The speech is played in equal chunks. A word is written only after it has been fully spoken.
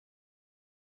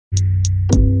Welcome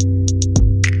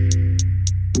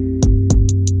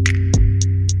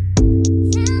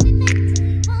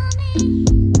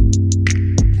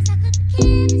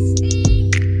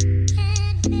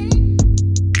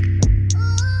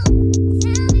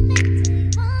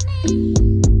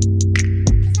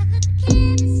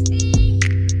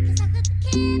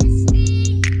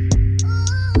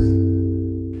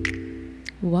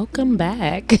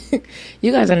back.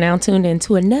 You guys are now tuned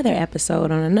into another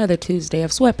episode on another Tuesday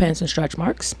of Sweatpants and Stretch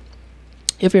Marks.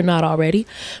 If you're not already,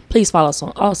 please follow us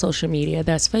on all social media.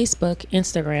 That's Facebook,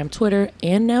 Instagram, Twitter,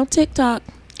 and now TikTok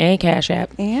and Cash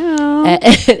App at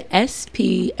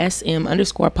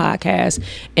SPSM_podcast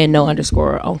and no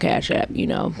underscore on Cash App, you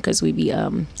know, because we be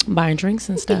buying drinks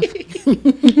and stuff.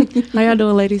 How y'all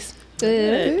doing, ladies?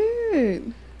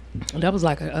 Good. That was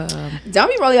like a don't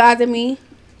be rolling your eyes at me.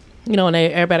 You know, when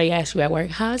everybody asks you at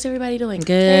work, how's everybody doing?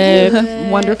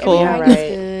 Good. Wonderful. All right.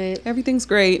 Good. Everything's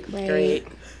great. Great.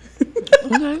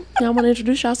 Okay. Y'all want to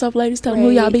introduce yourself, ladies? Tell them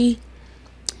who y'all be.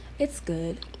 It's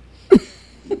good.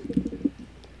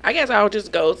 I guess I'll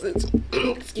just go since,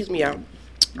 excuse me, I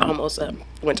almost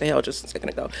went to hell just a second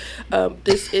ago.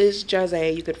 This is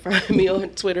Jazzy. You can find me on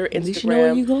Twitter, Instagram. At least you know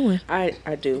where you going. I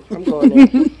do. I'm going there.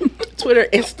 Twitter,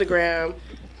 Instagram,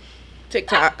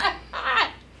 TikTok,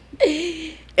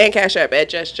 and Cash App at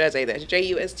Just Jazzy. That's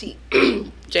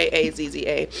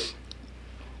JUSTJAZZA.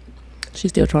 She's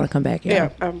still trying to come back,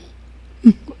 y'all. Yeah.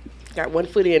 Got 1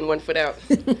 foot in, 1 foot out.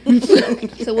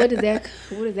 So what is that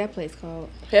place called?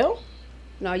 Hell?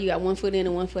 No, you got 1 foot in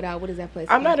and 1 foot out. What is that place?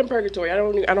 I'm not in purgatory. I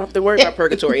don't have to worry about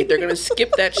purgatory. They're gonna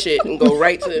skip that shit and go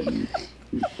right to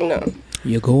no.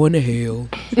 You're going to hell.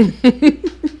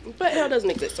 But hell doesn't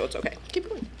exist, so it's okay. Keep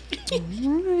going.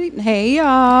 All right. Hey,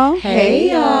 y'all.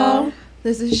 Hey, y'all.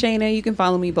 This is Shayna. You can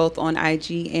follow me both on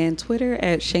IG and Twitter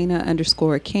at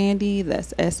Shayna_Candy.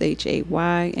 That's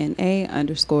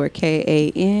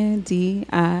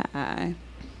SHAYNA_KANDII.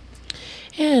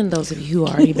 And those of you who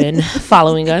already been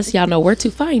following us, y'all know where to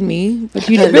find me. But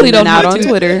you really don't out on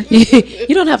Twitter.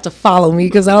 You don't have to follow me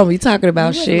because I don't be talking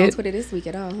about You shit. wasn't on Twitter this week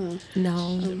at all, huh?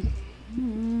 No.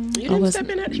 You didn't step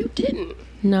in at you didn't.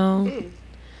 No.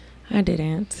 I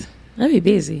didn't. I'd be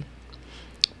busy.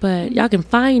 But y'all can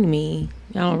find me.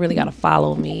 Y'all don't really got to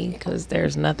follow me because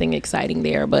there's nothing exciting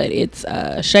there. But it's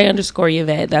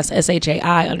Shay_Yvette. That's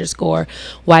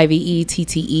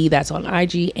SHAI_YVETTE. That's on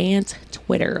IG and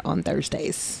Twitter on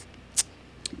Thursdays.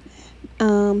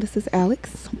 This is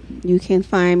Alex. You can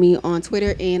find me on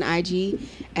Twitter and IG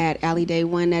at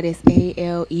AlleyDay1. That is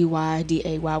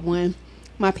ALEYDAY1.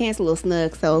 My pants a little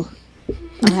snug, so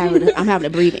I'm having to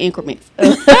breathe in increments.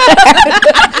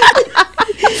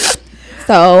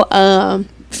 So,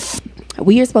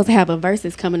 we are supposed to have a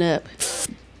versus coming up.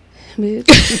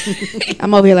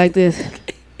 I'm over here like this.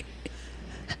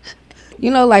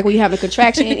 You know, like when you have a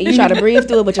contraction and you try to breathe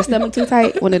through it, but your stomach too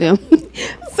tight. One of them.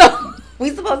 So, we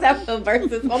supposed to have a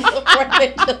versus on the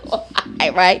 4th of July,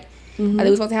 right? Mm-hmm. I think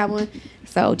we're supposed to have one.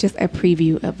 So, just a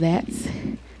preview of that.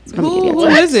 Who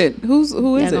is it? Who is it?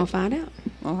 You're going to find out.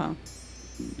 Uh-huh.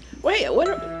 Wait, what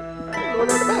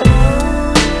about it?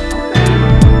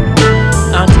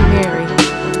 Auntie Mary.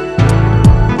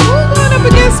 Who's going up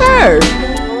against her?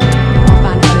 I'll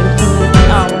find out in a few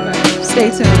minutes. Oh, okay. Stay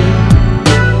tuned.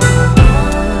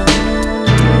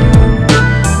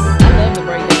 I love the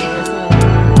breakdown of this song.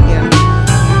 Yeah.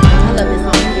 I love this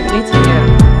song. Me too.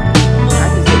 I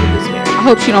can see this Mary. I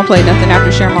hope she don't play nothing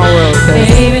after Share My World.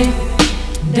 Baby,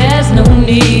 there's no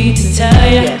need to tell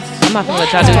you. Yes. I'm not gonna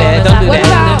let y'all do that. Don't do What that.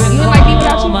 about, you like people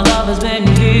without you? My love has been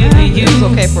here for you. It was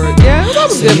okay for it. Yeah, that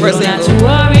was good for a You don't have to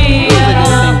single. worry It was a at good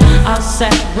all. single. I'll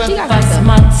sacrifice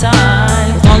my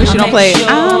time. As long as she don't play it.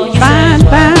 I'm fine.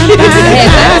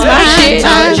 That's my shit.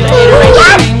 That's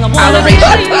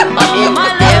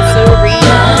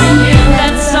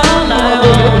all I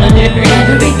wanna do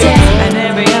every day and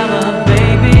every hour,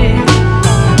 baby.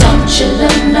 Don't you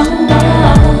love no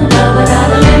more? Love without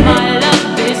a limit. My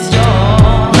love is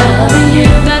yours. Loving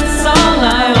you. That's all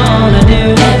I wanna do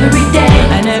every day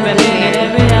and everything and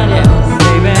every hour,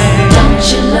 baby. Don't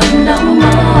you love no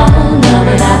more? Love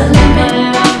without a limit.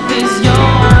 My love is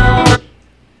yours.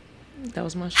 That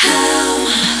was my shit.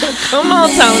 Come on,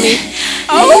 Tony.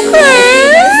 Okay.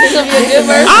 This is going to be a good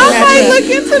verse. I might look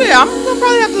into that. I'm going to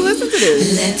probably have to listen to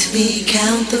this. Let me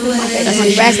count the way. That's when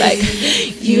you back like,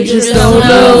 You just don't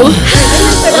know.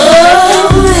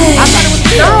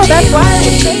 no, that's why it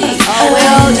was saying. Oh,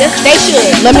 well, they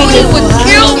should. Let me just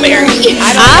Kill Mary.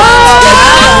 I don't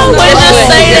know. When did I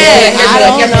say that?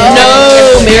 I don't know.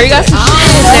 No, Mary got some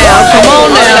shit now. Come on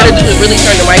All I now. gotta do is really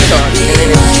turn the mics on.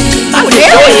 And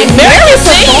then Mary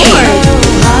singing.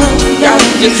 y'all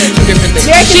just said two different things.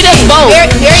 She does both.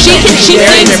 She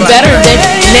sings better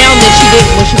now than she did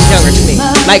when she was younger to me.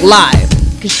 Like live.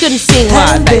 Because she couldn't sing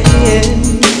live back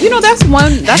then. You know, that's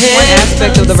one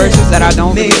aspect of the verses that I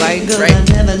don't really like. Right.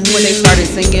 When they started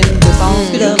singing the songs,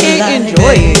 'cause you can't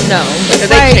enjoy it. No. Because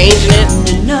they changing it.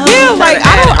 Yeah, like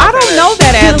I don't know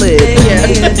that ad lib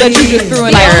that you just threw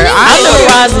in there. I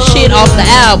memorized the shit off the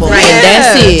album. Right. And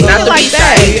that's it. Not the Like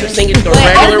B-side. You sing it the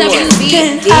regular one.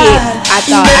 did. I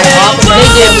thought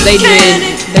They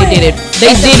did it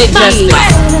justice.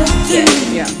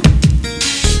 Yeah.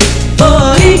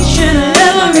 For each and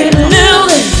every little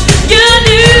thing you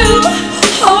do.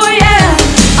 Oh yeah,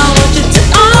 I want you to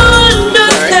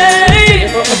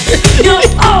understand. You're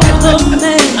all the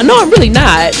man. No, I'm really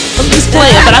not. I'm just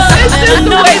playing, but I I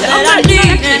know that I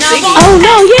need and I want. Oh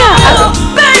no, yeah. Oh,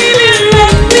 baby, let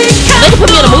me They can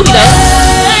put me in a movie though.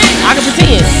 I can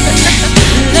pretend.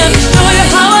 let me show you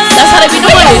how I That's how they be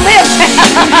doing it.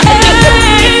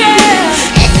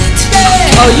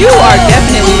 Oh, you are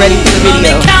definitely ready for the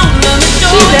video.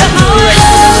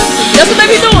 That's what they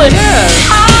be doing.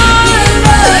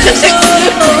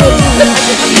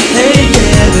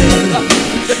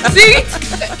 See?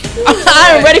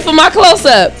 I'm ready for my close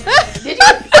up.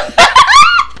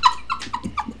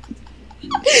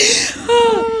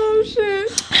 Oh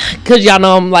shit. Cause y'all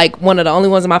know I'm like one of the only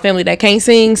ones in my family that can't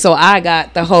sing, so I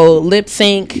got the whole lip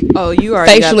sync, Oh, you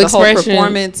already facial got the whole expression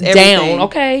performance, everything. down.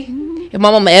 Okay. If my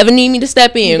mama ever need me to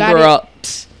step in, got girl.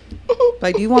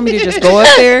 Like, do you want me to just go up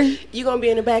there? You gonna be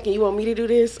in the back and you want me to do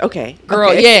this? Okay. Girl,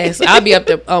 okay. yes, I'll be up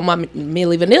there on my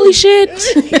Milli Vanilli shit.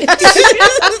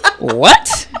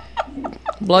 What?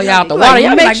 Blow y'all out the water.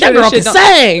 Y'all be like, that girl can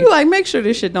sing. You like, make sure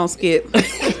this shit don't skip.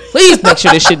 Please make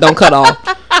sure this shit don't cut off.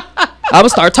 I'm gonna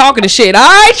start talking to shit. All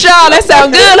right, y'all, that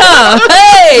sound good, huh?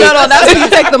 Hey. No, that's when you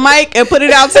take the mic and put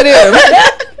it out to them.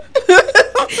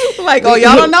 Like, oh,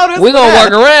 y'all don't know this? We're gonna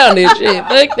work around this shit.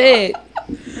 Fuck that.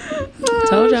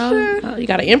 Told y'all. You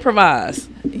gotta improvise.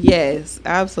 Yes,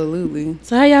 absolutely.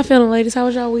 So how y'all feeling, ladies? How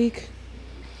was y'all week?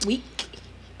 Week.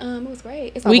 It was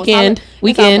great. It's Weekend.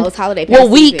 It's almost holiday. Well,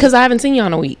 past week, season. because I haven't seen y'all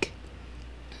in a week.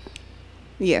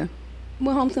 Yeah.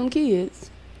 We're home to some kids.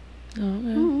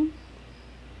 Oh,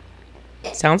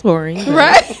 okay. Sounds boring.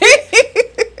 Right?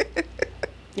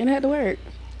 And I had to work.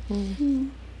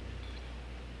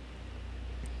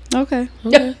 Okay.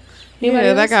 Okay.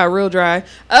 Yeah, that got real dry.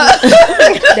 That's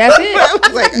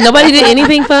it. Nobody did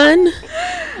anything fun?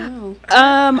 Oh.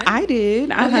 I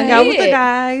did. I hung out with the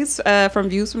guys from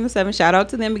Views from the Seven. Shout out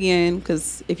to them again,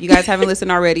 because if you guys haven't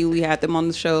listened already, we had them on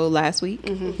the show last week.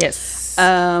 Yes.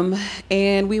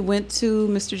 And we went to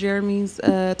Mr. Jeremy's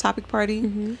topic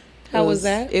party. How was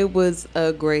that? It was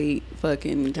a great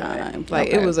fucking time. Like,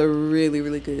 Okay. it was a really,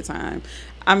 really good time.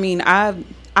 I mean, I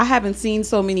haven't seen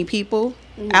so many people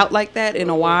out like that in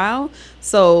a while.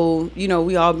 So, you know,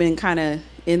 we all been kind of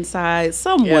inside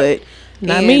somewhat.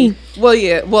 Not me. Well,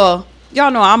 yeah. Well,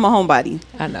 y'all know I'm a homebody.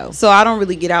 I know. So I don't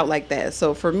really get out like that.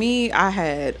 So for me, I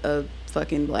had a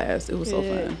fucking blast. It was so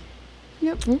fun.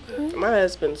 Yep. My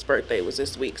husband's birthday was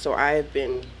this week, so I've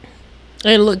been.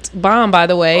 It looked bomb, by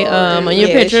the way. On your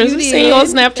yes, pictures, you did. seeing you on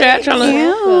Snapchat, trying to,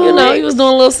 you know, he was doing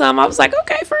a little something. I was like,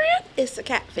 okay, friend. It's a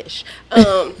catfish.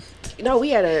 No,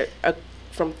 we had a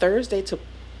from Thursday to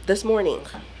this morning.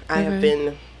 I have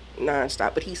been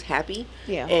nonstop, but he's happy.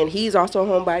 Yeah. And he's also a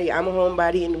homebody. I'm a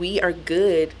homebody, and we are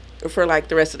good for like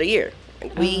the rest of the year.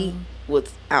 We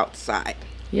was outside.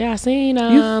 Yeah, I seen.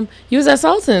 You was at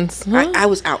Sultan's. Huh? I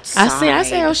was outside. I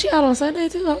said, oh, she out on Sunday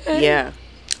too. Okay. Yeah,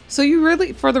 So you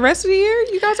really, for the rest of the year,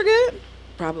 you guys are good?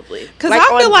 probably. Because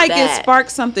I feel like it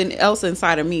sparked something else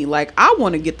inside of me. Like, I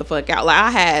want to get the fuck out. Like, I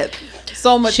had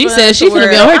so much She fun said to she finna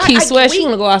be on her where- key sweat. She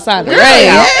wanna go outside in the rain.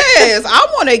 Yes, I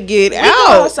want to get We go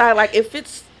out. outside, like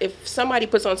if somebody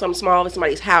puts on something small in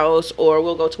somebody's house, or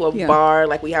we'll go to a bar,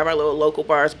 like we have our little local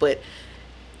bars, but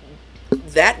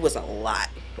that was a lot.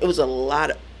 It was a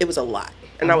lot.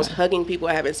 And I was hugging people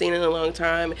I haven't seen in a long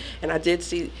time, and I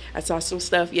saw some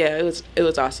stuff. Yeah, it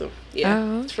was awesome. Yeah,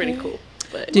 Oh, it's pretty cool.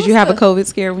 But Did you have a COVID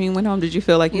scare when you went home? Did you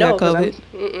feel like you no, got 'cause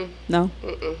COVID? No?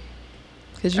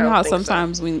 Because you I know don't how think so.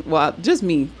 sometimes just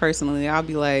me personally, I'll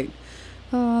be like,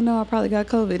 oh no, I probably got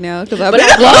COVID now. Because But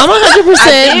Well, I'm 100%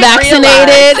 I did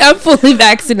vaccinated. I'm fully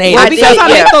vaccinated. Well, I because did, I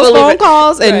yeah, make those fully phone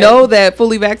calls and right. know that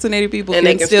fully vaccinated people And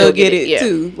can, they can still get it yeah.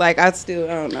 too. Like, I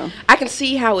don't know. I can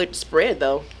see how it spread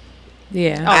though.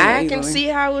 Yeah. I yeah, can easily. see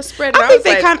how it spread. I And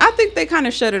think was like, I think they kind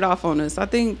of shut it off on us. I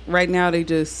think right now they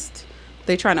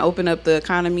trying to open up the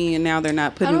economy, and now they're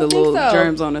not I putting don't the think little so.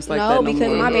 germs on us like that no because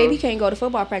more. my baby can't go to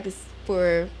football practice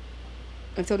for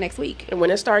until next week. And when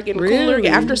it started getting cooler Really?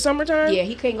 after summertime, Yeah,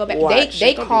 he couldn't go back. Watch. They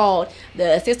It's gonna be- called,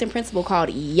 the assistant principal called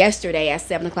yesterday at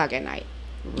 7:00 at night.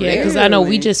 Yeah, because I know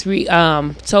we Really? just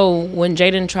so when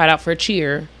Jaden tried out for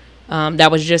cheer,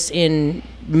 that was just in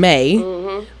May.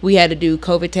 We had to do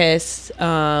COVID tests.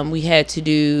 We had to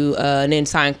do and then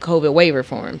sign COVID waiver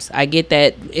forms. I get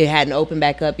that it hadn't opened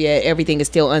back up yet. Everything is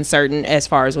still uncertain as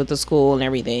far as with the school and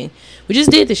everything. We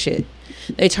just did the shit.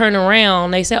 They turned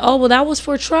around. They said, "Oh, well, that was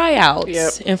for tryouts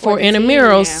Yep. and for the team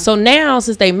intramurals." now. So now,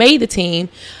 since they made the team,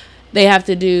 they have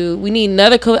to do. We need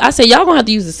another code. I said, y'all gonna have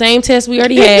to use the same test we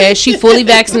already had. She fully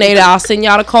vaccinated. I'll send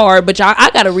y'all the card, but y'all,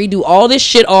 I gotta redo all this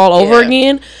shit all over Yeah.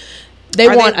 again. They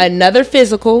Are want they- another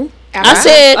physical. I After-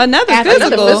 said Another After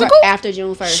physical. after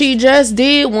June 1st. she just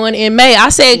did one in May. I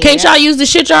said, can't Yeah. y'all use the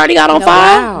shit you already got on No,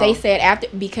 file? They said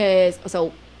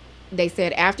they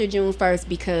said after June 1st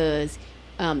because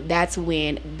that's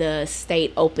when the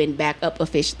state opened back up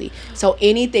officially. So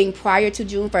anything prior to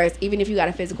June 1st, even if you got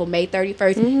a physical May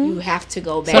 31st, you have to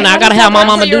go back. So now I gotta have my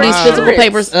mama do these Wow. physical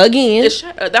papers again.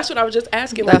 That's what I was just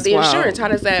asking. Like That's the wild. insurance, how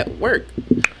does that work?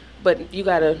 But you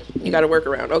gotta work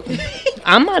around. Okay.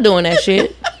 I'm not doing that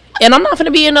shit. And I'm not gonna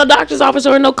be in no doctor's office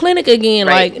or in no clinic again.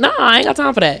 Right. Like, nah, I ain't got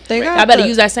time for that. They got I better the-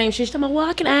 use that same shit. She's talking about, well,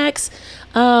 I can ask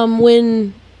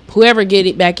when whoever get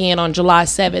it back in on July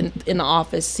 7th in the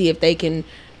office, see if they can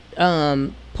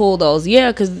pull those.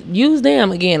 Yeah, because use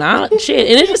them again. Shit.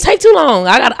 And it just take too long.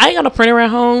 I ain't got a printer at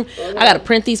home. I gotta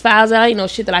print these files out. You know,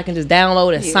 shit that I can just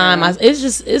download and sign my. It's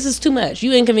just too much.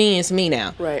 You inconvenience me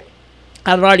now. Right.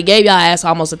 I've already gave y'all ass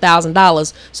almost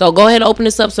 $1,000. So go ahead and open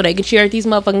this up so they can share these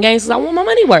motherfucking games. Cause I want my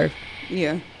money worth.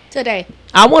 Yeah. today.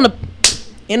 I want to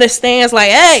in the stands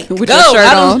like, hey, With go. your shirt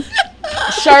I on. don't-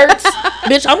 Shirts,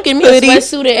 bitch. I'm getting me a Hoodie.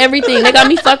 sweatsuit and everything. They got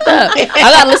me fucked up. I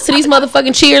gotta listen to these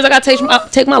motherfucking cheers. I gotta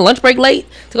take my lunch break late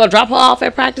to go drop her off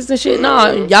at practice and shit.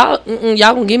 No, y'all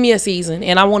gonna give me a season,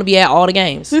 and I want to be at all the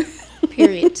games.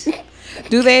 Period.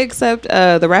 Do they accept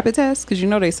the rapid test? Because you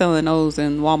know they selling those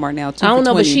in Walmart now too. I don't for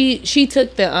know, but 20. she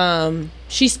took the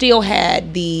she still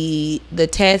had the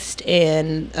test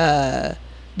and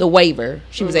the waiver.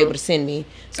 She was able to send me,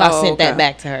 so I Oh, sent that okay.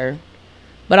 back to her.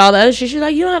 But all the other shit, she's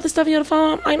like, you don't have the stuff in your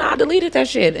phone. I'm like, nah, I deleted that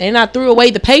shit. And I threw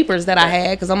away the papers that I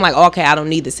had because I'm like, okay, I don't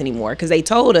need this anymore. Because they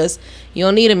told us you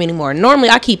don't need them anymore. Normally,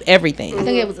 I keep everything. I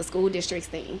think it was a school district's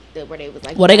thing where they was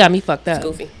like, Well, they got me fucked up.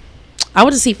 Goofy. I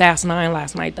went to see Fast 9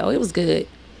 last night, though. It was good.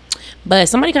 But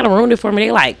somebody kind of ruined it for me.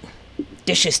 They like,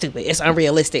 this shit's stupid. It's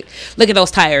unrealistic. Look at those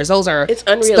tires. Those are It's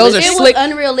unrealistic. Those are It slick. was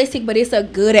unrealistic, but it's a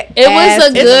good. It was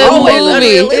a good always movie.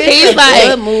 unrealistic. He's It's a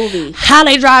like, good movie. how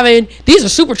they driving? These are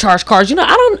supercharged cars. You know,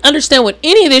 I don't understand what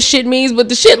any of this shit means, but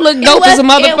the shit looked dope as a It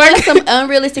was motherfucker. some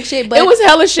unrealistic shit, but It was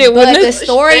hella shit, but wasn't the it?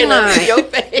 storyline. Your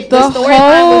face. The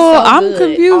storyline was so I'm good.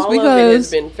 confused All of it has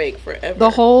because been fake forever. the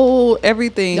whole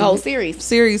everything, The whole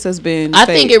series. has been. I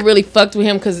fake. think it really fucked with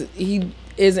him because he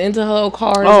is into whole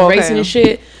cars Oh, and okay. racing and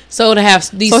shit. So to have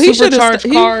these So he should've supercharged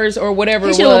st- cars or whatever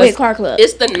He it should have went was Car Club.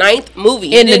 It's the 9th movie.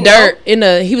 in You the didn't know?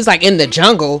 dirt, he was like in the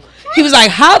jungle. He was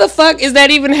like, how the fuck is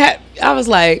that even I was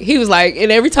like, he was like, and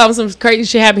every time some crazy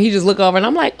shit happened, he just look over and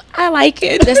I'm like, I like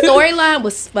it. The storyline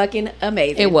was fucking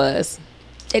amazing. It was.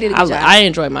 They did a I, good job. I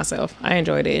enjoyed myself. I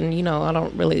enjoyed it. And, you know, I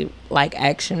don't really like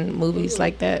action movies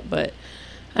like that, but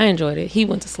I enjoyed it. He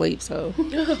went to sleep, so.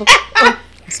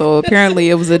 So apparently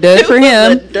it was a dud for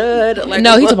him. Dud. Like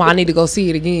No, he told me I need to go see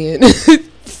it again.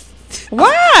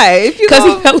 Why? If you Because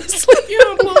go, he fell asleep. You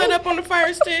don't pull it up on the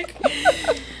fire stick.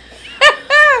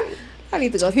 I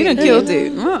need to go. he see done it. killed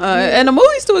it. And the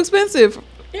movie's too expensive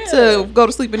to go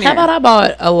to sleep in there. How about I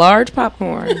bought a large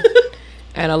popcorn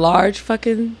and a large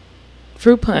fucking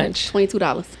fruit punch?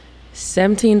 $22.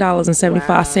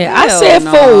 $17.75. I Hell said,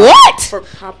 no. for what? For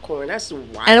popcorn. That's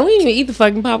wild. And we didn't even eat the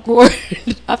fucking popcorn.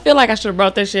 I feel like I should have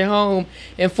brought that shit home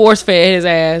and force fed his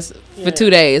ass for 2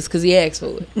 days because he asked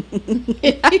for it.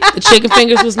 The chicken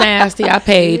fingers was nasty. I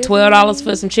paid $12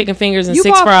 for some chicken fingers and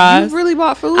 6 fries. You really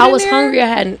bought food? I in was there? hungry. I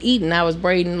hadn't eaten. I was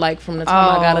braiding like from the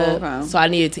time I got up. okay. So I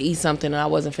needed to eat something, and I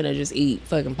wasn't finna just eat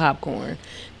fucking popcorn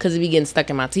because it be getting stuck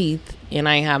in my teeth, and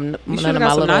I ain't have none of should've my got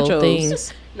some little nachos.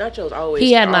 things. Nachos always.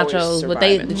 He had always nachos, but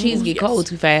surviving. the cheese get Yes. cold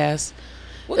too fast.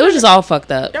 What It was kind just all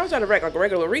fucked up. Y'all was at like a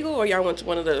regular Regal, or y'all went to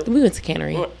one of the? We went to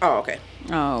Cannery, Oh, okay.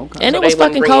 Oh, okay. and So it was they wouldn't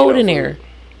fucking bring you cold no in food. there.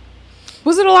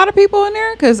 Was it a lot of people in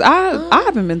there? Because I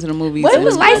haven't been to the movies. Well, it in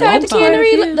was a lights out long at the time.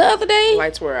 cannery the other day.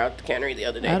 Lights were out the cannery the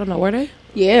other day. I don't know where they.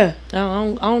 Yeah. I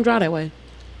don't drive that way.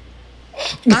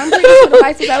 I'm pretty sure the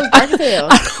lights was out. It was dark as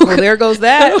hell. Well, there goes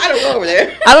that. I don't go over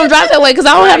there. I don't drive that way because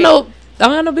I don't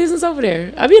have no business over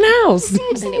there. I be in the house. And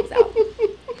it was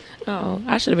out. Oh,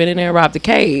 I should have been in there and robbed the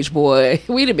cage, boy.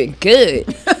 We'd have been good.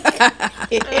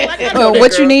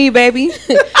 What you need, baby?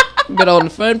 Been on the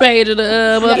front page of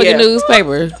the motherfucking Yeah.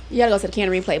 newspaper. You gotta go to the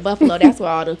Cannery Play Buffalo. That's where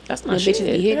all the That's the my bitches shit. be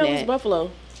The hitting hell is at. Buffalo?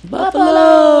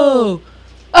 Buffalo.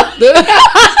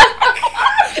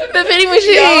 The vending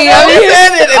machine. I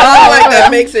said it, and I feel like that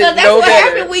makes it That's no what better.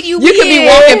 happened when you You could be win.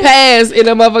 walking past in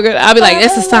a motherfucker. I'll be like,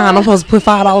 that's a sign. I'm supposed to put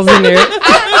 $5 in there.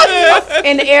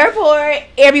 in the airport,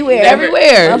 everywhere.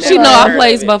 Everywhere. She know I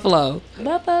plays Buffalo.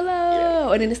 Buffalo.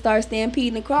 Buffalo. And then it starts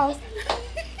stampeding across.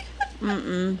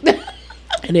 And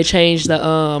they change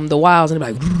the wilds and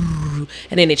they're like,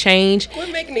 and then they change.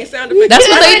 Quit making these sound effects. That's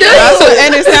what they do.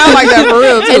 And it sounds like that for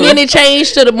real too. And then they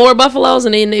change to the more buffaloes,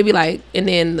 and then they be like, and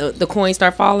then the coins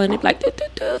start falling. They be like,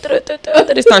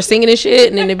 they start singing and shit,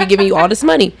 and then they be giving you all this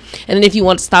money. And then if you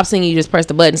want to stop singing, you just press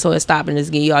the button so it stop and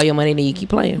just give you all your money, and then you keep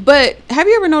playing. But have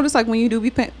you ever noticed, like, when you do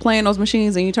be playing those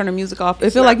machines and you turn the music off,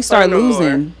 it feel not like you start fun no more.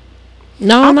 losing?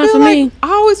 No, I not feel for like, me. I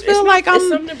always feel like It's I'm.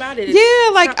 something about it.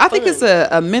 Yeah, like not I think fun. it's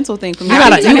a mental thing for me. You I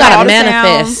gotta need to hear all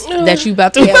manifest the sounds. that you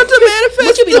about to. Yeah. To manifest.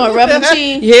 What you be doing, rubbing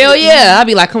machine? Hell yeah! I'd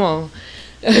be like, come on,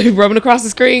 rubbing across the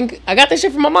screen. I got that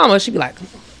shit from my mama. She'd be like,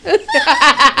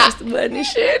 press the button and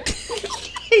shit.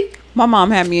 My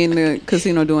mom had me in the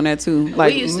casino doing that too,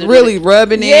 like used to do really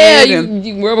rubbing Yeah, it. and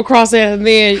you rub across that and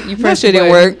then you that press shit the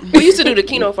didn't button. work. We used to do the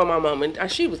keno for my mom,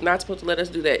 and she was not supposed to let us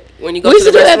do that. When you go We to used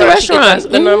the to do that at the restaurant, she gets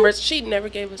restaurants. the Mhm. numbers. She never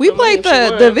gave us. We no money played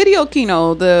if she the won. video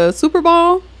keno, the Super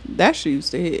Bowl. That shit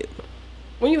used to hit.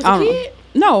 when you was I a don't know. kid.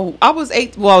 No, I was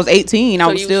 8. Well, I was 18. I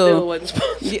So was you still. wasn't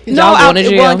supposed to. No, Y'all going to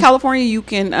jail? well, in California, you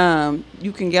can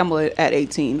gamble it at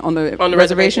 18 on the on the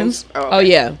reservations. Oh okay.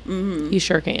 yeah, you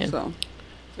sure can. So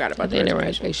Forgot about The the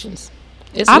reservations. reservations.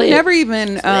 It's I've lit. never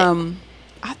even.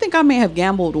 I think I may have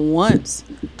gambled once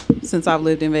since I've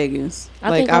lived in Vegas.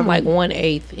 I think I'm like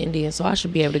 1/8 Indian, so I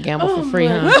should be able to gamble Oh for free,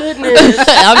 my huh? goodness.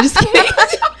 I'm just kidding.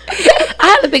 I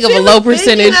had to think of a low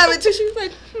percentage. Thinking of it till she was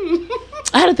like,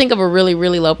 I had to think of a really,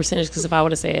 really low percentage because if I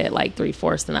would have said like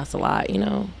 3/4, then that's a lot, you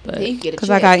know. But You get a Because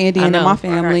I check. got Indian in know. my I I got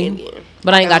family. Indian.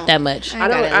 I ain't got that much. I I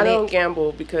got it don't lit.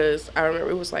 gamble because I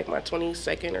remember it was like my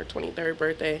 22nd or 23rd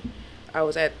birthday. I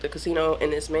was at the casino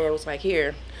and this man was like,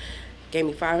 "Here, gave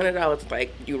me $500.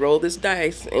 Like, you roll this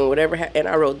dice and whatever." And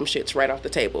I rolled them shits right off the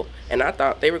table. And I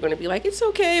thought they were going to be like, "It's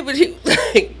okay," but he was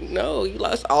like, "No, you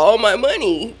lost all my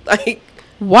money." Like,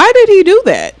 Why did he do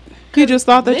that? He just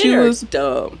thought that you they're was.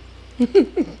 dumb.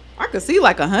 I could see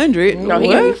like 100. No, he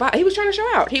gave me $5. He was trying to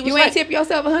show out. He was You like, ain't tip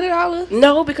yourself $100?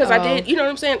 no, because I did. You know what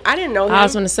I'm saying? I didn't know him. I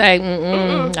was gonna say,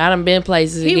 I done been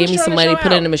places. He He was gave me some trying to money, show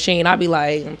put it in out. the machine. I'd be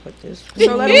like, put this,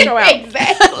 So let him show out.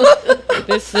 Exactly.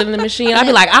 this in the machine. I'd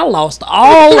be like, I lost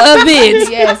all of it.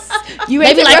 Yes. You They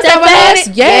ain't be tip like yourself that fast?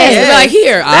 $100? Yes. They be like,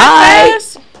 here, all right.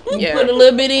 Fast? You Yeah. put a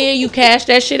little bit in, you cash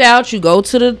that shit out, you go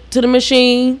to the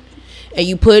machine, and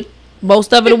you put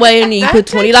most of it away, and then you That put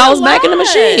takes $20 a back in the lot.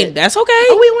 machine. That's okay.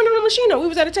 Oh, we went on the machine. No, we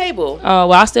was at a table. Oh,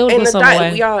 well, I still And put the some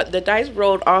dice, away. the dice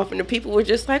rolled off, and the people were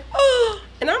just like, "Oh,"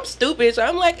 and I'm stupid, so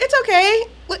I'm like, "It's okay.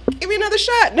 Look, give me another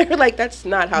shot." And they were like, "That's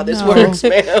not how this works,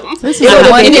 ma'am." This is a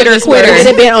one-hitter quitter. It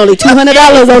have been only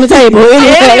 $200 on the table.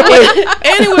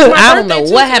 And it was my I don't birthday know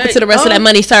too what happened to the rest of that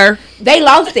money, sir. They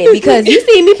lost it because you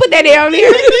see me put that down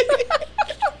there.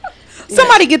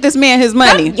 Somebody get this man his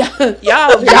money. Y'all Owe him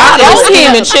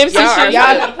and chips Y'all and are- shit.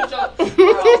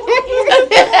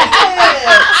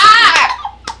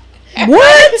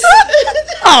 What?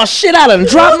 Oh, shit, I done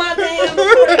dropped my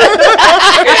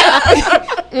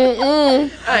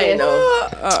I ain't know.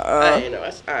 I ain't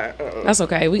know. That's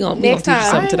okay. We gonna Next teach you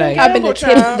time, something today. I've been to Gamble,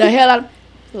 tip child. the hell out of.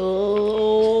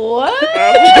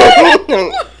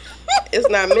 What? It's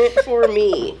not meant for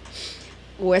me.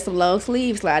 Wear some long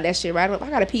sleeves, slide that shit right up. I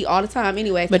gotta pee all the time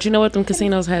anyway. But you know what? Them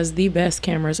casinos has the best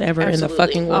cameras ever in the Absolutely.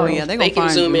 fucking Oh world. yeah, they They gonna can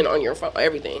find zoom you. in on your phone,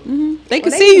 everything. They can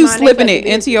Well, they see you mind their slipping fucking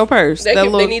it into your purse. They, That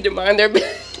can, little- they need to mind their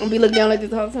business. I'm be looking down like this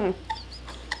the whole time.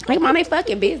 Like, mind their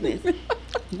fucking business. He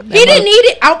didn't need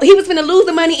it. He was finna lose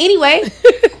the money anyway.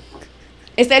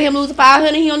 Instead of him losing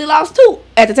 500, he only lost 2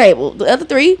 at the table. The other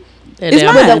 3 That is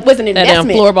damn- mine. Was an That damn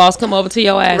investment. floor boss come over to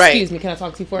your ass. Right. Excuse me, can I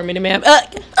talk to you for a minute, ma'am?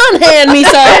 Unhand me,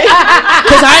 sir.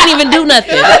 Because I ain't even do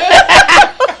nothing.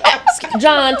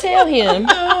 John, tell him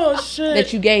Oh shit!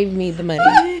 that you gave me the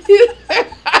money.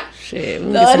 Shit,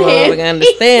 we get some Unhand- motherfucking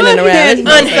understanding around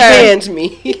this. Unhand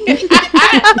me.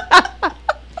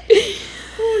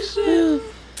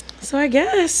 So I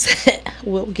guess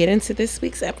we'll get into this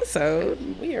week's episode.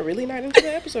 We are really not into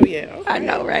the episode yet. Okay. I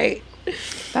know, right?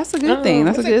 That's a good thing.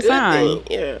 That's a good sign.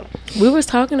 thing. Yeah. We was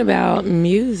talking about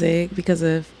music because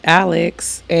of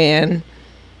Alex and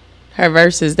her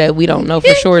verses that we don't know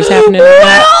for sure is happening or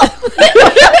not.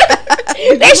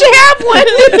 They should have one.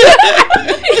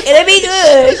 It'll be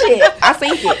good. Shit, I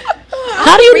seen it.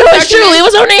 How do you know it's true? It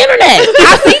was on the internet.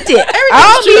 I seen it.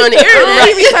 Everything's true on the I'll internet.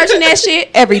 be researching that shit.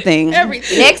 Everything.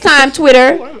 Everything. Next time,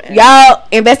 Twitter, Oh, I'm y'all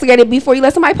investigate it before you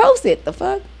let somebody post it. The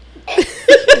fuck?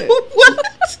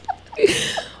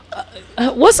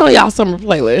 What's on y'all summer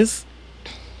playlist?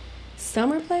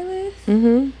 Summer playlist?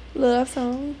 Mm-hmm. Love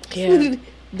song. Yeah.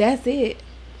 That's it.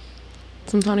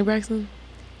 Some Tony Braxton.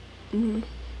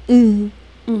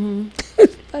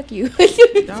 Fuck you.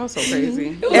 Y'all so crazy.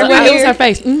 It was Every her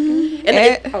face. Mm-hmm.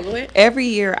 And oh, go ahead. every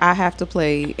year I have to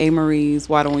play A. Marie's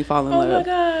 "Why Don't We Fall in Oh my Love."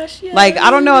 gosh. Yeah. Like, I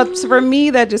don't know. For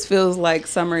me, that just feels like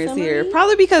summer is here. Summer-y?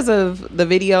 Probably because of the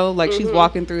video. Like, she's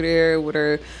walking through there with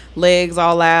her legs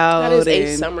all out. That is a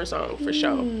and, summer song for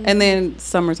sure. and then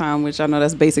summertime, which I know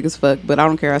that's basic as fuck, but I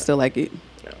don't care. I still like it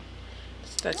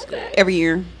That's good. every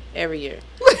year. Every year.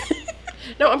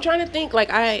 No, I'm trying to think. Like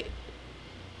I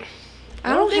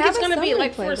don't think have it's a gonna be summer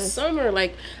like for playlist. summer.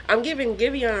 Like I'm giving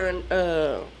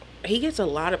Giveon. He gets a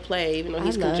lot of play, even though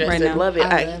he's love congested. Right now. Love it.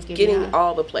 I love Getting Giveon.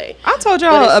 all the play. I told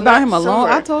But y'all it's about not him a long. summer.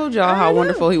 I told y'all I how know.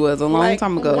 wonderful he was a long Like,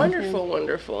 time ago.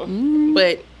 Wonderful.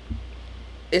 But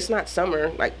it's not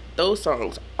summer. Like those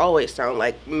songs always sound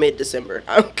like mid-December.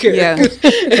 I don't care. Yeah,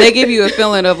 they give you a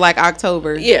feeling of like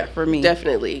October. Yeah, for me.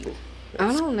 definitely.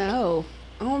 I don't know.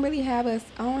 I don't really have a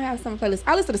summer playlist.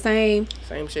 I listen to the same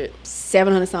Same shit.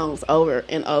 700 songs over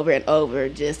and over and over,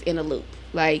 just in a loop.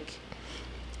 Like,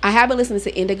 I have been listening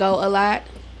to Indigo a lot.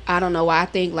 I don't know why. I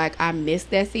think like I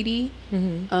missed that CD.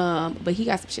 But he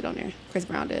got some shit on there. Chris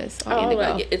Brown does on Oh, Indigo.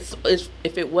 like, it's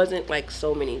if it wasn't like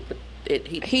so many, but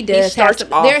he does have starts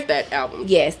some- off there- that album.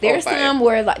 Yes, there's on fire. some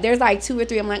where like there's like 2 or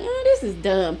 3. I'm like, this is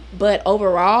dumb. But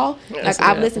overall, Yeah, like that's a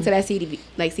I've good listened to that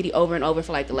CD over and over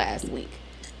for like the last week.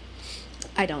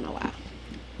 I don't know why.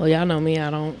 Well, y'all know me.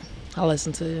 I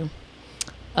listen to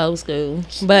old school,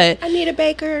 but I need a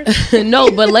baker.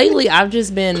 no. But lately, I've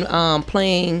just been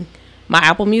playing my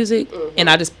Apple Music, and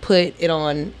I just put it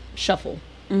on shuffle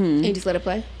And you just let it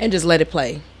play. and just let it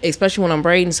play. Especially when I'm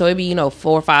braiding, so it be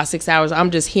 4, 5, 6 hours.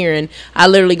 I'm just hearing. I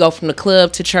literally go from the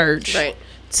club to church. Right.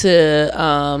 To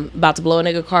about to blow a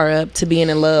nigga car up to being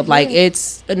in love. Like,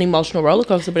 it's an emotional roller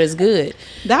coaster, but it's good.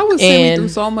 That would send me And- through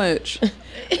so much.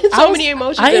 So many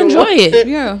emotions. I in enjoy one- it.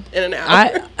 Yeah. In an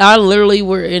hour. I literally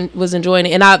was enjoying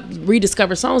it, and I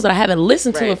rediscovered songs that I haven't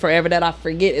listened to Right. in forever that I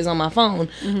forget is on my phone.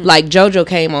 Like JoJo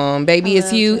came on, "Baby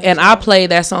It's You," and I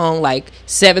played that song like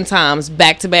 7 times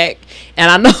back to back.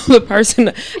 And I know the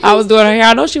person I was doing her hair.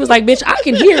 I know she was like, "Bitch, I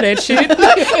can hear that shit," because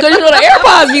the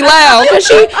AirPods be loud. But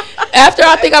she, after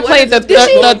I think I played the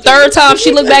 3rd time,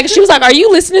 she looked back and she was like, "Are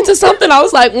you listening to something?" I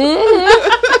was like,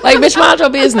 like, bitch, mind your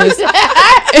business.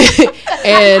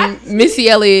 And Missy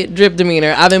Elliott, Drip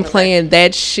Demeanor. I've been playing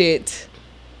that shit,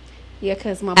 Yeah,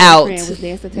 because my Out. boyfriend was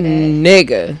dancing to that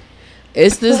nigga.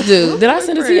 It's this dude. Did I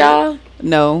send it to y'all?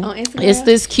 No. on Instagram. It's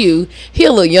this Q. He a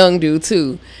little young dude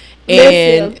too,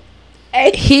 and Listen.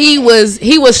 Hey. he was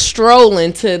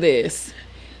strolling to this,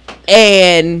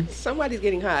 and Somebody's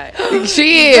getting high.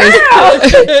 she is.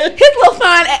 His little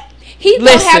fine. He don't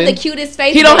have Listen, the cutest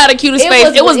face. He don't but have the cutest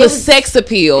face. It was the was- sex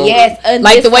appeal. Yes, and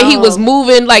like this the way he was song.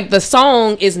 moving. Like the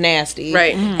song is nasty,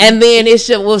 Right. And then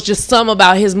was just something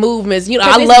about his movements. I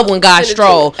it's- love when guys and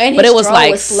stroll, and but his it was stroll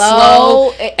like was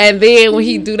slow. slow. And then when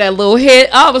he do that little hit,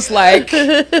 I was like,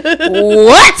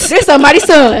 "What, There's somebody's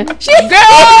son. girl?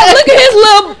 Look at his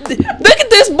little. Look at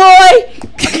this boy."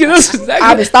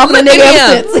 I've been stalking the Look nigga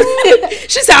at ever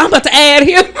since. She said, "I'm about to add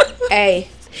him." Hey,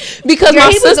 Because Girl,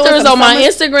 my he was doing sister is some on my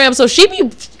summer- Instagram, so it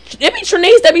be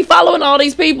Trinice that be following all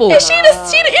these people. and she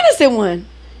the innocent one.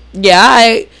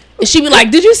 Yeah, and she be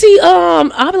like, "Did you see?"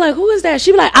 I'll be like, "Who is that?"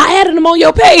 She be like, "I added him on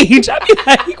your page." I be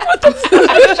like, "What the fuck?"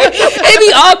 It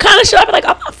be all kind of shit. I be like,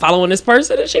 "I'm not following this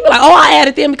person," and she be like, "Oh, I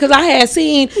added them because I had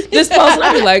seen this post." And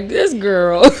I be like, "This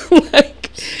girl." Like,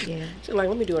 She's like,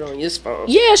 let me do it on this phone.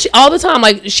 yeah, she all the time.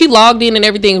 Like, she logged in and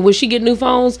everything. When she get new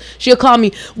phones, she'll call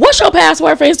me. "What's your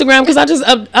password for Instagram?" Because I just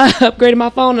I upgraded my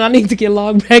phone and I need to get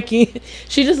logged back in.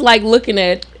 She just like looking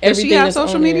at Does everything. she have that's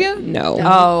social on there. media? No.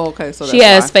 Oh, okay. So She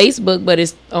that's has why. Facebook, but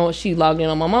it's she logged in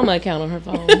on my mama account on her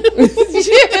phone.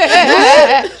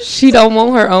 She don't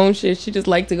want her own shit. She just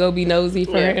like to go be nosy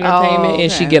for her Yeah. entertainment, Oh,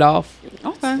 and she okay. get off.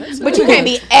 Okay. But you can't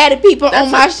be adding people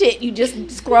on my shit. You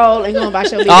just scroll and go about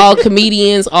your business. All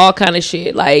comedians, all kind of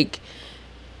shit. Like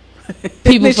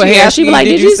people Then for she hair. ask She be you, like,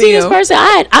 "Did "Did you you see see this him?" person?"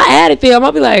 I added them.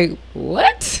 I'll be like,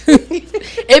 "What?"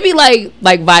 It be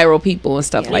like viral people and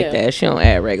stuff like Yeah. that. She don't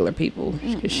add regular people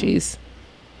because she's,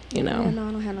 Yeah, no, I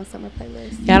don't have no summer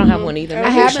playlist. I don't have one either. I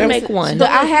Maybe we haven't should make listened- one. But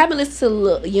I haven't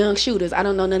listened to young shooters. I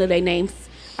don't know none of their names.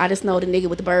 I just know the nigga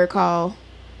with the bird call.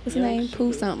 What's his name?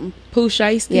 Pooh something. Pooh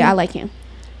Shiesty. Yeah, I like him.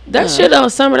 that shit on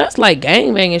summer. That's like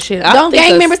gangbanging shit. I Don't think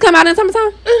gang us- members come out in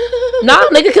summertime? Nah,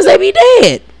 nigga, because they be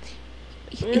dead.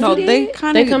 No, he they dead?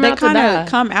 kind They of come out to die.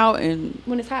 come out and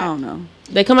When it's hot. I don't know.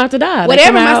 They come out to die. They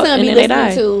Whatever come my out son and be then they listening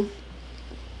die. to.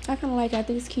 I kind of like it. I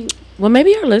think it's cute. Well,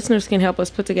 maybe our listeners can help us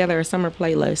put together a summer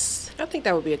playlist. I think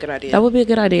that would be a good idea. That would be a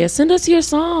good idea. Send us your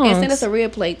songs. And send us a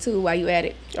rib plate, too, while you at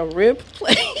it. a rib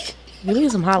plate. We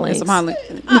need some hot links. Some Holland.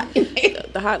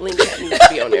 The hot link needs to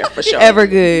be on there for sure. Ever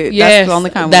good. Yes, That's the only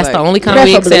kind. That's the only kind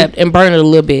we Preferably. accept. And burn it a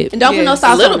little bit. And don't put no Yes. sauce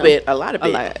A on little them. bit, a lot of A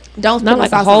bit. lot. Don't put Not no like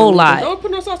sauce a whole on them. lot. Don't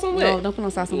put no sauce on No, what? don't put no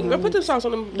sauce on Don't them. put the sauce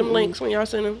on them links when y'all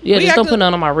send them. Yeah, We just got don't good- put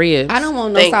none on my ribs. I don't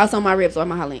want no Thank- sauce on my ribs or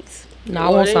my hot links. No, I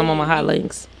want some on my hot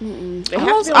links. They I have to be want, on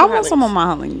I the want hot some links. on my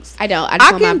Hollings. I don't. I just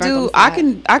I want my can burnt on do. the I side.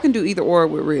 can. I can do either or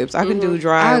with ribs. I can do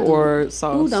dry I do. or Ooh,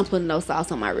 sauce. don't put no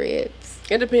sauce on my ribs.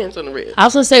 It depends on the rib. I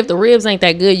was gonna say if the ribs ain't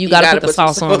that good, you gotta put the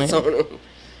some sauce on it. them.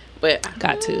 But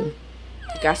Got to.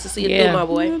 got to see it Yeah. through, my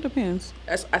boy. Yeah, it depends.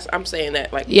 I'm saying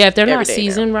that like Yeah, if they're every not day now.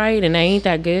 seasoned right and they ain't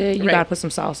that good, you Right. gotta put some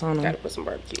sauce on them. Gotta put some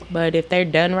barbecue. But if they're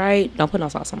done right, don't put no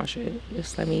sauce on my shit.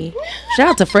 Just let me. Shout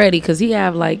out to Freddie because he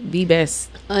have like the best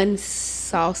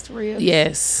Unsauced ribs.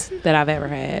 yes that I've ever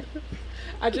had.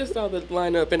 I just saw the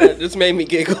lineup and it just made me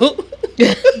giggle.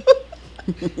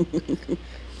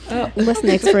 What's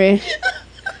next, Fred?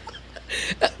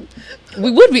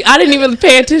 We would be. I didn't even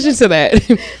pay attention to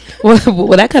that. well,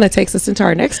 that kind of takes us into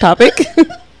our next topic.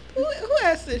 Who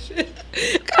asked this shit?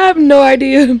 I have no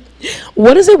idea.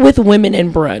 What is it with women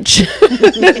and brunch?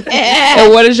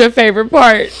 And what is your favorite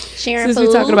part? Sharing Since food.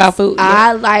 we talking about food,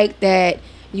 I like that.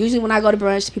 Usually when I go to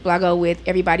brunch, the people I go with,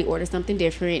 everybody orders something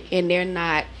different, and they're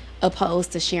not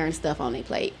opposed to sharing stuff on their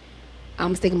plate.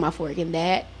 I'm sticking my fork in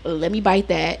that. Let me bite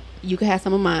that. You can have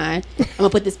some of mine. I'm gonna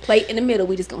put this plate in the middle.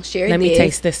 We just gonna share Let me this.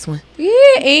 taste this one.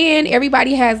 Yeah, and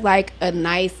everybody has like a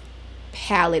nice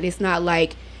palate. It's not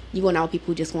like you going out with people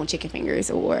who just want chicken fingers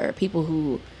or people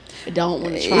who don't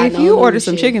want to try. If no you new order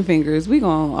some shit. chicken fingers, we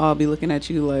gonna all be looking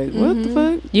at you like, what the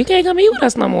fuck? You can't come eat with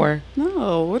us no more.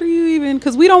 No, what are you even?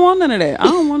 Because we don't want none of that. I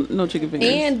don't want no chicken fingers.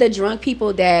 And the drunk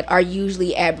people that are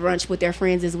usually at brunch with their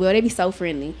friends as well, they be so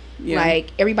friendly. Yeah.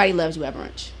 Like everybody loves you at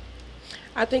brunch.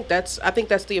 I think that's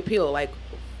the appeal. Like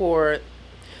for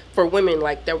women,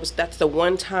 like that's the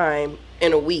one time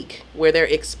in a week where they're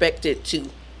expected to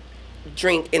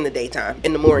drink in the daytime,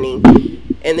 in the morning,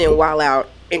 and then while out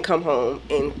and come home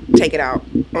and take it out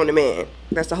on the man.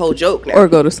 That's the whole joke now. or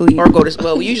go to sleep. Or go to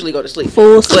well, we usually go to sleep.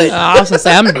 Full sleep. I was gonna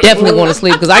say I'm definitely going to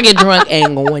sleep because I get drunk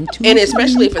and going to. And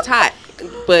especially if it's hot.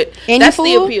 But And that's you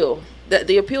the full? appeal.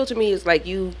 The appeal to me is like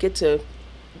you get to,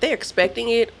 they're expecting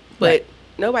it, but Right.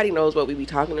 nobody knows what we be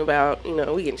talking about. You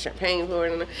know, we getting champagne for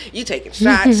it. And you taking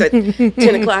shots at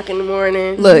 10 o'clock in the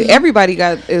morning. Look, everybody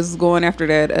is going after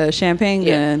that champagne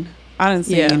Yeah. gun. I didn't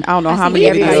see. Yeah. I don't know I how seen many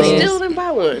everybody Everybody videos. still didn't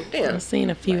buy one. Damn. I've seen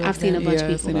a few. I've seen a bunch Yeah,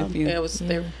 of I've seen people. a few. Yeah, it was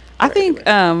there. I think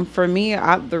for me,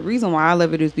 the reason why I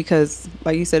love it is because,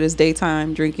 like you said, it's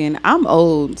daytime drinking. I'm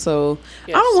old, so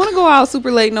Yes. I don't want to go out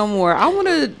super late no more. I want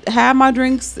to have my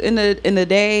drinks in the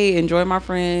day, enjoy my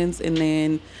friends, and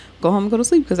then go home and go to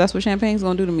sleep because that's what champagne's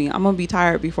gonna do to me. I'm gonna be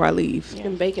tired before I leave.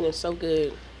 And bacon is so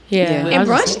good. Yeah, Yeah. And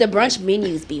brunch, the brunch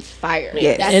menus be fire.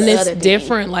 Yes. That's and the it's other thing.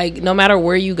 different. Like no matter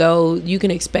where you go, you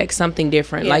can expect something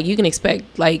different. Yeah. Like you can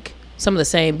expect like some of the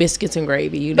same biscuits and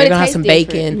gravy. But They're it gonna have tastes some different.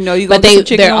 bacon. You know, you but gonna get some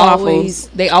chicken they're and always waffles.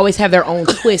 they always have their own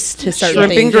twist to certain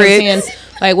Shrimp things. and You know what I'm grits. saying?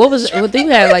 Like what they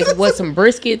had like what some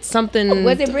brisket something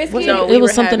Was it brisket? No, it we was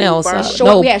were something having else.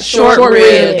 short- we had short short rib.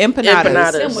 rib. Empanadas.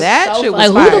 Empanadas. Them was That so shit was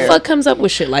Like fire. who the fuck comes up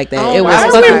with shit like that? Oh, it was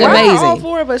wow. fucking Why are all amazing.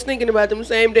 four of us thinking about them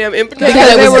same damn empanadas? Because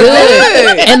they it was were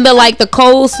good. good. And the like the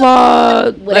coleslaw,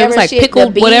 it Whatever was like shit, the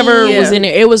pickled, whatever beans. was Yeah. in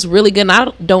there. It was really good. And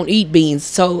I don't eat beans,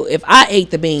 so if I ate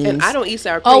the beans, And I don't eat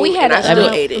sour cream. Oh, we had and I still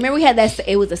ate it. remember we had that.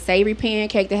 It was a savory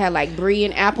pancake that had like brie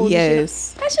and apples. and shit.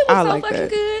 Yes, That shit was I so like fucking that.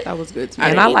 good. That was good too.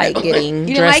 and didn't I eat like that. getting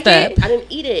You didn't dressed like it? up I didn't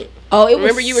eat it. Oh, it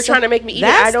Remember was you were so- trying to make me eat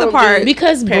That's it. I the don't part. do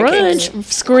because pancakes. brunch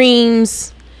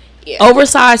screams Yeah.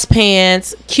 oversized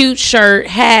pants, cute shirt,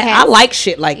 hat. I Hats. like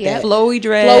shit like Yep. that. flowy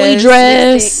dress. Flowy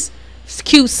dress,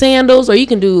 cute sandals, or you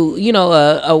can do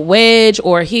a wedge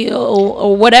or a heel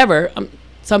or whatever.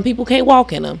 Some people can't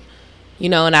walk in them,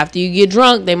 and after you get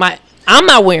drunk, they might. I'm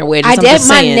not wearing wedges. I I'm just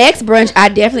my saying. next brunch. I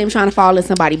definitely am trying to fall in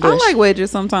somebody's I bush. like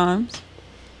wedges sometimes.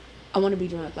 I want to be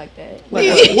drunk like that.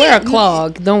 Wear a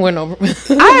clog. Don't wear no.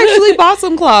 I actually bought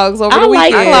some clogs over I the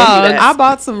like weekend. clogs. I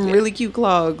bought some really cute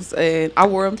clogs, and I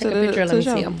wore them to Take a the, picture. to Let me the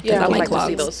show. see them. Yeah, I I like like to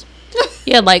see clogs. those.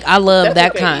 Yeah, like I love That's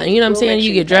that okay. kind. You know what I'm We'll saying? make You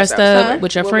sure get you pass dressed out up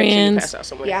with your We'll make sure you pass friends out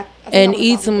somewhere. Yeah, I think and I'm gonna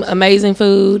eat fall some in. amazing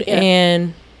food Yeah.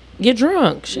 and get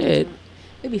drunk. Shit.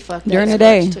 It'd be fucked during up the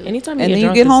day. too. Anytime you And then you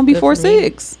drunk get is home good before for me.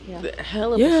 6.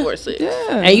 Hella Yeah. before 6. Yeah.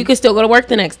 And you can still go to work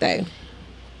the next day.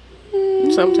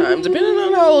 Sometimes, depending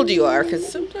on how old you are, because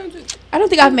sometimes it's I don't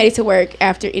think I've made it to work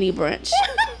after any brunch.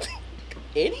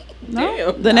 any. No.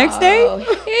 Damn. The next day? Oh,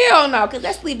 hell no, because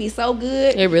that sleep be so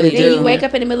good. It really Then do. you wake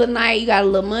up in the middle of the night, you got a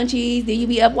little munchies, then you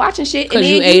be up watching shit. Because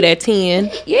and you then ate at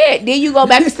 10. Yeah, then you go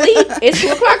back to sleep. It's 2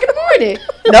 o'clock in the morning.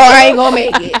 No, I ain't gonna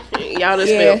make it. Y'all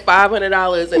just Yeah. spent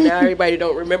 $500 and now everybody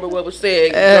don't remember what was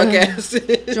said. Drunk ass.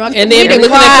 Drunk And then you be done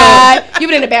looking at cried. You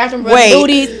been in the bathroom Wait. running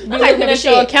booties. I'm like, Looking never at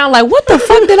your shit. account like, what the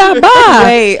fuck did I buy?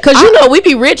 Wait, Because you know we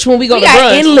be rich when we go We to got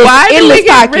brunch. endless, Why do endless we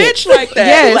get pockets. Rich like that.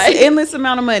 Yes, Like, endless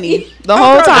amount of money the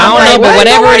whole time. I don't know, Like, but what?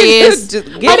 whatever it Nobody is. just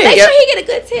Oh, get make it. sure he get a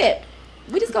good tip.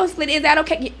 We just gonna split it. Is that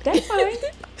okay? Yeah, that's fine.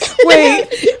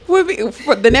 Wait,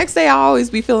 for the next day I always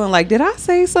be feeling like, did I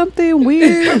say something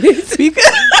weird? Because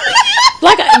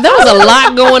Like, there was a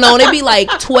lot going on. It'd be like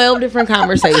 12 different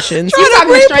conversations. You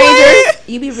talking to replay strangers?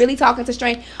 You be really talking to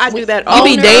strangers? I do that You all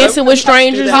be the dancing time. with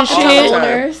strangers I and do that all the shit. time.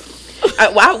 Owners.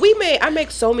 I make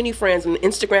so many friends on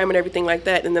Instagram and everything like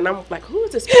that, and then I'm like, who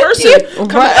is this person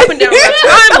coming up and down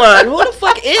my timeline? Who the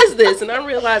fuck is this? And I'm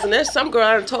realizing there's some girl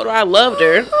I done told her I loved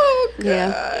her.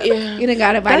 Yeah. Yeah. You done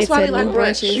got invited That's why to we like new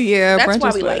brunch. brunches. yeah, That's brunch why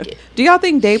is we fun. like it. Do y'all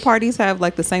think day parties have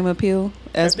like the same appeal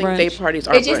as I think brunch? day parties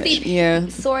are It just brunch. Yeah.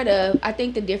 sort of. I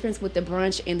think the difference with the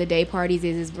brunch and the day parties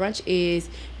is brunch is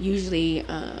usually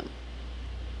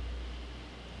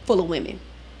full of women,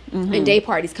 and day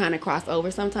parties kind of cross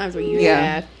over sometimes where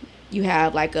you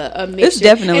have like a mixture. It's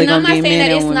definitely and I'm gonna not be saying men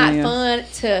that and it's not women,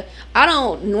 fun to. I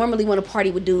don't normally want to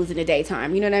party with dudes in the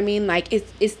daytime. You know what I mean? Like it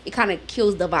kind of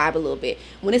kills the vibe a little bit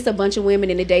when it's a bunch of women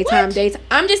in the daytime.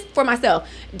 I'm just for myself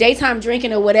daytime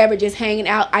drinking or whatever, just hanging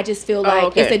out. I just feel like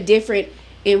okay. it's a different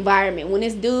environment when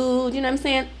it's dudes. You know what I'm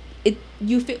saying?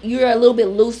 You're a little bit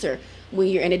looser when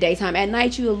you're in the daytime. At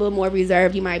night, you're a little more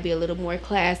reserved. You might be a little more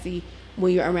classy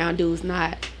when you're around dudes,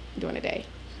 not during the day.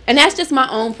 And that's just my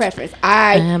own preference.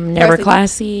 I'm never personally-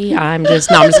 classy. I'm just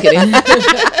kidding.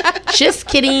 Just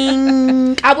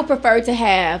kidding. I would prefer to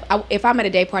have, if I'm at a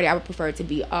day party, I would prefer it to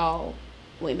be all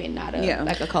women, not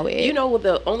like a co-ed. You know,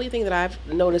 the only thing that I've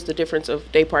noticed the difference of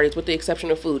day parties, with the exception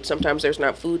of food, sometimes there's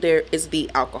not food there, is the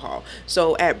alcohol.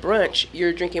 So at brunch,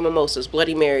 you're drinking mimosas,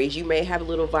 Bloody Marys. You may have a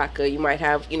little vodka. You might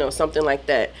have, something like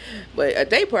that. But a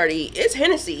day party, it's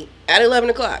Hennessy at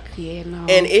 11 o'clock. Yeah, no.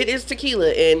 And it is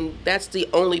tequila. And that's the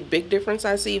only big difference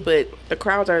I see. But the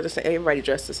crowds are the same. Everybody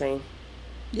dressed the same.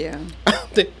 Yeah.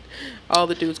 All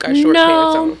the dudes got short pants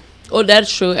on. Oh,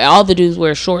 that's true. All the dudes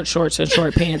wear shorts and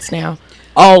short pants now.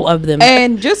 All of them.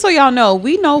 And just so y'all know,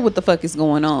 we know what the fuck is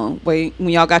going on. When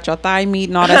y'all got your thigh meat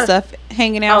and all that stuff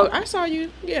hanging Oh, out. I saw you.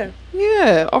 Yeah.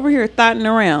 Yeah, over here thotting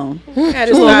around. Had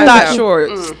Two his little thighs thought out.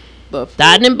 shorts.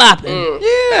 Dotting and bopping.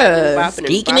 Yeah. Bopping and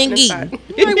Geeking bopping and geeking.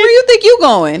 Like, where you think you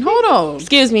going? Hold on.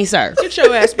 Excuse me, sir. Get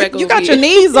your ass back over You got here. your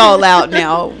knees all out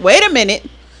now. Wait a minute.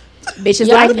 Bitches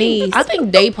Yeah, like these. I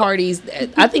think day parties,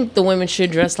 I think the women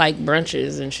should dress like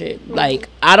brunches and shit. Like,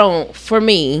 for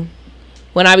me,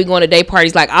 when I be going to day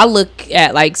parties, like, I look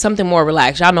at, like, something more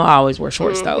relaxed. Y'all know I always wear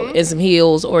shorts, though, and some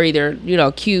heels or either,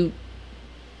 cute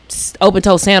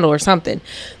open-toe sandal or something.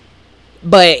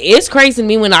 But it's crazy to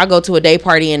me when I go to a day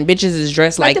party and bitches is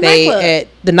dressed like the they nightclub. at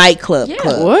the nightclub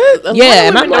club. What? A lot Yeah, of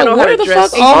and I'm women like, don't know how where to the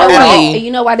dress fuck at are all. we? And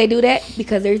you know why they do that?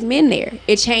 Because there's men there.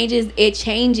 It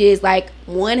changes like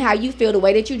one, how you feel, the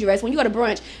way that you dress. When you go to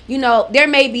brunch, there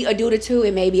may be a dude or two,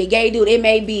 it may be a gay dude,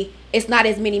 it's not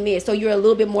as many men. So you're a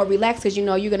little bit more relaxed because you're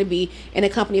going to be in a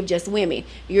company of just women.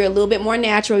 You're a little bit more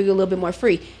natural, you're a little bit more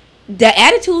free. The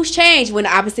attitudes change when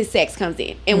the opposite sex comes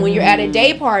in. And when you're at a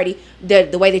day party,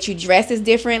 the way that you dress is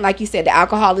different. Like you said, the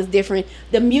alcohol is different.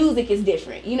 The music is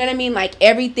different. You know what I mean? Like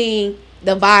everything,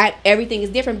 the vibe, everything is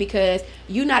different because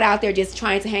you're not out there just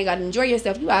trying to hang out and enjoy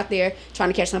yourself. You out there trying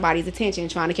to catch somebody's attention,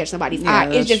 trying to catch somebody's eye.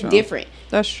 It's that's just true. different.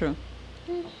 That's true.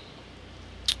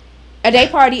 A day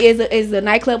party is a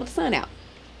nightclub with the sun out.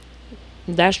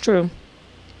 That's true.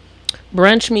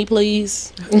 Brunch me,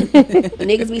 please.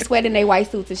 Niggas be sweating their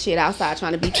white suits and shit outside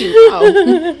trying to be cute.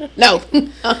 Oh, no.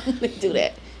 Do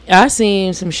that. I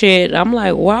seen some shit. I'm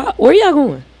like, why? Where y'all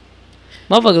going?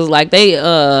 Motherfuckers like they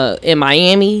in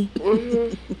Miami.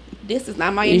 This is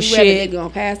not Miami Shit. weather. They gonna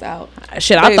pass out.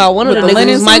 Shit, I Wait, thought one of with the the niggas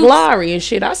linen was Mike suits? Lowry and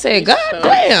shit. I said, God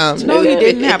damn. No, he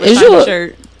didn't have a Is shiny you-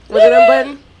 shirt. Was it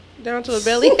unbuttoned down to the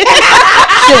belly? Shit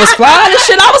was flying and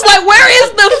shit. I was like, where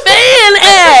is the fan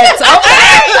at?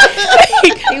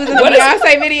 Okay. He was in the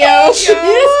Beyonce video.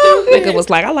 Nigga was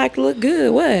like, I like to look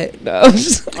good. What? No.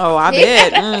 Oh, I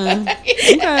bet.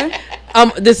 Okay.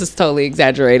 This is totally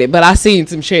exaggerated, but I seen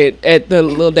some shit at the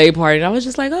little day party, and I was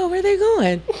just like, "Oh, where they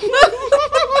going?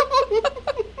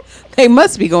 They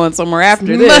must be going somewhere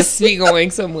after this. Must be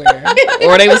going somewhere,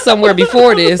 or they was somewhere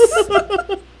before this."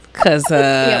 Cause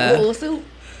Yeah, full suit.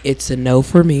 it's a no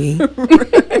for me. That's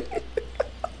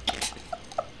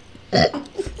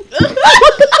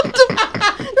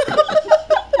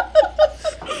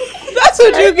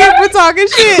what you get for talking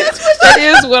shit. That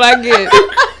is what I get.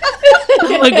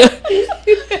 Oh my god,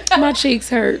 my cheeks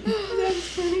hurt.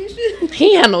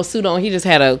 He had no suit on. He just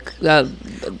had a shirt.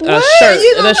 A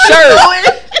shirt.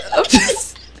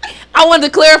 I wanted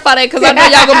to clarify that because I know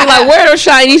y'all gonna be like, "Where the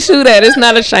shiny suit at?" It's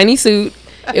not a shiny suit.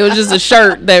 It was just a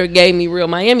shirt that gave me real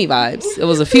Miami vibes. It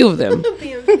was a few of them.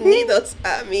 Bienvenidos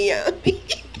a Miami.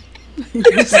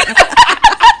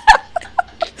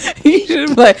 You should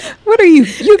be like, what are you?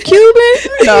 You Cuban?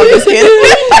 No, I'm just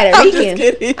kidding. I'm just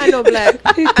kidding. I know black.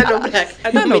 I know black.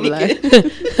 I know black.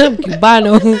 I'm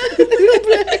Cubano.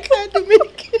 Black. I'm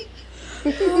Dominican.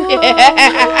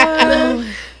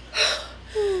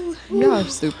 Y'all are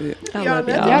stupid. Y'all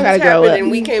gotta grow up.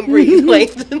 We can't breathe.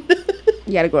 Like,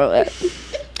 You gotta grow up.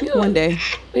 One day.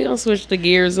 We gonna switch the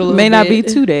gears a little May bit. not be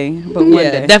today, but one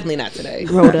Yeah, day. definitely not today.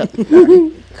 Growed up.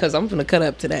 Because I'm gonna cut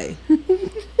up today.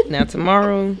 Now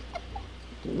tomorrow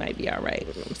might be all right.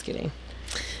 I'm just kidding.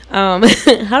 How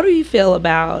do you feel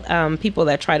about people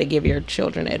that try to give your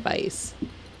children advice?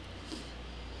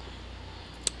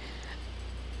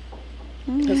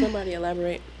 can somebody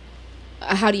elaborate?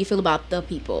 How do you feel about the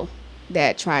people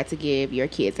that try to give your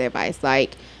kids advice?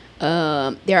 Like,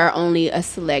 there are only a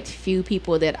select few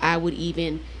people that I would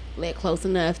even let close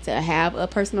enough to have a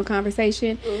personal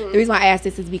conversation. The reason why I asked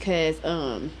this is because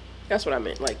That's what I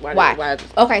meant. Like, why?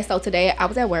 Okay, so today I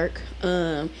was at work,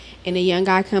 and a young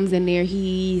guy comes in there.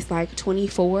 He's like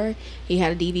 24. He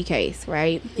had a DV case,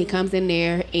 right? He comes in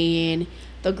there, and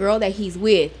the girl that he's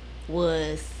with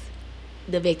was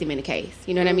the victim in the case.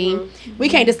 You know what I mean? We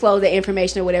can't disclose that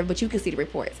information or whatever, but you can see the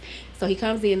reports. So he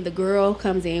comes in, the girl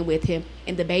comes in with him,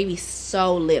 and the baby's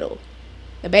so little.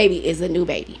 The baby is a new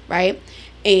baby, right?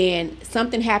 And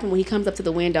something happened when he comes up to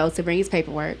the window to bring his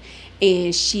paperwork,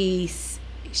 and she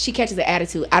catches an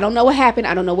attitude. I don't know what happened.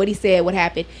 I don't know what he said, what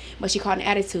happened, but she caught an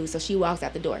attitude, so she walks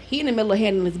out the door. He in the middle of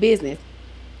handling his business.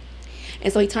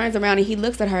 And so he turns around and he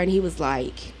looks at her and he was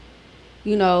like,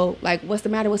 you know, like, what's the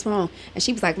matter? What's wrong? And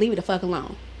she was like, leave me the fuck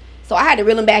alone. So I had to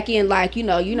reel him back in, like, you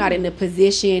know, you're not in the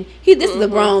position. This is a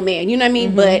grown man, you know what I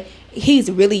mean? But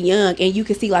he's really young, and you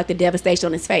can see, like, the devastation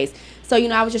on his face. So, you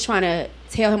know, I was just trying to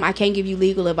tell him I can't give you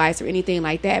legal advice or anything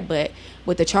like that. But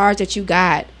with the charge that you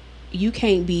got, you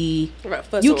can't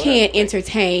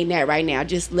entertain that right now.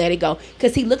 Just let it go.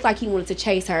 Because he looked like he wanted to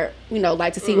chase her, you know,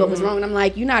 like to see what was wrong. And I'm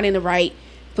like, you're not in the right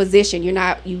position.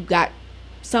 You got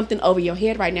something over your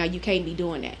head right now. You can't be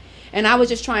doing that. And I was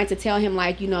just trying to tell him,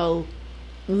 like, you know,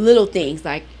 little things.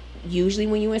 Like, usually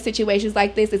when you're in situations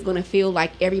like this, it's going to feel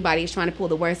like everybody is trying to pull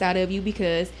the worst out of you,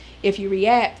 because if you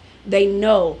react, they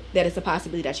know that it's a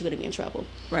possibility that you're going to be in trouble.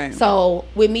 Right. So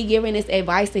with me giving this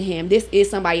advice to him, this is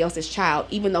somebody else's child,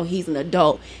 even though he's an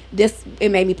adult. It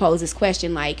made me pose this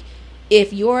question, like,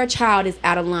 if your child is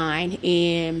out of line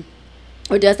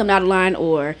or does something out of line,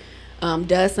 or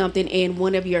does something and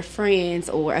one of your friends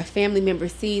or a family member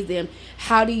sees them,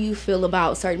 how do you feel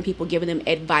about certain people giving them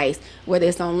advice, whether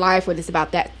it's on life, whether it's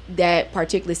about that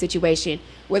particular situation,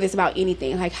 whether it's about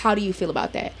anything? Like, how do you feel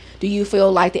about that? Do you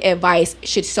feel like the advice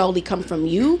should solely come from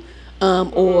you,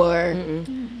 or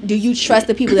do you trust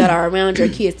the people that are around your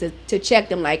kids to check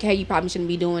them, like, hey, you probably shouldn't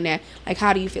be doing that? Like,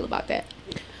 how do you feel about that?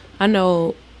 I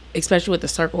know, especially with the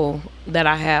circle that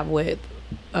I have with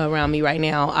around me right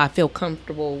now, I feel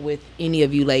comfortable with any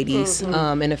of you ladies,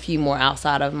 and a few more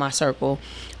outside of my circle,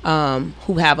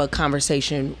 who have a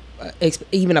conversation,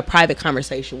 even a private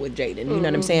conversation with Jaden. You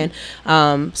know what I'm saying?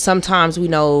 Sometimes we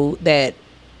know that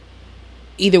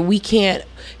either we can't.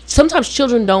 Sometimes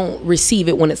children don't receive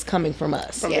it when it's coming from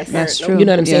us. Yes, That's true. You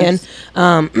know what I'm Yes.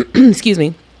 saying? Excuse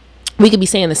me. We could be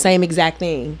saying the same exact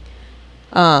thing.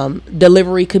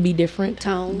 Delivery could be different.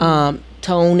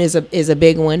 Tone is a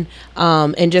big one,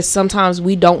 and just sometimes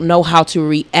we don't know how to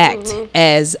react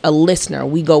as a listener.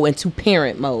 We go into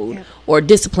parent mode or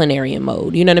disciplinarian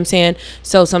mode. You know what I'm saying?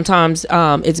 So sometimes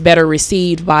it's better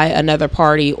received by another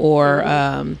party,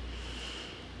 or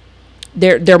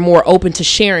they're more open to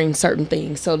sharing certain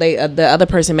things. So the other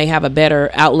person may have a better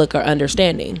outlook or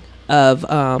understanding of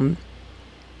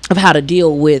how to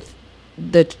deal with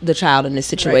the child in this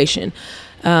situation.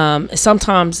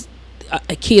 Sometimes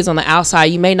kids on the outside,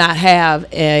 you may not have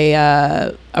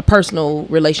a a personal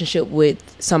relationship with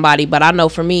somebody, but I know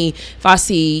for me, if I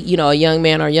see, you know, a young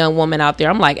man or a young woman out there,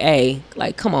 I'm like, hey,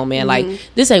 like, come on, man, like,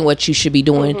 this ain't what you should be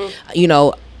doing. You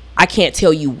know, I can't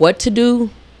tell you what to do,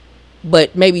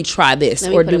 but maybe try this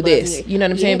or do this. You know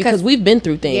what I'm saying? Because we've been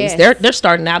through things. They're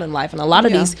starting out in life, and a lot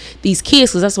of these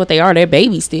kids, because that's what they are, they're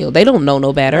babies still. They don't know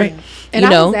no better. Right. And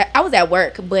I was at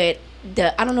work, but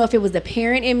I don't know if it was the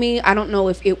parent in me. I don't know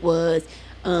if it was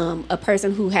a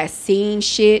person who has seen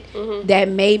shit that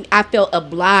made I felt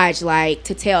obliged, like,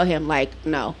 to tell him, like,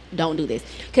 no, don't do this.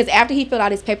 Because after he filled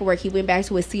out his paperwork, he went back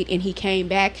to his seat and he came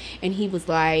back and he was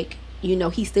like, you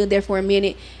know, he stood there for a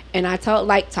minute, and I talked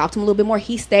to him a little bit more.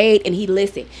 He stayed and he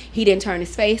listened. He didn't turn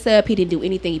his face up. He didn't do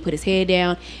anything. He put his head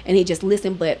down and he just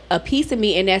listened. But a piece of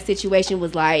me in that situation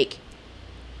was like,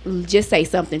 just say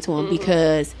something to him,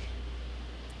 because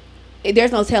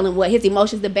there's no telling what his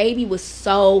emotions. The baby was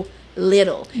so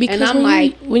little, because and I'm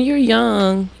like, when you're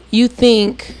young, you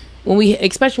think,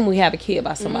 especially when we have a kid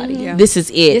by somebody, this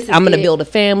is it. I'm gonna build a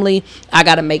family. I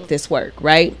gotta make this work,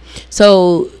 right?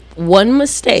 So one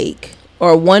mistake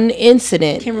or one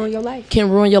incident can ruin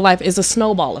your life. Is a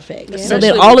snowball effect. Yeah. So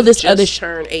then all of this other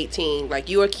turn 18, like,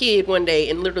 you're a kid one day,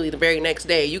 and literally the very next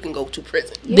day you can go to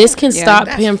prison. This can stop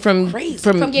him from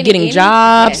getting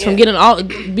jobs, from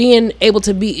getting being able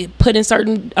to be put in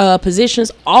certain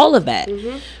positions, all of that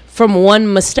from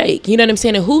one mistake. You know what I'm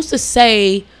saying? And who's to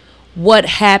say what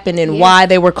happened and why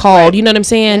they were called? You know what I'm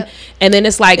saying? And then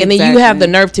it's like, and then you have the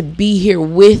nerve to be here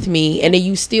with me, and then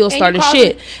you still starting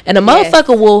shit. And a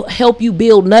motherfucker will help you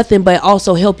build nothing, but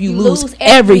also help you lose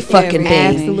every fucking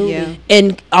thing. Absolutely.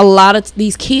 And a lot of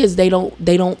these kids, they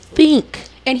don't think.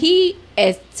 And he,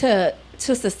 as to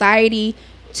society,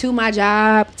 to my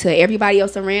job, to everybody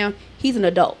else around, he's an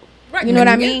adult. Right. You know what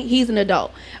I mean? He's an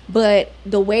adult. But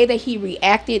the way that he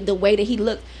reacted, the way that he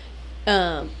looked,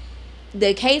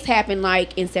 the case happened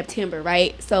like in September,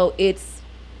 right? So it's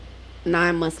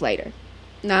 9 months later.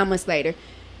 Now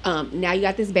you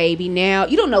got this baby. Now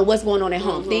you don't know what's going on at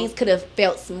home. Things could have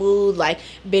felt smooth, like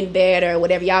been better or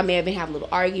whatever. Y'all may have been having little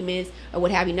arguments or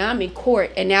what have you. Now I'm in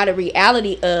court, and now the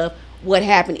reality of what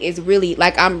happened is really,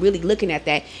 like, I'm really looking at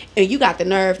that, and you got the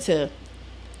nerve to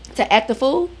act the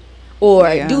fool or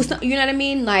do something. You know what I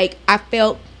mean? Like, I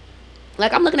felt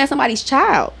like I'm looking at somebody's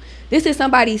child. This is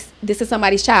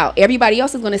somebody's child. Everybody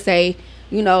else is going to say,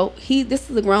 you know, this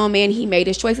is a grown man. He made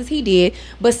his choices. He did.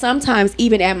 But sometimes,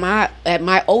 even at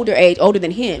my older age, older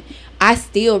than him, I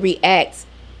still react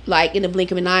like in the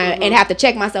blink of an eye and have to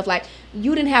check myself. Like,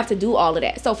 you didn't have to do all of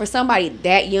that. So for somebody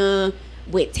that young,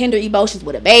 with tender emotions,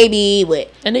 with a baby,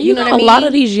 and then you know a lot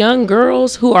of these young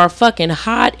girls who are fucking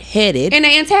hot-headed, and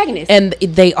they antagonists, and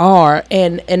they are,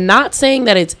 and not saying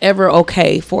that it's ever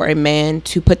okay for a man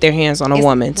to put their hands on a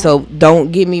woman. Right. So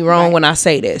don't get me wrong when I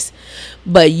say this,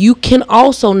 but you can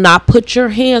also not put your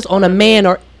hands on a man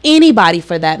or anybody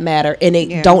for that matter,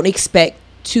 and don't expect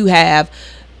to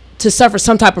suffer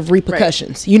some type of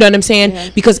repercussions. Right. You know what I'm saying? Yeah.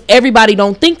 Because everybody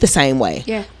don't think the same way.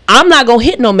 Yeah. I'm not gonna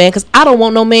hit no man because I don't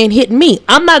want no man hitting me.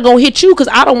 I'm not gonna hit you because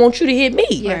I don't want you to hit me.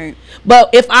 Yeah. But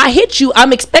if I hit you,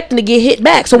 I'm expecting to get hit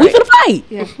back. So we finna fight.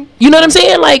 Yeah. You know what I'm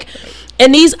saying? Like,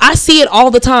 and I see it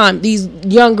all the time. These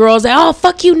young girls, oh,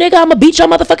 fuck you, nigga. I'm gonna beat your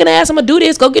motherfucking ass. I'm gonna do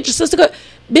this. Go get your sister.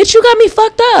 Bitch, you got me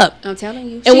fucked up. I'm telling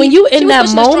you. And when you in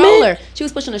that moment, she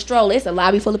was pushing a stroller. It's a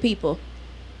lobby full of people.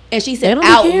 And she said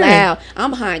out loud,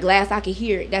 I'm behind glass, I can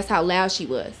hear it. That's how loud she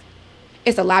was.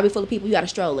 It's a lobby full of people. You got a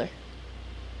stroller.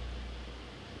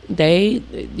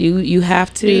 You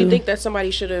have to. Do you think that somebody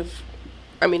should have,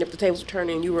 I mean, if the tables were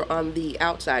turning and you were on the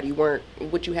outside,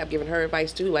 would you have given her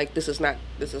advice too? Like, this is not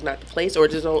the place, or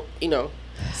just don't, you know?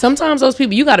 Sometimes those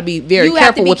people, you got to be very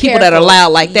careful with people that are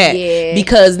loud like that,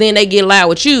 because then they get loud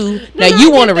with you. Now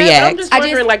you want to react. I'm just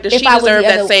wondering, like, does she deserve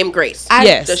that same grace?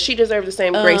 Yes. Does she deserve the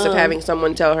same grace of having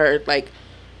someone tell her, like,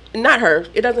 not her?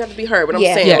 It doesn't have to be her, but I'm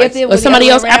saying, like, or somebody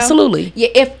else. Around, absolutely.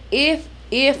 Yeah.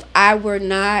 If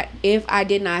I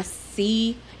did not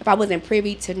see, if I wasn't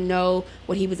privy to know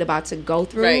what he was about to go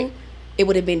through, it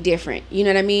would have been different. You know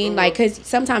what I mean? Like, because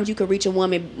sometimes you could reach a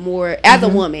woman more, as a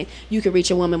woman, you could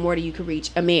reach a woman more than you could reach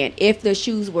a man. If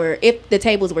the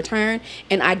tables were turned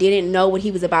and I didn't know what he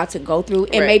was about to go through,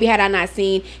 and maybe had I not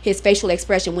seen his facial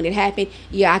expression when it happened,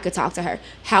 I could talk to her.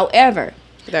 However,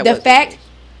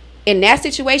 in that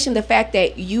situation, the fact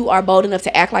that you are bold enough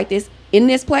to act like this in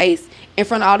this place in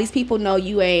front of all these people, no,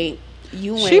 you ain't.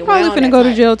 She probably finna go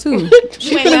to jail too.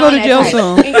 She finna go to jail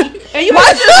soon. And you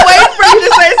might just wait for him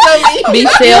to say something. Be You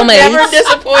stalemate. never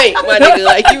disappoint, my nigga.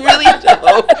 Like, you really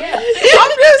don't.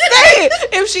 I'm just saying,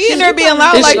 if she in there being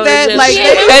loud She like go to that, jail. like,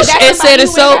 Yeah. It said it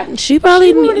so. She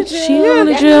probably going to jail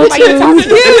Somebody you talking too.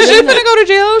 to. yeah, she finna go to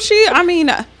jail. I mean,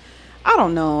 I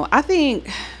don't know. I think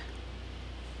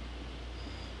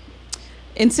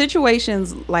in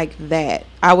situations like that,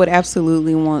 I would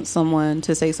absolutely want someone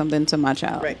to say something to my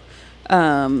child.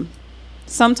 Right.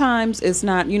 Sometimes it's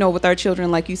not, with our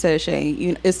children, like you said, Shay,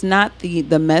 it's not the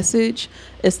message,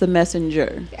 it's the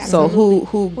messenger. So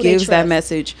who they gives that trust.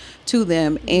 message to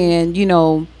them.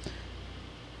 And,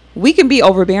 we can be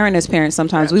overbearing as parents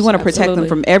sometimes. We want to protect them Absolutely.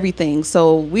 from everything.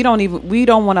 So we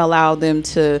don't want to allow them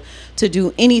to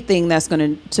do anything that's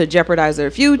going to jeopardize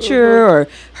their future or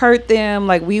hurt them.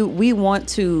 Like we want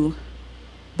to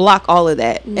block all of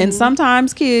that. And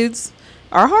sometimes kids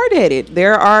are hard-headed.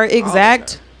 There are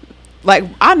exact like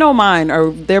I know mine, or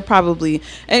they're probably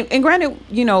and granted,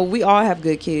 we all have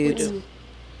good kids.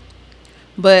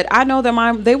 But I know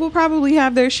that they will probably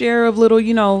have their share of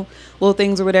little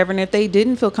things or whatever. And if they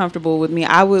didn't feel comfortable with me,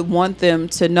 I would want them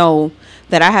to know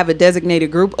that I have a designated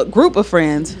group of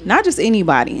friends, not just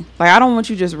anybody. Like I don't want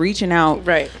you just reaching out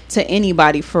Right. to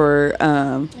anybody for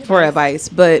advice.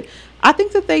 But I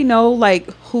think that they know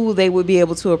like who they would be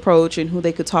able to approach and who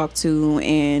they could talk to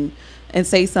and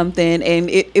say something, and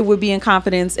it would be in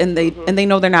confidence, and they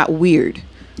know they're not weird.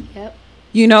 Yep.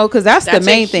 Because that's the That's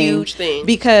main a huge thing.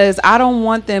 Because I don't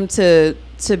want them to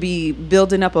be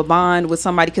building up a bond with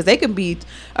somebody, because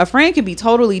a friend can be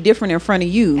totally different in front of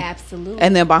you, Absolutely.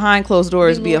 and then behind closed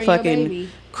doors be a luring your fucking baby.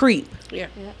 creep. Yeah.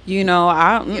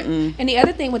 And the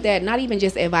other thing with that, not even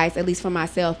just advice, at least for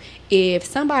myself, if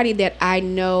somebody that I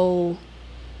know,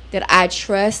 that I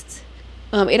trust,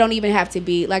 it don't even have to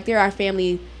be like there are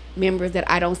family members that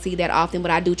I don't see that often,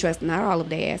 but I do trust, not all of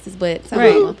their asses, but some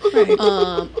of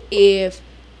them. If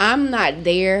I'm not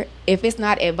there, if it's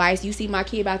not advice, you see my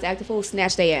kid about to act a fool,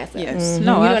 snatch their ass up. Yes. You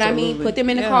No, know what I absolutely. mean? Put them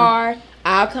in the Yeah. car.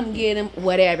 I'll come get them,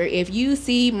 whatever. If you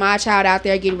see my child out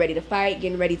there getting ready to fight,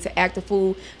 getting ready to act a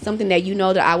fool, something that you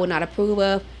know that I would not approve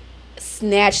of,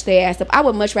 snatch their ass up. I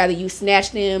would much rather you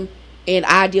snatch them and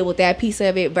I deal with that piece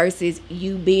of it versus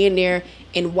you being there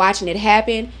and watching it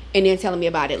happen and then telling me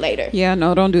about it later. Yeah,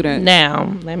 no, don't do that.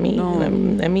 Now, let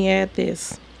me add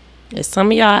this. There's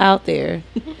some of y'all out there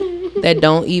that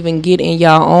don't even get in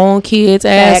y'all own kids'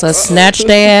 ass or snatch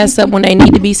their ass up when they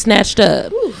need to be snatched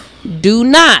up. Do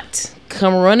not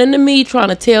come running to me trying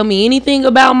to tell me anything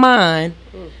about mine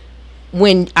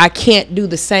when I can't do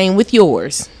the same with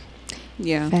yours.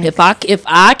 Yeah. If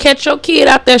I catch your kid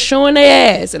out there showing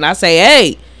their ass and I say,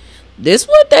 hey, this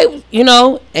what they,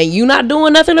 and you not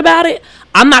doing nothing about it,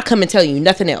 I'm not coming to tell you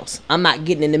nothing else. I'm not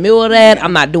getting in the middle of that.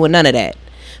 I'm not doing none of that.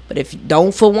 But if you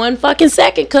don't for one fucking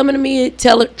second coming to me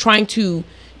trying to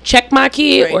check my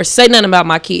kid Right. or say nothing about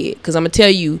my kid, because I'm gonna tell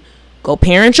you, go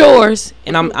parent yours,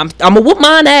 and I'm gonna whoop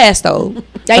mine ass though.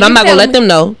 But I'm not gonna let them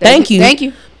know. Thank you. Thank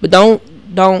you. But don't.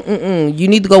 You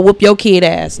need to go whoop your kid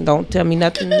ass and don't tell me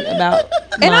nothing about.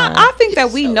 And I think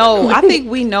that we know. I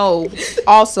think we know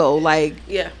also, like,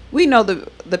 Yeah. we know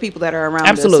the people that are around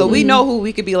Absolutely. us. So we know who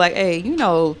we could be like, hey,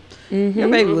 your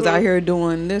baby was out here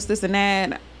doing this, and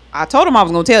that. I told him I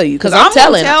was going to tell you. Because I'm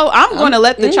going to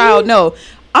let the child know.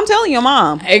 I'm telling your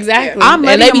mom. Exactly. I'm And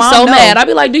letting they your be mom so know. mad. I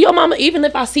be like, do your mama, even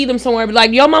if I see them somewhere, be like,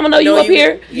 do your mama know you Know up you-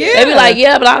 here? Yeah. They be like,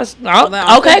 yeah, but I'm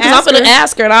okay, because I'm finna finna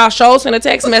ask her, and I'll show send a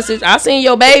text message. I seen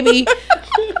your baby.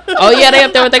 Oh, yeah, they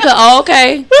up there with their oh,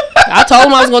 okay. I told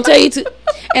them I was going to tell you to.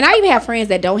 And I even have friends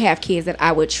that don't have kids that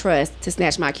I would trust to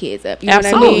snatch my kids up. You know what I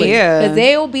Absolutely. mean? Yeah. Because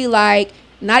they'll be like,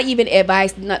 not even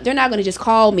advice. They're not going to just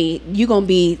call me. You going to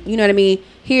be, you know what I mean?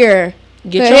 Here.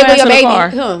 Get here your go ass in the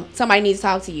car. Somebody needs to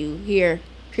talk to you. Here,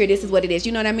 this is what it is.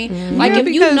 You know what I mean? Like, Yeah, if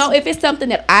you because- know, if it's something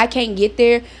that I can't get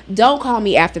there, don't call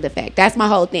me after the fact. That's my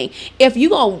whole thing. If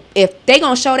they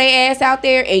gonna show their ass out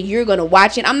there and you're gonna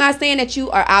watch it, I'm not saying that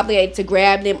you are obligated to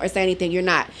grab them or say anything. You're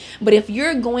not. But if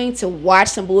you're going to watch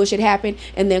some bullshit happen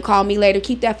and then call me later,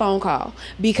 keep that phone call,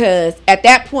 because at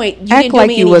that point you Act didn't do like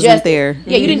me you any wasn't justice. there.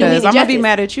 Yeah, you didn't do me any Because I'm going to be justice.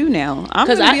 mad at you now. I'm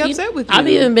going to be upset with you. I've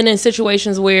even been in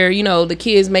situations where, the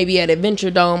kids may be at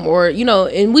Adventure Dome or,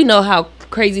 and we know how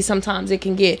crazy sometimes it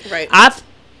can get. Right.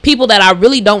 People that I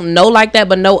really don't know like that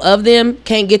but know of them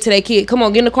can't get to their kid. Come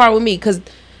on, get in the car with me, because,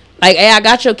 like, hey, I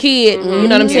got your kid. You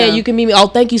know what I'm saying? Yeah. You can meet me. Oh,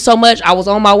 thank you so much. I was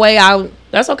on my way.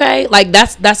 That's okay. Like,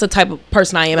 that's the type of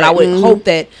person I am. And I would hope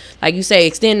that, like you say,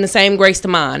 extend the same grace to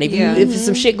mine. If Yeah. if there's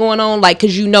some shit going on, like,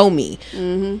 because you know me,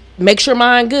 make sure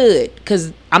mine good,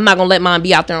 because I'm not going to let mine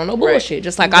be out there on no bullshit.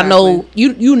 Just like I know,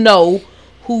 you know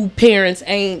who parents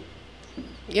ain't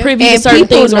privy to And certain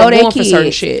people things know or their going for certain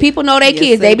kids. shit. People know their Yes,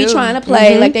 kids. they They be do. trying to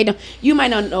play like they don't. You might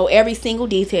not know every single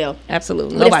detail.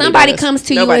 Absolutely. But if somebody does. comes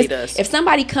to Nobody you, does. if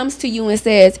somebody comes to you and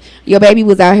says your baby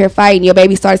was out here fighting, your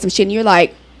baby started some shit, and you're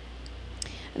like,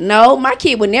 no, my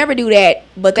kid would never do that.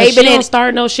 But They've they've been don't in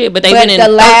start no shit, but they've but been in the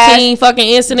last- 13 fucking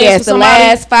incidents yes, with the somebody.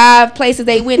 last 5 places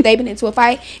they went, they've been into a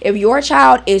fight. If your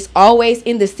child is always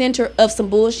in the center of some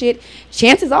bullshit,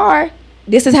 chances are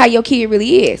this is how your kid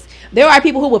really is. There are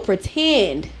people who will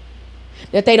pretend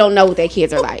that they don't know what their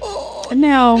kids are like.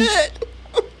 Now,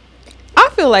 I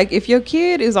feel like if your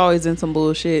kid is always in some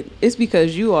bullshit, it's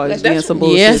because you always be in That's- some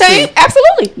bullshit. Yeah. too. Same,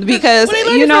 absolutely. Because Where they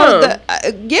learn you it know,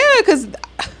 from? because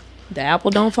The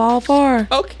apple don't fall far.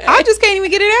 Okay. I just can't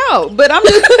even get it out. But I'm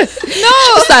just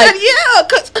no, like, yeah,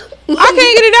 cause I can't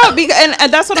get it out because,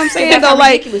 and that's what I'm saying That's though. how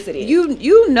Like ridiculous it is.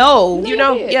 you know, you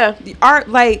know, yeah. the art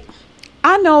like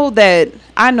I know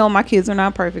my kids are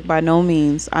not perfect by no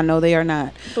means. I know they are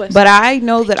not. Bless But I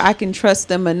know that I can trust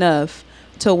them enough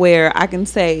to where I can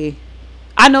say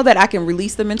I know that I can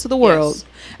release them into the world Yes.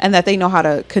 and that they know how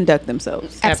to conduct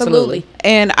themselves. Absolutely.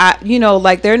 And I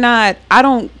like I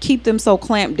don't keep them so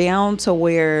clamped down to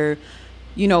where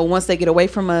once they get away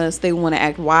from us, they want to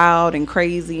act wild and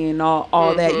crazy and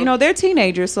all that. They're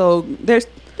teenagers, so They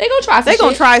gonna try some they're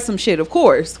gonna shit. try some shit, of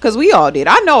course, because we all did.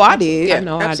 I know I did. Yeah,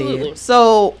 know I did. absolutely.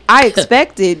 So I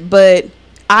expect it, but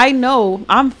I know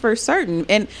I'm for certain,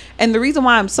 and the reason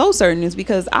why I'm so certain is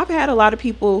because I've had a lot of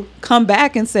people come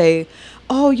back and say,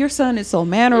 "Oh, your son is so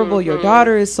mannerable. Your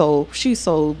daughter is she's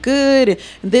so good,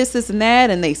 and this and that,"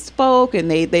 and they spoke and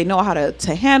they know how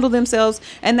to handle themselves,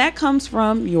 and that comes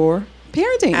from your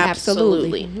parenting.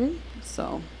 Absolutely.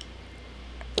 So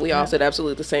We all said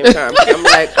absolutely at the same time. I'm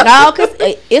like, No, because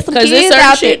it's some 'Cause there's kids certain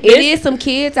out there. shit- It is some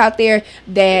kids out there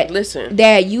that Listen.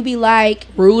 that you be like.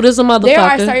 Rude as a motherfucker. There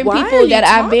are certain Why are people you that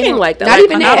I've been talking like that? not Like,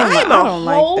 even I that. don't like- I'm I a don't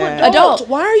like whole that. Adult.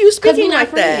 Why are you 'Cause we speaking not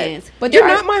like that? friends. But You're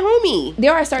there are- not my homie.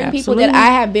 There are certain people that Absolutely.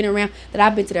 I have been around that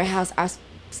I've been to their house. I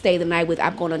stay the night with.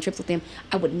 I've gone on trips with them.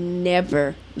 I would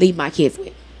never leave my kids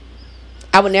with.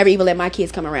 I would never even let my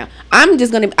kids come around. I'm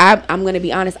gonna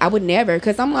be honest. I would never,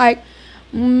 because I'm like,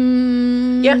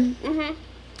 Yeah. Mm-hmm.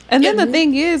 And then the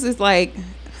thing is like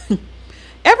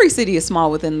every city is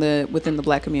small within the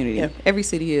black community. Yeah. Every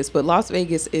city is, but Las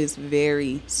Vegas is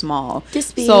very small.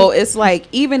 This big. So it's like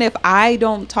even if I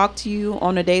don't talk to you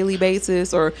on a daily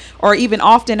basis or even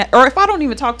often, or if I don't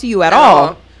even talk to you at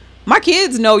all, my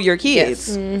kids know your kids.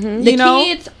 Yes. the You know,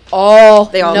 kids all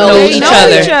They all know know they each know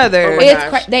other. each other. Oh my It's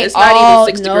gosh. they It's not all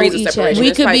even 6 know degrees of each other. separation. We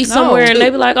It's could like, be no. somewhere and they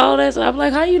be like, "Oh, that's." I'm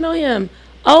like, "How you know him?"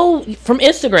 Oh, from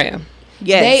Instagram.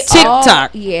 Yes. They all-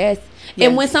 TikTok. yes. Yes.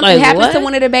 And when something Like, happens to what?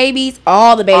 one of the babies,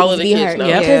 all the babies All of the be kids hurt know.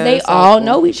 because Yeah, they it's all awful.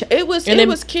 know each other. It was And it then-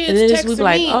 was kids and then it's- we texting be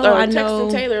like, me oh, or I texting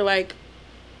know. Taylor like,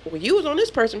 "Well, you was on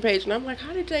this person page," and I'm like,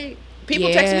 "How did they?" People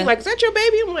Yeah. texting me like, "Is that your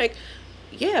baby?" I'm like,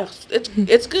 "Yeah,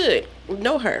 it's good.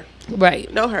 Know her,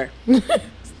 Right. know her.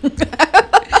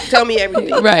 Tell me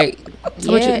everything." Right.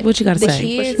 So what you got to the say?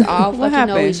 kids all What fucking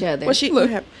know happened? each other. What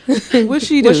happened? What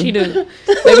she do? What she do?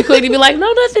 Baby Queenie be like,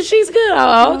 "No, nothing. She's good."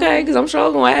 Oh, okay, because I'm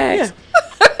sure gonna ask.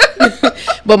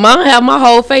 But mom have my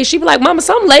whole face. She be like, "Mama,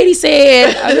 some lady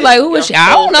said." I be like, "Who is she?"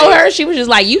 I don't know her. She was just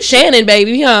like, "You Shannon,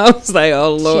 baby." Huh? I was like,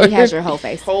 "Oh Lord." She has your whole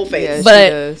face. Whole face. Yes. But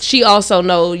does. she also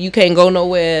know you can't go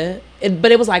nowhere.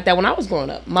 But it was like that when I was growing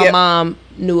up. My Yep. mom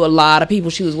knew a lot of people.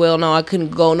 She was well known. I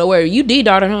couldn't go nowhere. You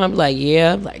D-daughter, huh? I'm like,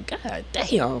 yeah. I'm like, God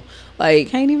damn. Like,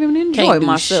 Can't even enjoy can't do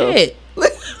myself. shit.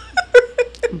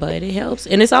 But it helps.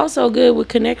 And it's also good with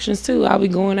connections, too. I'll be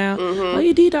going out. Oh,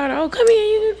 you D-daughter. Oh, come here.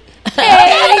 You.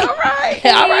 Hey. All right.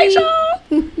 All right,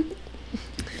 y'all.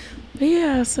 But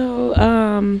yeah, so,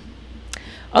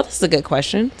 oh, this is a good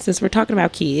question. Since we're talking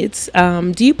about kids,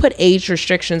 do you put age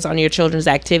restrictions on your children's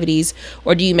activities,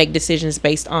 or do you make decisions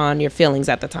based on your feelings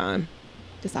at the time?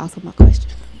 That's also my question.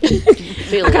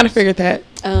 I kind of figured that.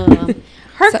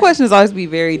 Her questions always be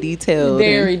very detailed.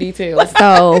 Very detailed.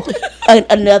 So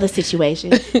another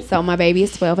situation. So my baby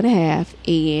is 12 and a half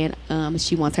and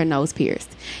she wants her nose pierced.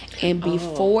 And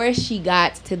before she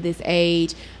got to this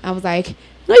age, I was like,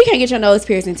 no, you can't get your nose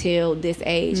pierced until this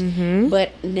age.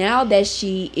 But now that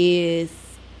she is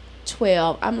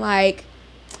 12, I'm like,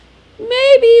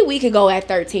 maybe we could go at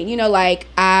 13. You know, like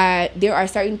there are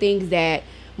certain things that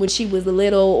when she was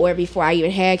little or before I even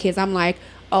had kids, I'm like,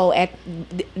 oh,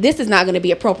 this is not going to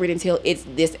be appropriate until it's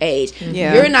this age.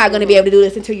 Yeah. You're not going to be able to do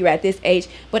this until you're at this age.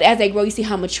 But as they grow, you see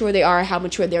how mature they are, how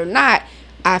mature they're not.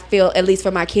 I feel, at least for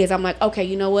my kids, I'm like, okay,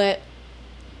 you know what?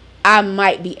 I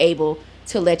might be able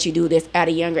to let you do this at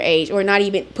a younger age, or not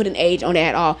even put an age on it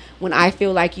at all. When I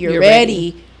feel like you're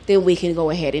ready, then we can go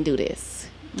ahead and do this.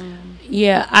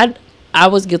 Yeah, I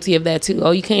was guilty of that too.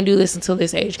 Oh, you can't do this until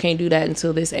this age. Can't do that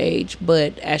until this age.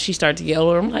 But as she started to get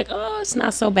older, I'm like, oh, it's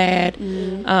not so bad.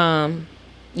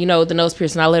 You know, the nose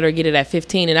piercing, I let her get it at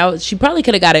 15, and she probably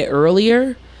could have got it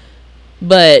earlier,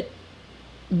 but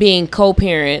being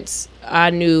co-parents,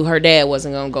 I knew her dad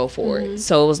wasn't gonna go for it.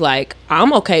 So it was like,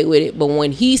 I'm okay with it, but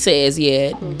when he says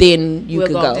then you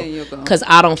could go. Because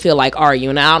I don't feel like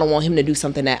arguing. I don't want him to do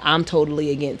something that I'm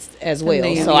totally against as well.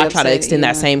 So I try to extend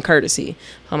that same courtesy.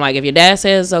 I'm like, if your dad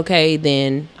says okay,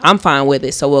 then I'm fine with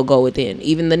it, so we'll go with it.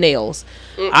 Even the nails.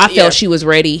 I felt she was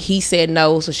ready. He said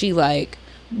no, so she like,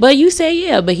 but you said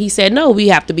yeah, but he said no. We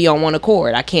have to be on one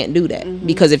accord. I can't do that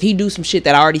because if he do some shit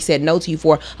that I already said no to you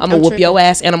for, I'm gonna whoop your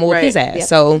ass and I'm gonna whoop his ass.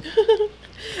 Yep.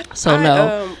 So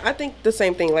no. I think the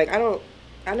same thing. Like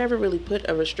I never really put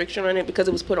a restriction on it because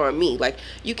it was put on me. Like,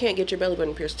 you can't get your belly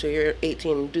button pierced till you're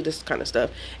 18 and do this kind of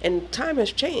stuff. And time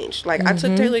has changed. Like, I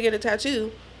took Taylor to get a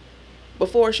tattoo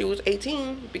before she was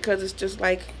 18 because it's just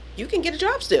like, you can get a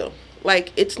job still.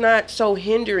 Like, it's not so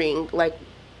hindering like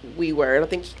we were. And I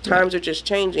think times are just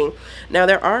changing. Now,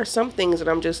 there are some things that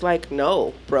I'm just like,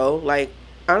 no, bro. Like,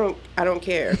 I don't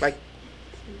care. Like,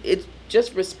 it's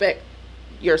just respect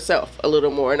yourself a little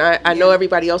more. And I know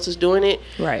everybody else is doing it.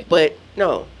 Right. But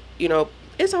no, you know,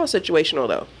 it's all situational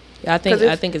though. I think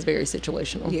it's very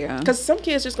situational. Yeah. Because some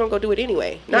kids just gonna go do it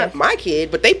anyway. Not my kid,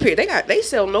 but they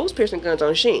sell nose piercing guns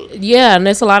on Shein. Yeah, and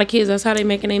there's a lot of kids. That's how they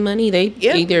making their money. They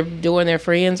either doing their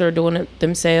friends or doing it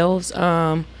themselves.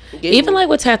 Even like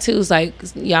with tattoos, like,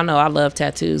 y'all know I love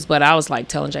tattoos, but I was like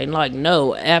telling Jayden, like,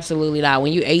 no, absolutely not.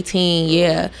 When you 18,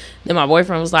 Then my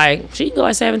boyfriend was like, she can go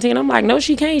at 17. I'm like, no,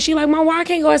 she can't. She like, Mom, why I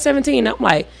can't go at 17? I'm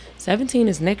like, 17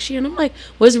 is next year. And I'm like,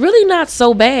 well, it's really not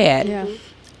so bad. Yeah.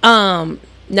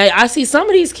 Now I see some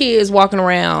of these kids walking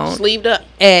around sleeved up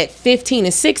at 15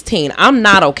 and 16. I'm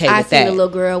not okay with that. I seen a little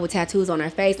girl with tattoos on her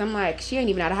face. I'm like, she ain't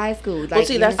even out of high school. Like, well,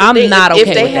 see, that's the I'm thing. not okay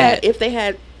with that. If they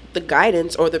had the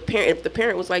guidance or the parent, if the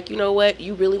parent was like, you know what,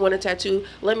 you really want a tattoo,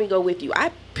 let me go with you.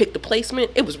 I picked the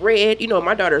placement. It was red. You know,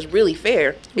 my daughter's really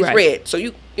fair. It's red. So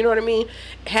you know what I mean?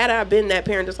 Had I been that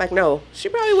parent that's like, no, she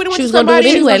probably would have went to somebody.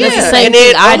 She was going to do it anyway. That's the same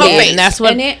thing I did. And that's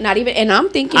what. And I'm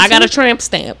thinking, I got a tramp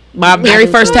stamp. My very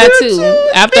first tattoo.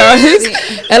 After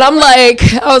and I'm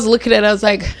like, I was looking at it, I was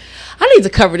like, I need to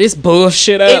cover this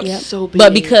bullshit up. It's so big.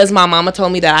 But because my mama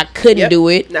told me that I couldn't do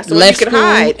it, that's left school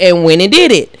and went and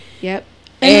did it. Yep.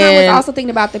 And I was also thinking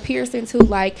about the piercing too.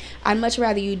 Like, I'd much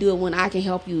rather you do it when I can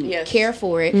help you care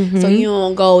for it, so you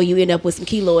don't go and you end up with some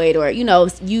keloid, or you know,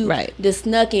 you just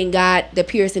snuck and got the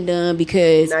piercing done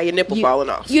because now your nipple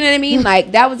falling off. You know what I mean?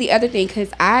 Like, that was the other thing,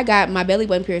 because I got my belly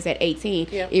button pierced at 18.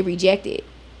 It rejected.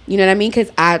 You know what I mean?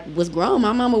 Because I was grown.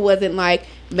 My mama wasn't like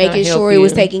making sure it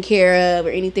was taken care of or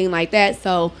anything like that.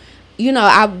 So, you know,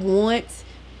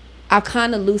 I've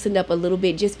kind of loosened up a little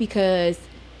bit just because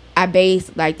I base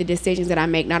like the decisions that I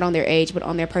make not on their age but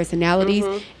on their personalities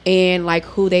and like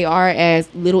who they are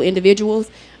as little individuals.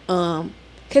 Because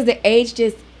the age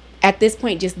just at this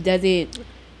point just doesn't.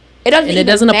 It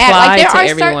doesn't apply like, to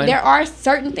everyone. There are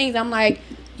certain things I'm like,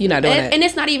 you're not doing it, and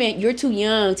it's not even you're too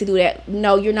young to do that.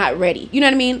 No, you're not ready. You know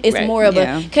what I mean? It's more of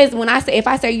a, because when if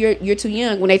I say you're too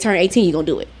young, when they turn 18, you're gonna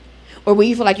do it, or when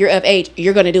you feel like you're of age,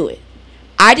 you're gonna do it.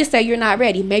 I just say you're not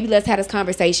ready. Maybe let's have this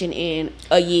conversation in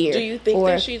a year. Do you think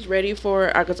that she's ready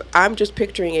for? Because I'm just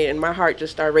picturing it, and my heart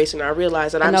just started racing. I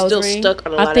realized that I'm still stuck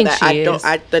on a lot of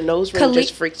that. The nose ring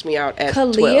just freaks me out at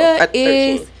 12, at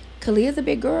 13. Kalia's a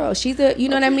big girl. She's a, you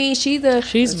know what I mean? She's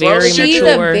very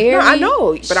mature. No, I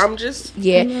know, but I'm just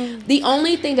The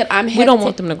only thing that I'm we don't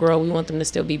want them to grow. We want them to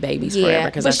still be babies forever,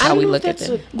 because that's how we look at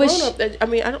them. I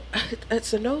mean, I don't.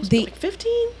 It's a nose. Like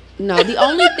 15. No, the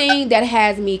only thing that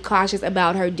has me cautious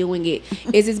about her doing it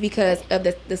is because of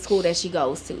the school that she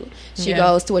goes to. She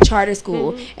goes to a charter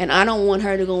school, and I don't want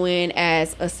her to go in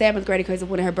as a 7th grader because of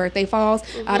when her birthday falls.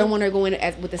 I don't want her to go in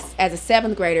as a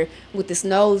 7th grader with this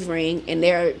nose ring, and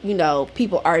there, you know,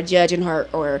 people are judging her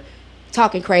or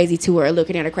talking crazy to her or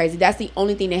looking at her crazy. That's the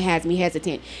only thing that has me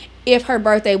hesitant. If her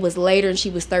birthday was later and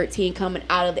she was 13 coming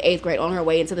out of the 8th grade on her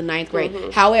way into the 9th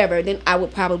grade, however, then I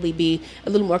would probably be a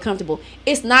little more comfortable.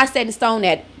 It's not set in stone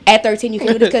that at 13 you can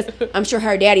do this, because I'm sure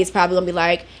her daddy is probably going to be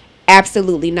like,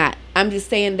 absolutely not. I'm just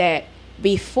saying that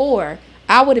before,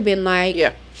 I would have been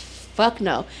like, fuck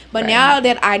no. But now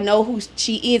that I know who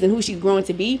she is and who she's growing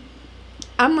to be,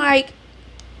 I'm like,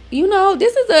 you know,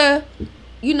 this is a...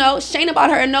 You know, Shayna bought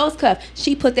her a nose cuff.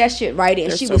 She put that shit right in.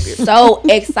 She was so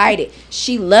excited.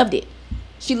 She loved it.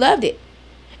 She loved it.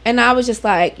 And I was just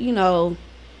like, you know,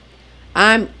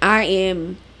 I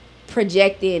am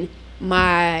projecting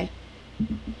my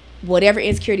whatever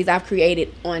insecurities I've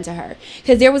created onto her.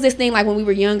 Because there was this thing like when we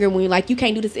were younger, when we were like, you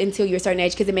can't do this until you're a certain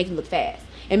age because it makes you look fast.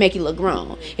 It make you look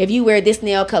grown. If you wear this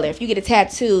nail color, if you get a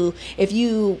tattoo, if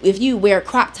you wear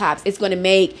crop tops, it's going to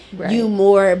make you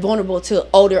more vulnerable to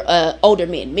older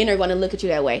men. Men are going to look at you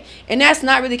that way, and that's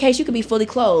not really the case. You could be fully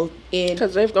clothed, and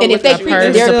if they treat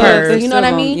you, they're you know what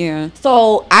I mean? Yeah.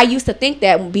 So I used to think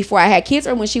that before I had kids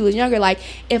or when she was younger, like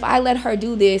if I let her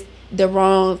do this, the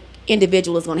wrong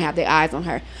individual is going to have their eyes on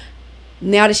her.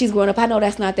 Now that she's growing up, I know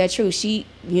that's not that true. She,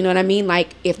 you know what I mean?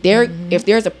 Like if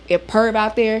there's a perv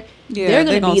out there, they're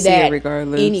gonna be that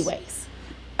regardless. Anyways.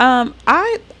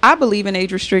 I believe in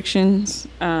age restrictions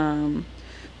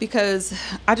because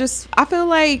I feel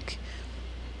like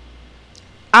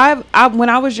I when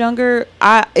I was younger,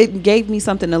 it gave me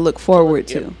something to look forward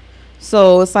to. Yep.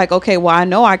 So it's like, okay, well, I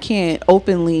know I can't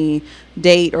openly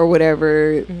date or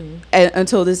whatever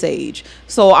until this age.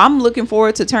 So I'm looking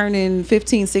forward to turning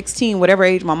 15, 16, whatever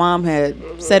age my mom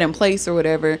had set in place or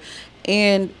whatever.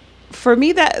 And for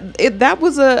me, that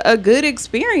was a good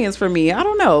experience for me. I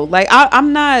don't know. Like,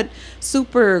 I'm not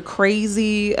super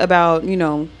crazy about,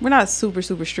 we're not super,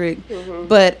 super strict.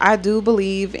 But I do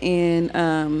believe in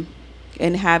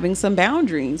having some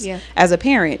boundaries as a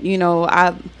parent.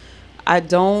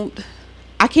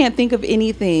 I can't think of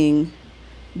anything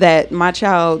that my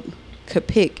child could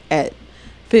pick at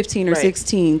 15 or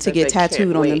 16 to get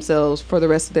tattooed on themselves for the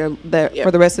rest of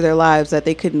their lives that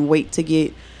they couldn't wait to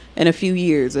get in a few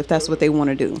years if that's what they want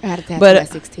to do. I had a tattoo at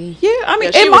 16. Yeah, I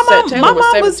mean, and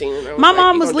my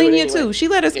mom was lenient too. She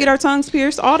let us get our tongues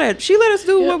pierced, all that. She let us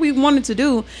do what we wanted to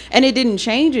do, and it didn't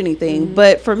change anything.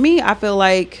 But for me, I feel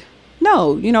like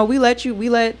no, we let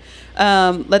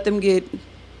them get.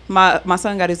 My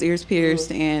son got his ears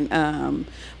pierced, and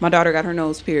my daughter got her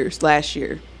nose pierced last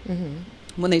year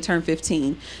when they turned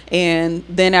 15. And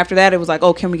then after that, it was like,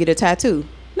 oh, can we get a tattoo?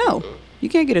 No, you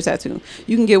can't get a tattoo.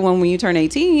 You can get one when you turn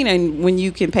 18, and when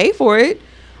you can pay for it.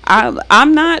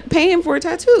 I'm not paying for a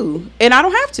tattoo, and I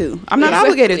don't have to. I'm not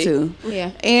obligated to.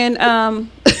 Yeah. And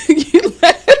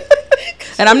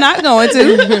and I'm not going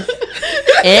to.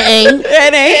 It ain't.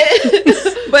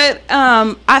 But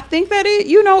I think that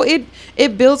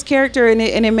it builds character, and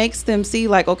it makes them see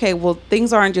like, okay, well,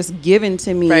 things aren't just given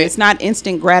to me. Right. It's not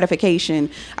instant gratification.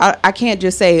 I can't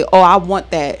just say, oh, I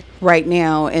want that right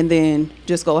now, and then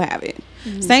just go have it.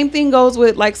 Same thing goes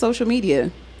with like social media.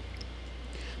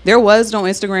 There was no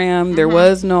Instagram. There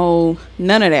was none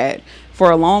of that for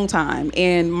a long time.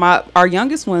 And our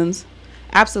youngest ones,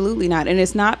 absolutely not. And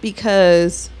it's not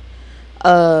because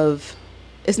of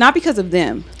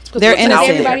them. They're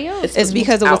innocent. It's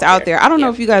because of what's out there. I don't know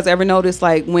if you guys ever noticed,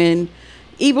 like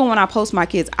even when I post my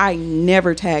kids, I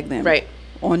never tag them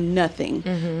on nothing.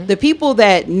 The people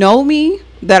that know me,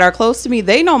 that are close to me,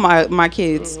 they know my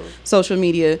kids' social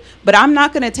media, but I'm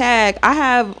not gonna tag. I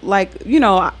have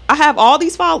I have all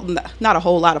these followers, not a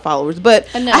whole lot of followers, but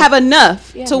I have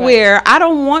enough to where I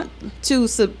don't want to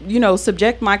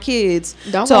subject my kids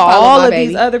to all of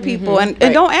these other people, and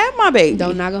don't add my baby.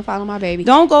 Don't not go follow my baby.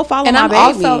 Don't go follow my baby.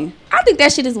 Also, I think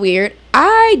that shit is weird.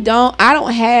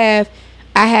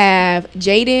 I have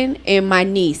Jaden and my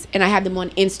niece, and I have them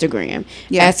on Instagram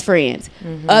as friends.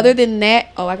 Other than that,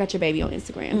 I got your baby on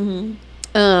Instagram.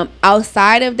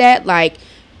 Outside of that, like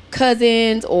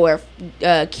cousins or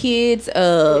kids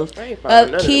of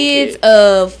other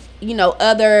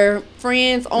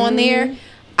friends on there.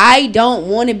 I don't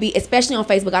want to be, especially on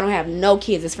Facebook. I don't have no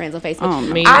kids as friends on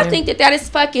Facebook. I think that is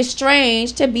fucking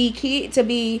strange to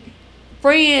be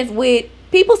friends with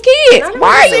people's kids. I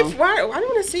don't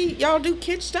want to see y'all do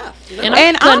kid stuff. And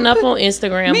I'm putting up on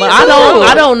Instagram, but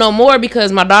I don't know more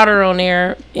because my daughter on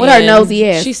there. What her nosy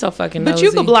ass. She's so fucking nosy. But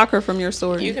you can block her from your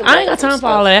story. I ain't got time for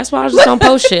all that. That's why I just don't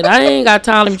post shit. I ain't got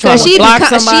time to be trying to block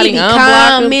somebody,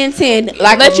 unblock them.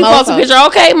 Like let you post a picture.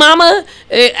 Okay, mama.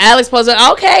 Alex posted.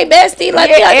 Okay, bestie.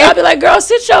 Like I'll be like, girl,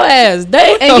 sit your ass.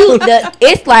 Damn. And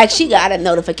it's like she got a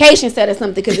notification set or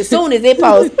something because as soon as it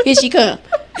posts, here she come.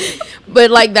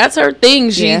 But like that's her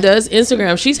thing. She does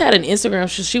Instagram. She's had an Instagram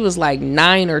since she was like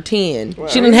 9 or 10. Wow.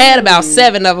 She done had about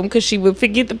 7 of them because she would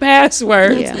forget the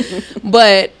passwords. Yeah.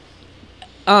 But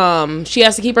she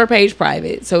has to keep her page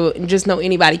private, so just know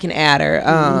anybody can add her.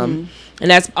 And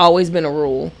that's always been a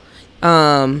rule.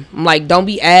 Like don't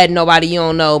be adding nobody you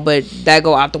don't know, but that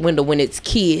go out the window when it's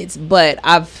kids. But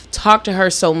I've talked to her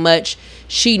so much.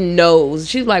 She knows.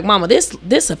 She's like, Mama,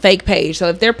 this a fake page. So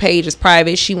if their page is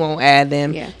private, she won't add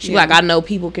them. Yeah. She's like, I know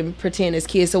people can pretend as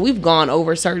kids. So we've gone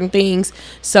over certain things.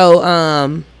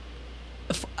 So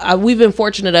we've been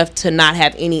fortunate enough to not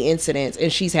have any incidents.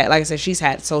 And she's had, like I said, she's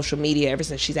had social media ever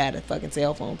since she's had a fucking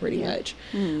cell phone, pretty much.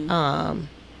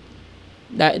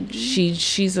 That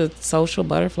she's a social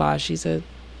butterfly.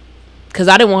 Because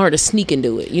I didn't want her to sneak and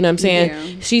do it. You know what I'm saying?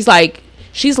 Yeah.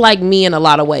 She's like me in a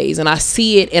lot of ways, and I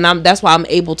see it, and that's why I'm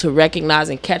able to recognize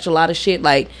and catch a lot of shit.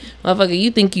 Like, motherfucker,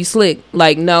 you think you slick?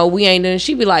 Like, no, we ain't. And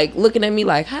she be like looking at me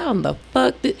like, how in the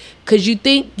fuck? Because you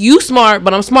think you smart,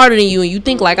 but I'm smarter than you, and you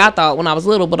think like I thought when I was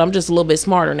little, but I'm just a little bit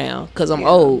smarter now because I'm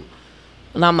old,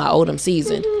 and I'm not old, I'm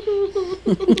seasoned.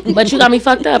 But you got me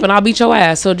fucked up, and I'll beat your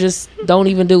ass. So just don't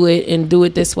even do it, and do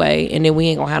it this way, and then we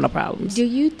ain't gonna have no problems. Do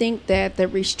you think that the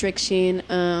restriction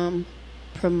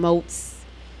promotes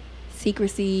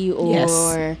secrecy or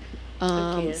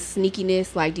Yes.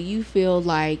 sneakiness? Like, do you feel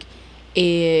like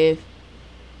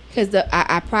because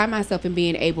I pride myself in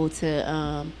being able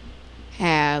to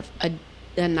have a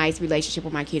nice relationship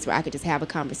with my kids where I could just have a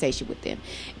conversation with them,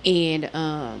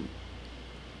 and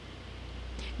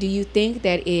do you think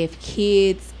that if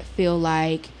kids feel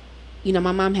like, you know,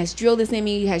 my mom has drilled this in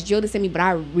me, but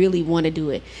I really want to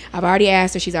do it, I've already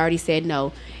asked her, she's already said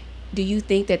no, do you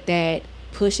think that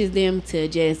pushes them to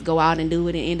just go out and do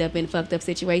it and end up in fucked up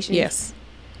situations? Yes.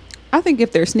 I think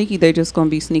if they're sneaky, they're just going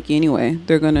to be sneaky anyway.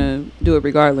 They're going to do it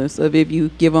regardless of if you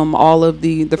give them all of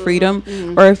the freedom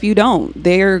or if you don't.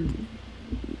 They're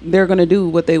going to do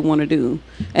what they want to do.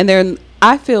 And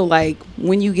I feel like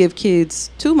when you give kids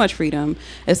too much freedom,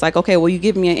 it's like, okay, well, you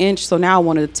give me an inch, so now I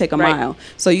want to take a mile.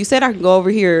 So you said I can go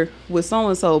over here with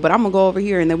so-and-so, but I'm going to go over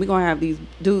here, and then we're going to have these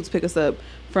dudes pick us up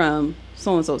from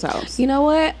so-and-so's house. You know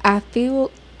what? I feel,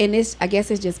 and this, I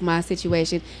guess it's just my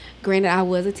situation. Granted, I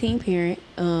was a teen parent.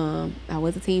 So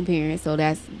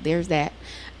there's that.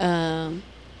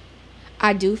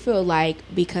 I do feel like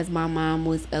because my mom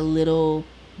was a little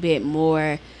bit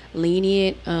more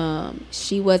lenient,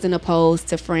 she wasn't opposed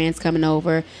to friends coming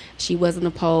over. She wasn't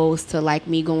opposed to like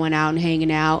me going out and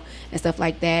hanging out and stuff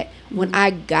like that. When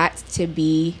I got to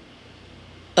be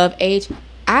of age,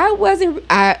 I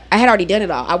had already done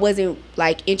it all. I wasn't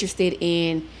like interested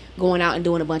in going out and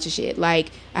doing a bunch of shit.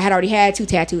 Like, I had already had 2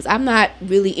 tattoos. I'm not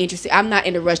really interested. I'm not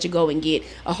in a rush to go and get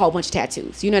a whole bunch of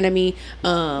tattoos. You know what I mean?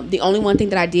 The only one thing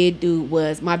that I did do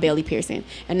was my belly piercing.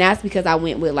 And that's because I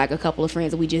went with like a couple of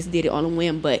friends and we just did it on a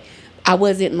whim. But I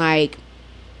wasn't like,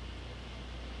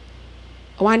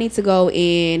 oh, I need to go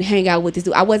and hang out with this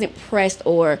dude. I wasn't pressed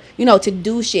or, you know, to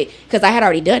do shit because I had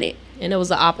already done it. And it was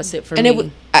the opposite for And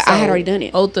me. I had already done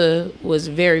it. Otha was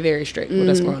very, very strict with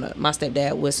us growing up. My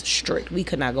stepdad was strict. We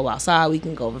could not go outside. We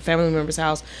can go over family members'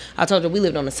 house. I told you, we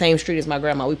lived on the same street as my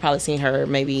grandma. We probably seen her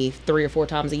maybe 3 or 4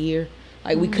 times a year.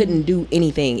 Like, we couldn't do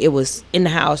anything. It was in the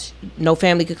house. No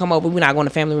family could come over. We're not going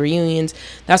to family reunions.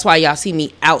 That's why y'all see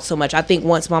me out so much. I think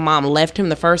once my mom left him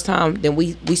the first time, then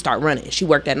we start running. She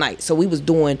worked at night. So we was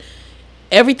doing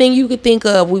everything you could think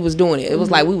of. We was doing it. It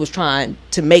was like we was trying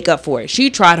to make up for it. She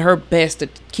tried her best to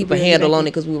keep a handle on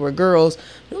it because we were girls.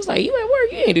 It was like, you at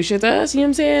work, you ain't do shit to us. You know what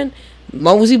I'm saying?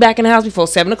 Mom was back in the house before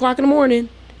 7 o'clock in the morning.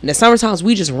 In the summer times,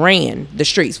 we just ran the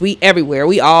streets. We everywhere.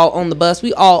 We all on the bus.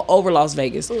 We all over Las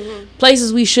Vegas.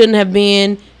 Places we shouldn't have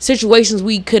been. Situations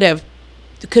we could have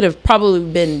probably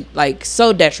been like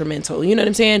so detrimental. You know what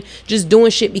I'm saying? Just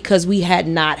doing shit because we had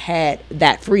not had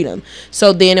that freedom.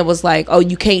 So then it was like, oh,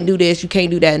 you can't do this, you can't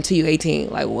do that until you're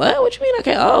 18. Like, what you mean?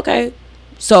 Okay. Oh, okay.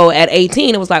 So at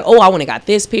 18, it was like, oh, I went and got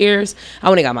this pierced. I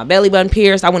went and got my belly button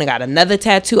pierced. I went and got another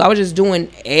tattoo. I was just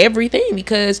doing everything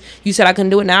because you said I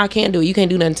couldn't do it. Now I can't do it. You can't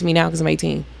do nothing to me now because I'm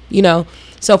 18, you know?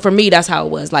 So for me, that's how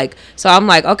it was. Like, so I'm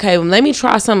like, okay, well, let me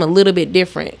try something a little bit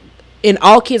different. And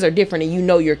all kids are different, and you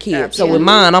know your kids. Absolutely. So with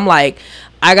mine, I'm like,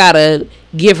 I gotta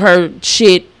give her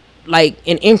shit like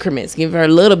in increments. Give her a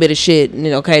little bit of shit, and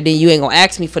then, okay, then you ain't gonna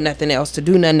ask me for nothing else to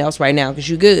do nothing else right now because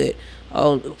you good.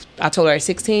 Oh, I told her at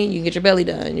 16, you can get your belly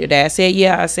done. Your dad said,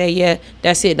 yeah. I said, yeah.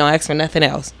 That's it. Don't ask for nothing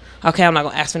else. Okay, I'm not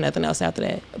gonna ask for nothing else after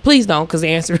that. Please don't, because the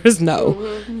answer is no.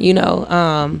 Mm-hmm. You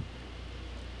know.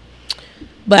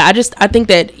 But I think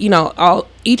that, you know,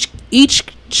 each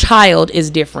child is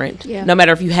different. Yeah. No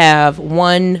matter if you have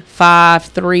 1, 5,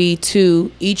 3,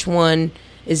 2, each one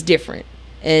is different.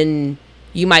 And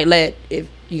you might if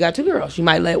you got 2 girls, you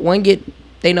might let one get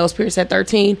their nose pierced at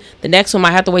 13. The next one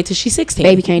might have to wait till she's 16.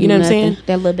 Baby can't do nothing. What I'm saying?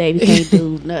 That little baby can't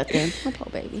do nothing. My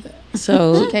poor baby.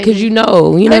 So, because you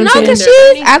know what I'm saying? Because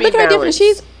I look at her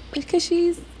different. Because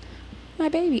she's my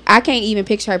baby. I can't even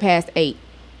picture her past 8.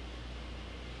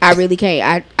 I really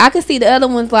can't. I could see the other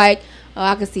ones like, oh,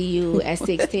 I could see you at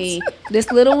 16.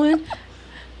 This little one,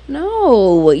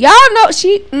 no. Y'all know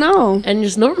no. And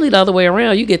it's normally the other way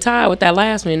around. You get tired with that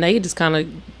last one, and they just kind of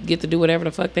get to do whatever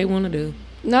the fuck they want to do.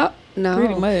 No.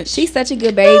 Pretty much. She's such a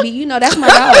good baby. You know, that's my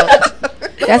dog.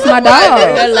 That's my dog.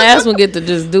 That last one get to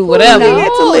just do whatever. No, he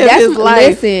get to live his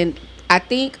life. Listen, I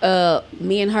think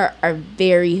me and her are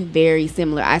very, very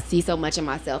similar. I see so much of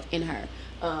myself in her.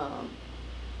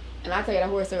 And I tell you that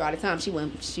horror story all the time.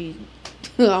 She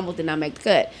almost did not make the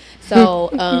cut. So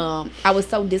I was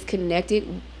so disconnected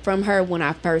from her when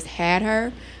I first had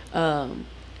her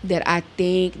that I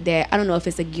think that, I don't know if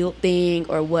it's a guilt thing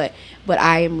or what, but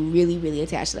I am really, really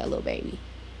attached to that little baby.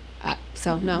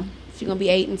 So no, she's gonna be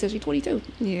 8 until she's 22.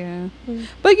 Yeah,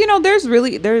 but you know, there's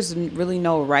really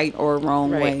no right or wrong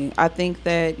Right. way. I think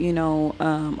that, you know,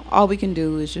 all we can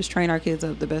do is just train our kids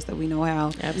up the best that we know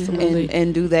how. Absolutely.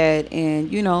 And do that.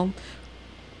 And you know,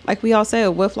 like we all said,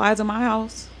 what flies in my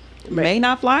house may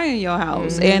not fly in your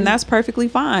house, and that's perfectly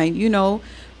fine. You know,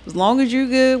 as long as you're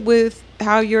good with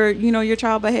how your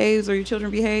child behaves or your children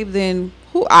behave, then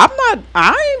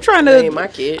I ain't trying to. That ain't my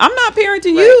kid. I'm not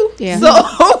parenting Right. you. Yeah.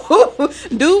 So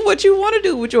do what you want to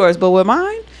do with yours. But with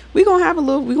mine, we're gonna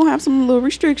have some little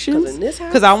restrictions. 'Cause in this house-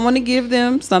 Because I want to give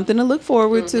them something to look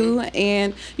forward to.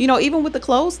 And you know, even with the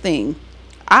clothes thing,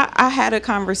 I had a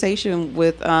conversation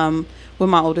with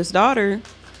my oldest daughter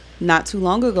not too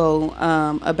long ago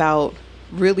about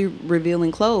really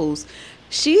revealing clothes.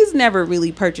 She's never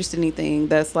really purchased anything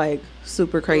that's like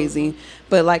super crazy,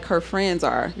 but like her friends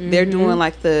are. They're doing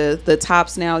like the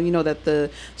tops now, you know, that the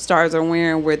stars are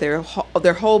wearing, where their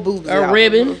whole boobs A out.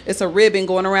 ribbon. It's a ribbon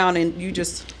going around, and you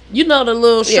just You know the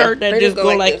little Yeah, shirt that they just just go go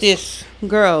like like this.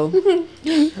 girl. So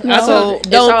It's all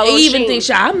don't on even Shein. think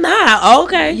I'm not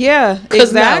okay. Yeah,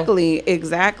 'Cause no.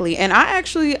 exactly.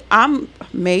 And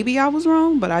maybe I was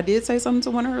wrong, but I did say something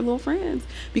to one of her little friends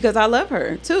because I love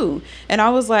her too. And I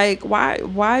was like,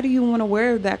 why do you want to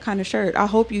wear that kind of shirt? I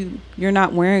hope you're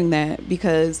not wearing that,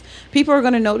 because people are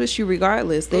going to notice you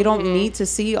regardless. They don't need to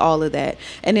see all of that.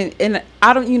 And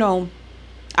I don't, you know,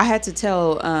 I had to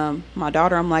tell my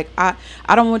daughter, I'm like, I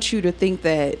don't want you to think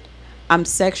that I'm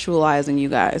sexualizing you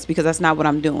guys, because that's not what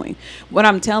I'm doing. What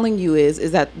I'm telling you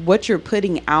is that what you're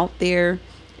putting out there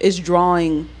is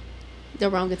drawing The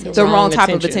wrong attention. the wrong wrong type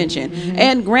of attention. attention.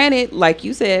 And granted, like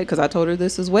you said, because I told her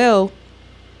this as well,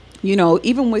 you know,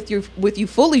 even with you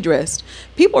fully dressed,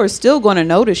 people are still going to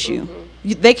notice you.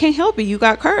 They can't help it. You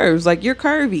got curves, like you're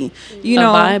curvy. You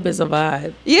know, a vibe is a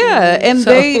vibe. yeah, and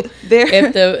So, they're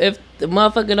if the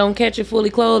motherfucker don't catch it fully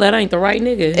clothed, that ain't the right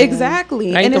nigga. exactly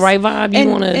Ain't and the it's- right vibe you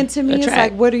wanna And to me, it's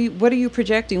attract. like, what are you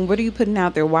projecting? What are you putting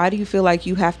out there? Why do you feel like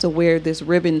you have to wear this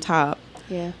ribbon top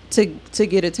Yeah. to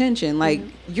get attention? Like,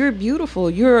 you're beautiful.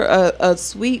 You're a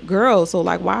sweet girl. So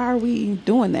like, why are we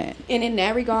doing that? And in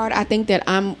that regard, I think that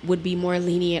would be more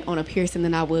lenient on a piercing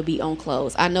than I would be on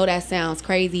clothes. I know that sounds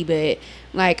crazy, but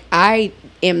like, I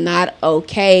am not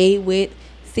okay with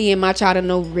seeing my child in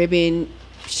no ribbon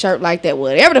shirt like that,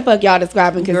 whatever the fuck y'all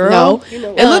describing. Because no, You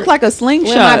know It looked like a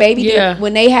slingshot. when my baby Yeah.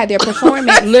 when they had their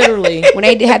performance, Literally. when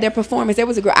they had their performance, there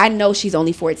was a girl. I know she's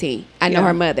only 14. I know Yeah.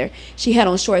 her mother. She had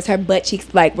on shorts. Her butt cheeks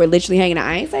like were literally hanging out.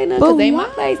 I ain't saying nothing But because they ain't my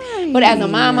place. But as a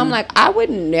mom, I'm like, I would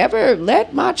never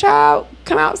let my child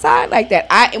come outside like that.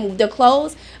 And the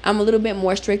clothes, I'm a little bit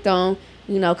more strict on.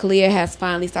 You know, Kalia has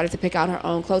finally started to pick out her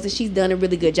own clothes, and she's done a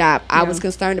really good job. I was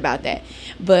concerned about that,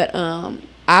 but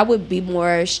I would be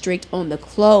more strict on the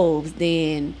clothes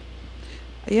than.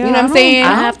 Yeah, You know what I'm I saying?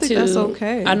 don't I have think to. That's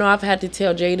okay. I know I've had to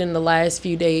tell Jaden the last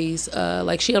few days.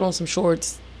 Like she had on some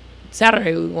shorts.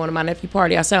 Saturday we were going to my nephew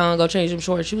party. I said I'm gonna go change them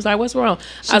shorts. She was like, "What's wrong?"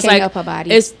 She I was can't like, help her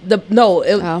body. "It's the no.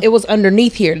 It was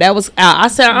underneath here. That was out." I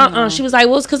said, She was like,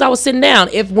 "Well, it's because I was sitting down.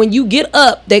 If when you get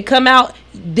up, they come out.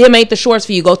 Them ain't the shorts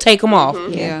for you. Go take them off."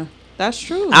 Yeah, that's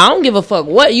true. I don't give a fuck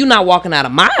what you not walking out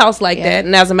of my house like Yeah. that.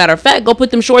 And as a matter of fact, go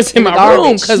put them shorts in the my garbage.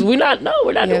 room because we're not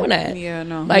doing that. Yeah,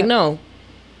 no. Like no,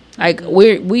 like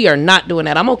we are not doing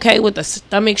that. I'm okay with the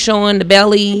stomach showing, the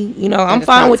belly. You know, I'm the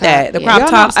fine crop with top, that. The yeah. crop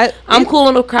Y'all know, tops. I'm cool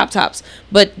on the crop tops.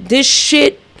 But this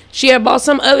shit, she had bought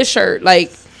some other shirt.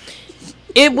 Like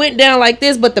it went down like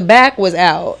this, but the back was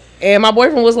out. And my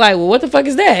boyfriend was like, "Well, what the fuck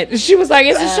is that?" She was like,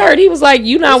 "It's a shirt." He was like,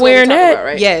 "You not This is what wearing we're talking that?" about,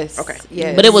 right? Yes. Okay.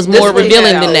 Yes. But it was This more one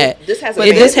revealing has- than that. This has a But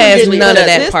band. this has Usually none of does.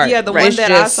 that part. Yeah, the Right. one It's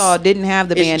that I just- saw didn't have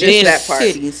the It's band. just It's that part.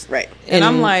 titties. Right. And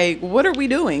I'm like, what are we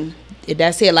doing?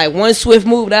 That's it. Like one swift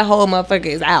move, that whole motherfucker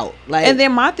is out. Like, And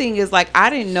then my thing is, like, I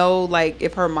didn't know, like,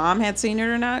 if her mom had seen it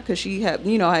or not, because she had,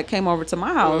 had came over to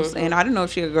my house, and I didn't know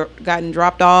if she had gotten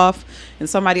dropped off, and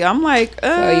somebody, I'm like, you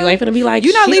ain't finna be like,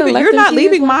 you're not "She done leaving, left you're them not kids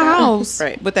leaving like my that." house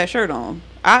Right. with that shirt on.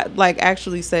 I, like,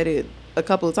 actually said it a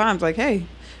couple of times, like, hey.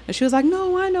 And she was like,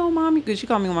 no, I know, mommy, because she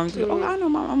called me mommy. She goes, oh, I know,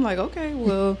 mom. I'm like, okay,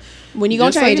 well. When you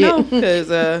gonna just so change you it? Because,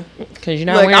 Cause you're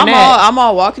not like, wearing that. I'm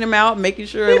all walking them out, making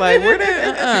sure, like, where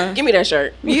they, Give me that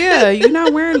shirt. yeah, you're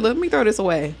not wearing, let me throw this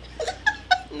away.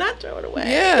 not throw it away.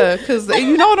 Yeah, because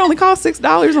you know it only costs $6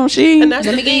 on Shein. And that's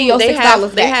Let the me give thing. you your They $6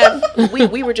 have. They back.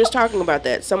 have. We were just talking about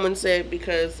that. Someone said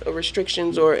because of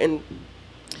restrictions or in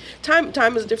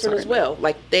time is different as well.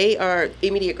 Like they are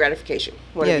immediate gratification.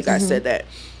 One of you guys said that.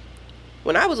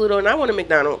 When I was little and I wanted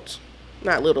McDonald's,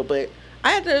 not little, but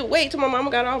I had to wait till my mama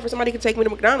got off or somebody could take me to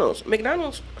McDonald's.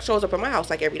 McDonald's shows up at my house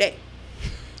like every day.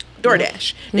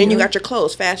 DoorDash. Then you got your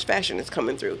clothes. Fast fashion is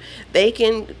coming through. They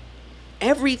can.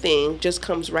 Everything just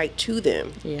comes right to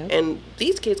them. Yeah. And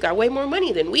these kids got way more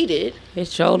money than we did. It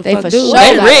showed They the fuck for do. sure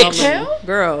They got rich. more money.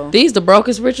 Girl. These the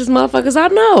brokest, richest motherfuckers I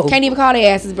know. Can't even call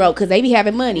their asses broke because they be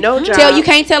having money. No job. You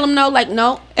can't tell them no. Like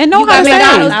no. And know you how got to say,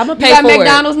 McDonald's. I'ma You pay got for it.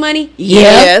 McDonald's money.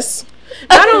 Yes.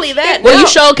 Not only that. Well, no, you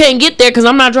sure can't get there because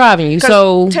I'm not driving you. 'cause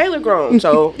So Taylor grown,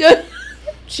 so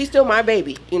she's still my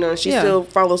baby, you know. She still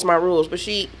follows my rules, but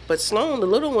Sloan, the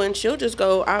little one, she'll just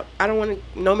go. I don't want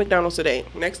no McDonald's today.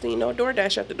 Next thing you know,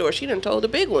 DoorDash at the door. She done told the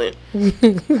big one.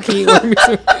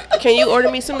 Can you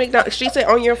order me some McDonald's? She said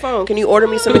on your phone. Can you order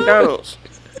me some McDonald's?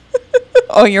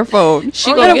 On your phone. she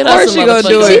And gonna of get course us some she gonna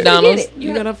do motherfucking it. McDonald's. Get it.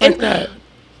 You gotta fuck that.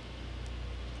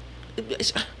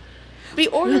 Be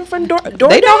ordering from DoorDash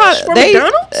They know how from they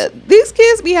McDonald's. these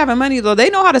kids be having money though. They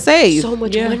know how to save. So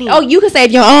much Yeah. money. Oh, you can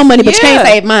save your own money, but you can't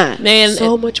Yeah. save mine. Man,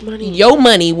 so much money. your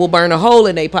money will burn a hole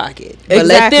in their pocket. But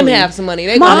let them Exactly. have some money.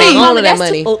 They gonna hang on to that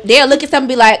money. They'll look at something and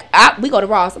be like, we go to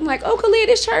Ross. I'm like, oh, Khalid,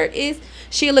 this shirt is.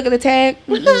 She'll look at the tag.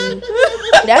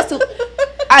 That's too.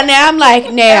 Now I'm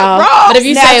like, now. But if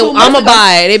you Now say 2 months I'ma ago-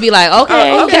 buy it, they be like,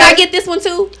 okay. Oh, okay. Can I get this one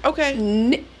too?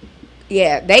 Okay.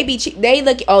 Yeah, they be cheap. They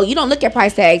look. Oh, you don't look at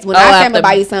price tags when Oh, I say I'm gonna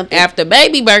buy you something. After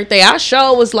baby birthday, I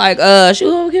sure was like, she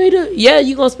gonna give me the, yeah,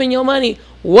 you gonna spend your money.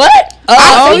 What?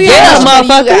 I see yeah, how much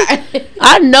money you motherfucker. got.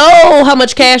 I know how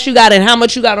much cash you got and how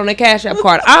much you got on the Cash App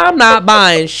card. I'm not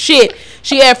buying shit.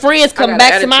 She had friends come got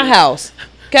back an to my attitude. house.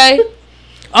 Okay?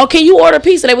 Oh, can you order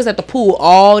pizza? They was at the pool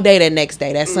all day that next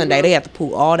day. That Sunday, they at the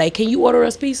pool all day. Can you order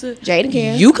us pizza? Jaden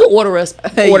can. You can order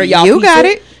y'all You pizza. got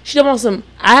it. She don't want some.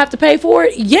 I have to pay for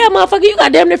it. Yeah, motherfucker, you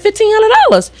got damn near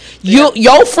 $1,500.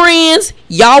 Your friends,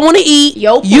 y'all want to eat.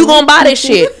 Yo, You gonna buy this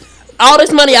shit? All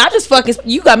this money, I just fucking.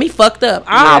 You got me fucked up.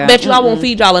 I'll Yeah. bet you I won't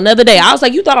feed y'all another day. I was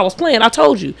like, you thought I was playing? I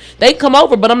told you they can come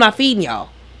over, but I'm not feeding y'all.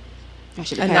 I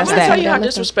should And have I'm that's gonna that. tell you how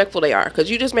disrespectful they are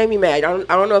because you just made me mad. I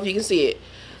don't know if you can see it.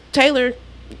 Taylor,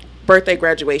 birthday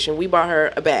graduation, we bought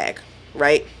her a bag,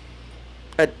 right?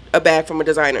 A bag from a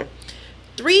designer.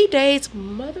 3 days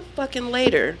motherfucking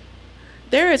later,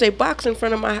 there is a box in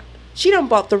front of my. She done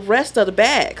bought the rest of the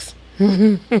bags.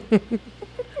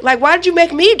 Like, why did you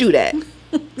make me do that?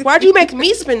 Why did you make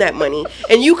me spend that money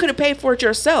and you could have paid for it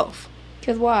yourself?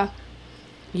 Cause why?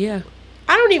 Yeah.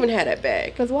 I don't even have that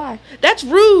bag. Cause why? That's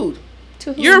rude.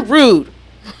 To who? You're rude.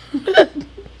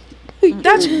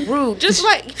 That's rude. Just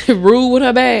like Rude with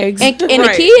her bags. And Right.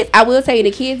 the kids, I will tell you,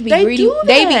 the kids be They greedy. do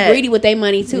They be that. greedy with their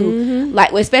money too.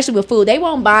 Like especially with food, they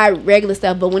won't buy regular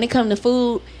stuff. But when it comes to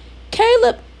food,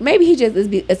 Caleb, maybe he just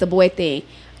it's a boy thing.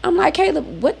 I'm like,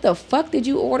 Caleb, what the fuck did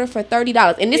you order for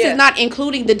 $30? And this Yeah. is not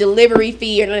including the delivery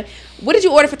fee. Or what did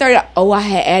you order for $30? Oh, I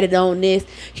had added on this.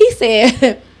 He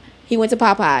said he went to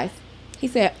Popeyes. He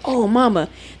said, "Oh, mama,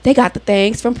 they got the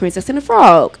things from Princess and the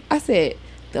Frog." I said,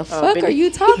 "The fuck Benny- are you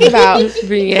talking about?"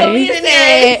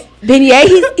 Beignet.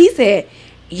 Beignet, he said,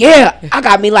 "Yeah, I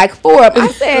got me like 4 of them."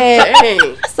 I said,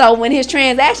 Dang. so when his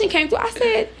transaction came through, I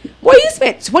said, "Well, you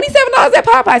spent $27 at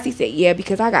Popeyes." He said, "Yeah,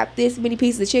 because I got this many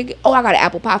pieces of chicken. Oh, I got an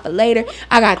apple pie for later.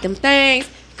 I got them things."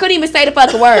 Couldn't even say the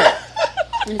fucking word.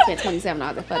 And he spent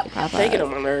 $27 at fucking Popeyes. They get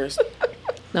on my nerves.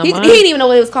 No, He mine, didn't even know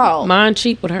what it was called. mine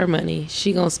cheap with her money.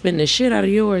 She gonna spend the shit out of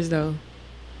yours though.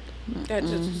 That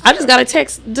just, I just got a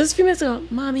text just a few minutes ago.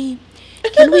 Mommy,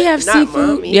 can we have Not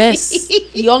seafood? mommy. Yes.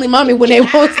 You only mommy when they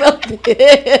want something.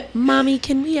 Mommy,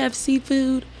 can we have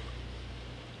seafood?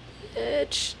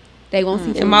 Bitch. They want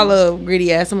seafood. And my little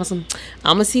greedy ass, I'm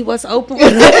gonna see what's open.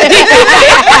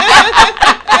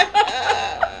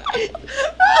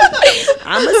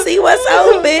 I'm gonna see what's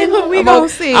open. We I'm gonna o-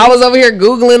 see. I was over here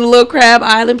googling the little Crab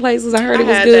Island places. I heard it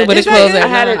was had good, that. but it It's closed good. at I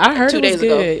had 9. it I heard 2 it was days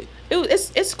ago. good.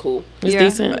 It's cool. It's Yeah.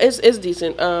 decent. It's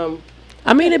decent.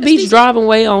 I mean, it beats driving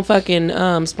way on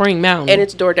fucking Spring Mountain. And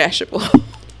it's DoorDashable.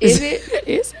 Is it?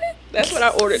 Is it? That's what I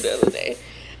ordered the other day.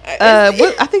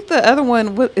 What I think the other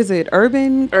one, what is it?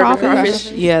 Urban Crawfish?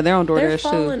 Crawfish. Yeah, they're on They're DoorDash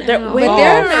falling too. They're- out. when But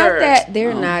they're they're not that.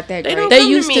 They're not that They great. don't They come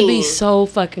to used to be me. so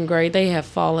fucking great. They have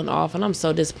fallen off, and I'm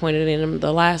so disappointed in them.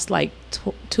 The last like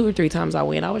 2 or 3 times I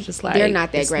went, I was just like, They're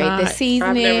not that it's great. The not-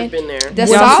 seasoning, I've never been there. the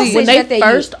Well, sausage see, when they that they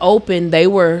first use. opened, they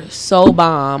were so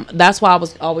bomb. That's why I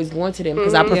was always going to them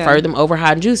because I prefer Yeah. them over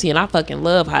Hot and Juicy, and I fucking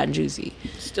love Hot and Juicy.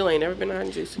 Still ain't never been to Hot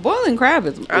and Juicy. Boiling crab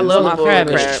is. I love My boiling crab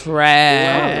crab. is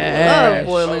trash. Love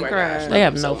boiling Oh my crab. gosh. They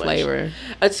have So no much. flavor.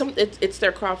 It's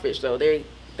their crawfish though. They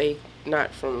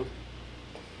not from.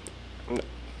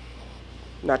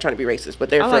 Not trying to be racist, but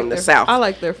they're I from like the their- South. I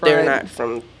like their fried. They're not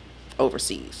from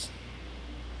overseas.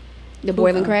 The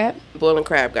boiling crab. Boiling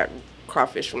crab got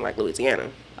crawfish from like Louisiana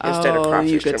instead of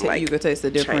crawfish you could from like you could taste the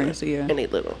difference. China. Yeah, And they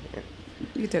little. Yeah.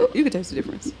 you could taste the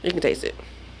difference. You can taste it.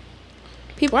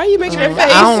 People- Why are you making that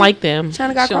face? I don't like them.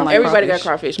 China got She don't crawfish. like Everybody crawfish. got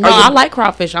crawfish. No, Are you- I like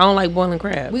crawfish. I don't like boiling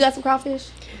crab. We got some crawfish.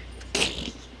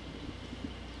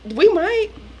 we might.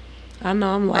 I know.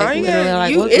 I'm Oh, like, yeah, literally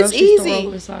like, you- what it's grocery store easy.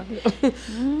 over Soccer? I got ain't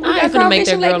finna crawfish make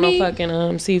that and girl like no me.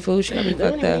 fucking seafood. She got me They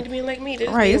don't fucked even need up. to be like me. They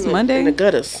just Right, be it's in the- Monday. In the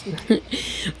gutters.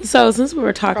 So since we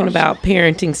were talking about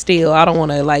parenting still, I don't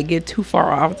want to like get too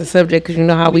far off the subject because you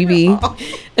know how we be.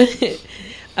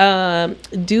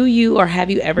 Do you or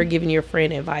have you ever given your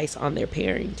friend advice on their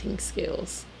parenting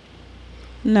skills?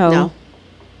 No.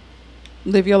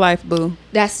 Live your life, boo.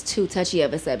 That's too touchy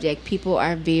of a subject. People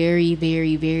are very,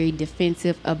 very, very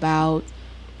defensive about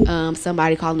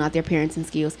somebody calling out their parenting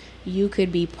skills. You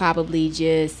could be probably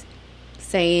just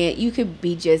saying, you could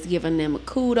be just giving them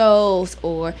kudos,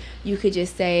 or you could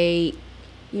just say,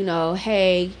 you know,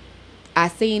 hey, I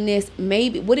seen this.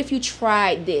 Maybe, what if you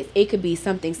tried this? It could be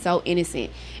something so innocent.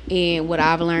 And what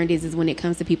I've learned is when it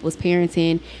comes to people's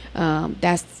parenting,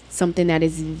 that's something that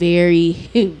is very,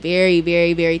 very,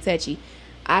 very, very touchy.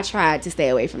 I tried to stay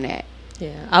away from that.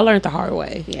 Yeah, I learned the hard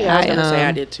way. Yeah, I was gonna say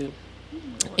I did too.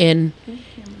 And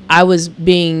I was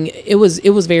being it was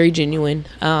very genuine,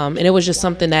 and it was just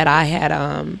something that I had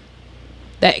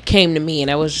that came to me,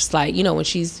 and I was just like, you know, when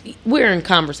we're in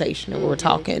conversation and we're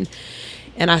talking,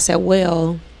 and I said,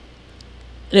 well,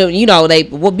 you know, they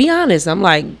well, be honest. I'm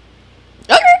like,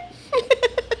 okay.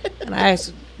 And I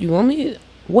asked, you want me?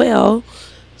 Well,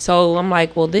 so I'm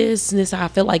like, well, this I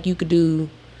feel like you could do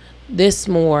this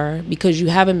more because you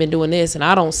haven't been doing this, and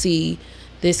I don't see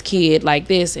this kid like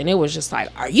this. And it was just like,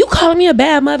 are you calling me a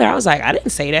bad mother? I was like, I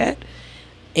didn't say that.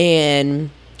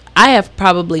 And I have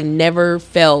probably never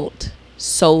felt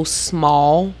so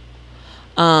small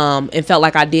and felt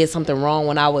like I did something wrong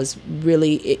when I was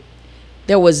really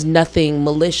there was nothing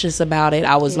malicious about it.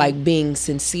 I was like being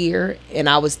sincere, and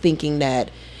I was thinking that,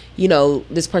 you know,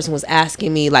 this person was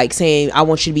asking me, like saying, I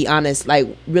want you to be honest, like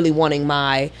really wanting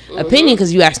my opinion,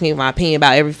 because you asked me my opinion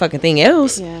about every fucking thing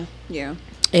else. Yeah. Yeah.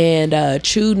 And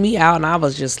chewed me out, and I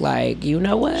was just like, you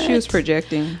know what? She was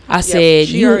projecting. I said,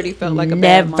 she you already felt like a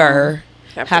bad mom. never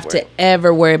have worry. to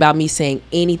ever worry about me saying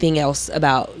anything else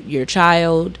about your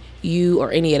child, you,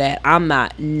 or any of that. I'm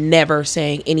not never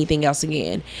saying anything else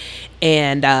again.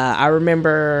 And I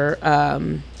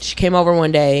remember she came over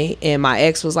one day, and my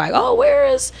ex was like, oh, where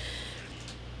is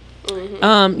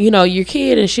you know, your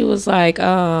kid? And she was like,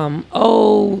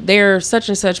 oh, they're such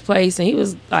and such place. And he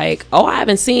was like, oh, I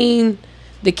haven't seen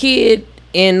the kid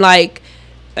in like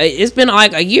it's been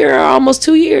like a year, almost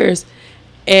 2 years.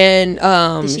 And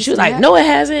she was like, no, it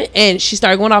hasn't. And she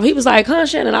started going off. He was like, huh,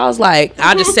 Shannon? I was like,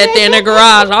 I just sat there in the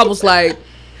garage. I was like,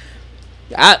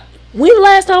 when the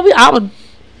last time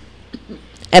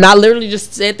and I literally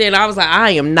just sat there, and I was like,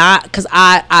 I am not, because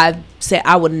I said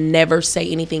I would never say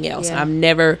anything else. Yeah. I've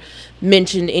never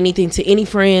mentioned anything to any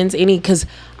friends, because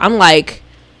I'm like,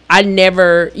 I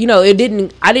never, you know, I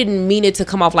didn't mean it to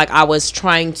come off like I was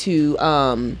trying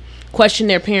to question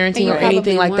their parenting And you or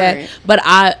anything like probably that. weren't. But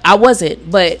I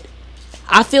wasn't. But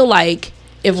I feel like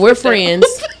if we're friends,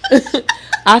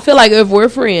 I feel like if we're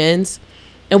friends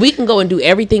and we can go and do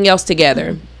everything else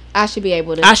together, I should be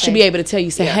able to. I should be able to tell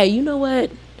you, say, hey, you know what?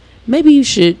 Maybe you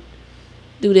should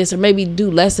do this, or maybe do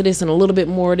less of this and a little bit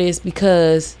more of this,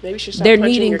 because Maybe you should stop they're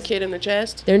punching needing your kid in the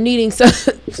chest. they're needing some.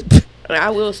 I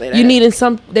will say that. You needing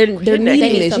some. They're They needing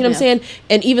need this. You know what I'm saying?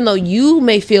 And even though you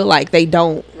may feel like they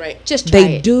don't, right. Just try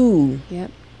they it. do.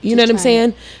 Yep. You know what I'm Just try it.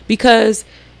 saying? Because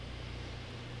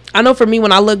I know for me,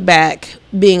 when I look back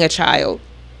being a child,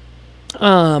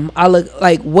 I look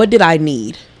like, what did I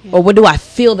need? Or what do I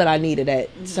feel that I needed at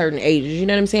certain ages? You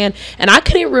know what I'm saying? And I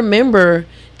couldn't remember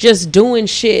just doing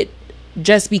shit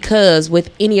just because with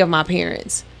any of my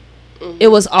parents. It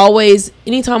was always,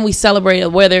 anytime we celebrated,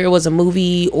 whether it was a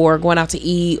movie or going out to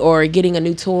eat or getting a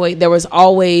new toy, there was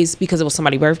always, because it was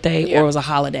somebody's birthday or it was a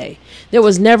holiday. There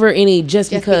was never any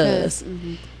just because.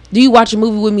 Do you watch a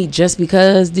movie with me just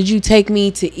because? Did you take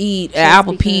me to eat at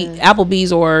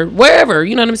Applebee's or wherever?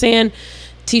 You know what I'm saying?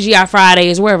 TGI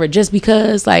Fridays, wherever, just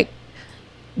because? Like,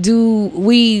 do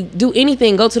we do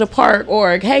anything? Go to the park,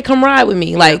 or hey, come ride with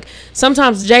me? Like,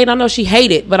 sometimes Jade, I know she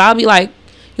hate it, but I'll be like,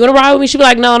 you you want to ride with me? She'd be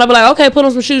like, no. And I'd be like, okay, put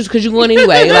on some shoes because you're going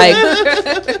anyway. Like,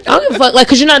 I don't give a fuck. Like,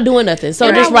 because you're not doing nothing.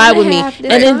 So just ride with me. And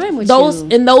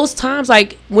then in those times,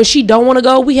 like, when she don't want to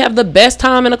go, we have the best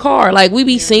time in the car. Like, we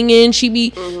be singing. She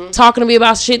be talking to me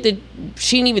about shit that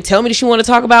she didn't even tell me that she want to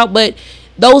talk about. But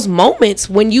those moments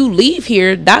when you leave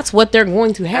here, that's what they're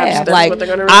going to have. That's like, what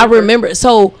they're gonna I remember.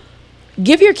 So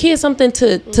give your kids something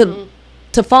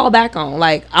to fall back on.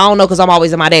 Like, I don't know, because I'm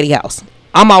always at my daddy house.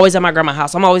 I'm always at my grandma's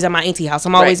house. I'm always at my auntie house.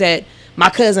 I'm always at my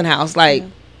cousin house. Like,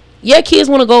 yeah, kids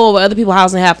want to go over other people's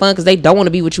house and have fun because they don't want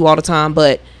to be with you all the time.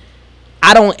 But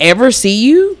I don't ever see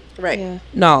you. Right. Yeah.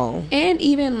 No. And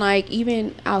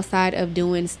even outside of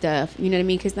doing stuff, you know what I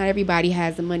mean? Because not everybody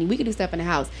has the money. We can do stuff in the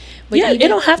house. But Yeah, it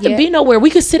don't have to be nowhere.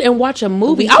 We could sit and watch a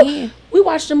movie. We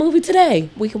watched a movie today.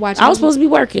 We could watch. I was supposed to be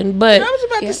working, but I was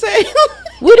about to say.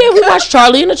 we did. We watched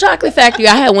Charlie and the Chocolate Factory.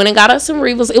 I had went and got us some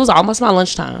Revels. It was almost my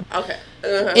lunchtime. Okay.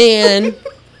 And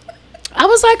I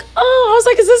was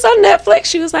like, is this on Netflix?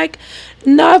 She was like,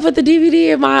 no, I put the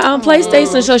DVD in my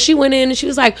PlayStation. So she went in and she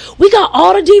was like, we got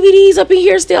all the DVDs up in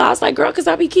here still. I was like, girl, because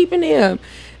I be keeping them.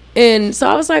 And so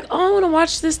I was like, oh, I want to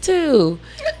watch this too.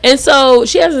 And so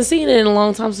she hasn't seen it in a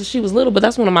long time since she was little, but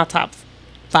that's one of my top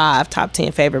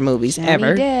 10 favorite movies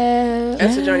ever.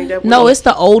 That's a Johnny Depp. No, it's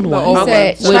the old one. You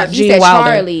said, with you Gene said Wilder.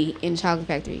 Charlie in Chocolate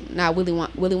Factory, not Willy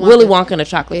Wonka. Willy Wonka and the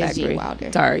Chocolate is Factory. Gene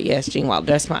Wilder. Sorry, yes, Gene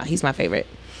Wilder. He's my favorite.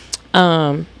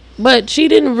 But she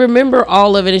didn't remember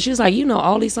all of it, and she was like, you know,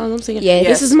 all these songs I'm singing. Yes.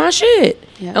 This is my shit.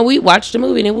 Yeah. And we watched the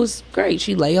movie, and it was great.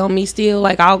 She lay on me still.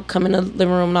 Like, I'll come in the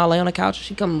living room and I'll lay on the couch.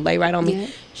 She come lay right on me. Yeah.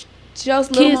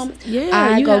 Just little Kids, moments. yeah,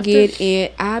 I you go have get to-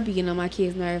 in. I be getting on my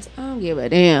kids' nerves. I don't give a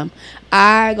damn.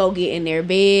 I go get in their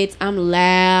beds. I'm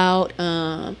loud.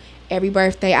 Every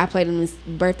birthday I play them this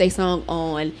birthday song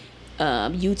on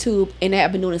YouTube, and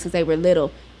I've been doing it since they were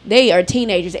little. They are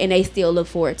teenagers and they still look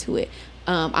forward to it.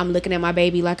 I'm looking at my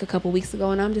baby like a couple weeks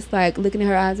ago, and I'm just like looking at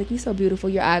her eyes like, you're so beautiful.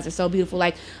 Your eyes are so beautiful.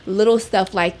 Like little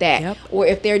stuff like that. Yep. Or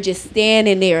if they're just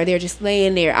standing there, or they're just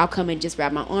laying there, I'll come and just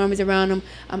wrap my arms around them.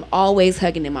 I'm always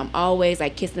hugging them. I'm always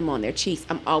like kissing them on their cheeks.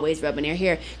 I'm always rubbing their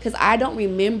hair, because I don't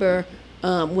remember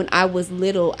when I was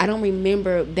little, I don't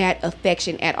remember that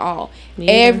affection at all.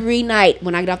 Every night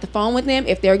when I get off the phone with them,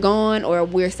 if they're gone or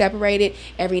we're separated,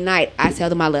 every night I tell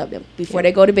them I love them. Before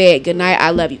they go to bed, good night,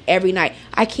 I love you. Every night.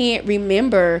 I can't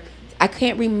remember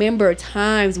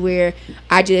times where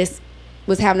I just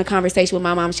was having a conversation with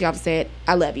my mom. She often said,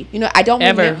 I love you. You know, I don't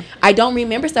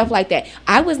remember stuff like that.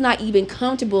 I was not even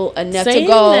comfortable enough Saying to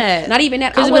go. that. Not even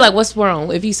that. Because you'd be like, what's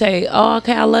wrong? If you say, oh,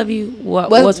 okay, I love you,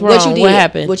 what's wrong? What you did? What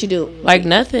happened? What you do? Like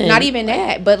nothing. Not even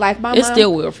that. But like my It's mom.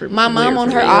 still weird for me. My mom Weird on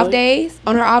for her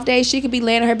me. off days, she could be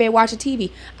laying in her bed watching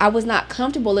TV. I was not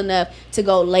comfortable enough to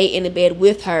go lay in the bed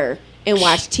with her and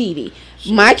watch TV.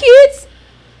 My kids,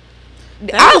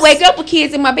 I wake up with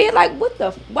kids in my bed like,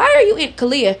 why are you in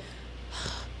Kalia?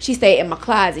 She stayed in my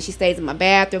closet. She stays in my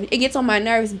bathroom. It gets on my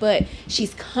nerves, but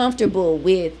she's comfortable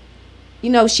with,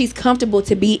 she's comfortable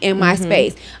to be in my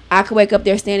space. I could wake up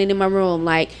there standing in my room,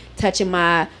 like touching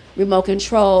my remote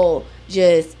control,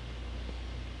 just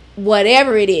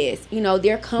whatever it is.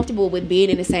 They're comfortable with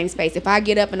being in the same space. If I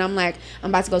get up and I'm like,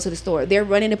 I'm about to go to the store, they're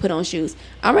running to put on shoes.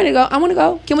 I'm ready to go. I want to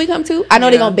go. Can we come too? I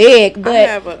know they're going to beg,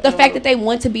 but the fact that they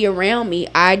want to be around me,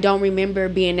 I don't remember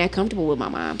being that comfortable with my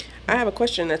mom. I have a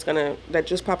question that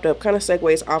just popped up, kind of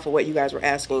segues off of what you guys were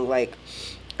asking, like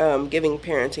giving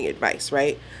parenting advice,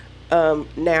 right?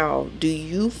 Now, do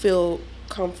you feel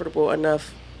comfortable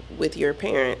enough with your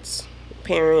parent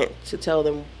to tell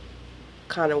them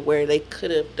kind of where they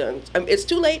could have done? It's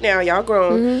too late now, y'all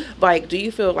grown. Like, do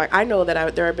you feel like, I know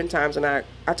that there have been times, and I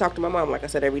talk to my mom, like I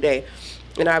said, every day,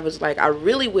 and I was like, I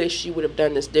really wish you would have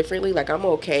done this differently. Like, I'm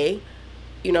okay.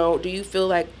 Do you feel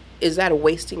like, is that a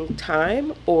wasting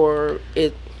time, or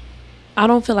it? I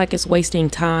don't feel like it's wasting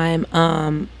time.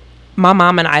 My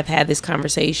mom and I have had this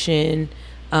conversation,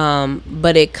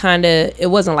 but it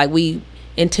wasn't like we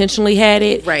intentionally had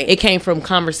it. Right. It came from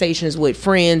conversations with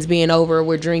friends being over,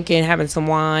 we're drinking, having some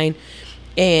wine,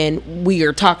 and we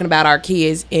are talking about our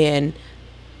kids, and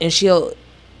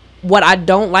what I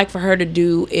don't like for her to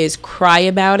do is cry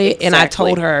about it. Exactly. And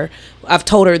I've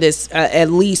told her this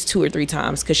at least 2 or 3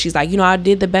 times, because she's like, I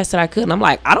did the best that I could. And I'm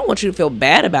like, I don't want you to feel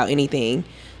bad about anything.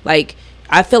 Like,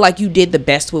 I feel like you did the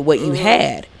best with what you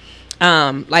had.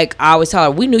 Like I always tell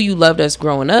her, we knew you loved us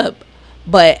growing up,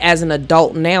 but as an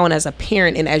adult now and as a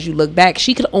parent and as you look back,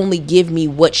 she could only give me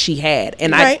what she had.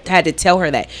 And right. I had to tell her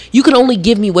that. You could only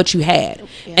give me what you had.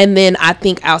 Yeah. And then I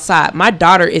think outside, my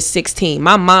daughter is 16.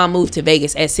 My mom moved to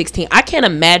Vegas at 16. I can't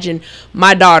imagine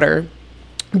my daughter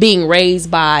being raised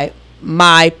by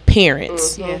my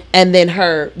parents Mhm. and then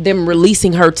them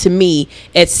releasing her to me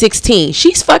at 16.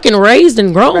 She's fucking raised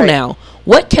and grown Right. now.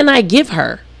 What can I give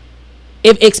her?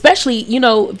 If especially,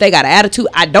 if they got an attitude,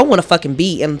 I don't want to fucking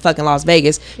be in fucking Las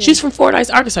Vegas. She's from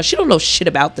Fordyce, Arkansas. She don't know shit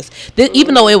about this.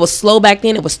 Even though it was slow back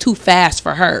then, it was too fast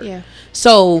for her. Yeah.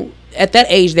 So at that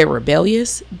age, they're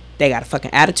rebellious. They got a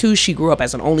fucking attitude. She grew up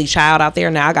as an only child out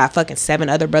there. Now I got fucking 7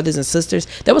 other brothers and sisters.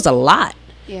 There was a lot.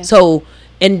 Yeah. So,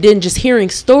 and then just hearing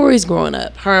stories growing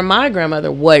up, her and my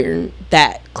grandmother weren't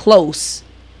that close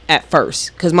at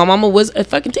first because my mama was a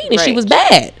fucking teen and she Right. was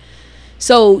bad.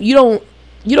 So you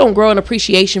don't grow an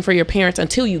appreciation for your parents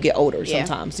until you get older Yeah.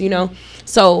 sometimes,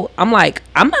 So I'm like,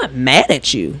 I'm not mad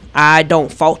at you. I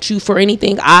don't fault you for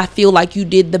anything. I feel like you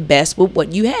did the best with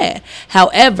what you had.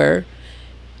 However,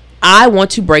 I want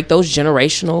to break those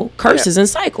generational curses and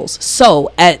cycles.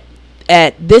 So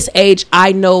at this age,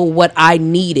 I know what I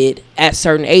needed at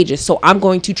certain ages. So I'm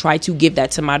going to try to give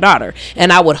that to my daughter.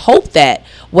 And I would hope that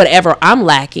whatever I'm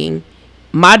lacking,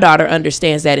 my daughter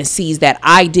understands that and sees that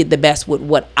I did the best with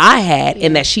what I had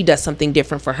and that she does something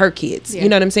different for her kids. Yeah. You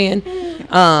know what I'm saying?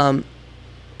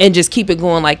 And just keep it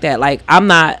going like that. Like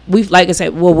like I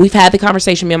said, we've had the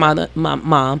conversation, me and my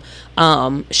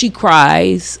mom. She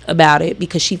cries about it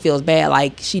because she feels bad,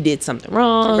 like she did something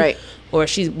wrong. Right. Or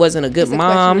she wasn't a good It's a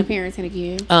question mom. of parenting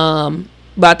again.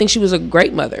 But I think she was a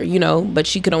great mother, but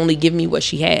she could only give me what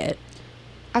she had.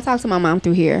 I talked to my mom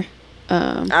through here.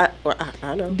 I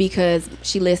know. Because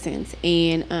she listens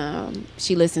and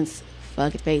she listens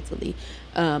fucking faithfully.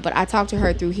 But I talked to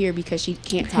her through here because she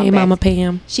can't talk Hey, back. Mama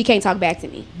Pam. She can't talk back to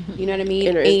me. You know what I mean?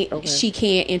 And Okay. she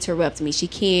can't interrupt me. She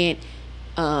can't.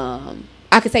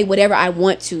 I could say whatever I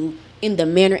want to in the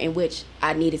manner in which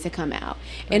I need it to come out.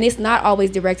 And it's not always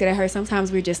directed at her.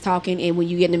 Sometimes we're just talking, and when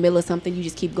you get in the middle of something, you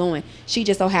just keep going. She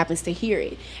just so happens to hear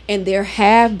it. And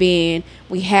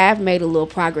we have made a little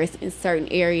progress in certain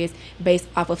areas based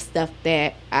off of stuff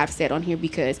that I've said on here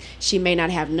because she may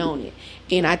not have known it.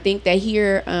 And I think that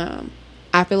here,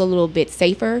 I feel a little bit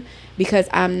safer because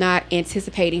I'm not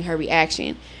anticipating her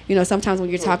reaction. Sometimes when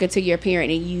you're talking to your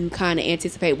parent and you kind of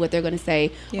anticipate what they're going to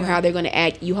say or how they're going to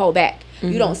act, you hold back.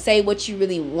 You don't say what you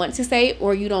really want to say,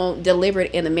 or you don't deliver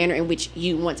it in the manner in which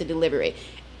you want to deliver it.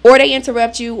 Or they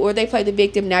interrupt you, or they play the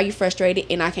victim. Now you're frustrated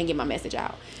and I can't get my message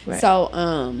out. Right.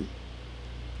 So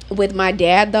with my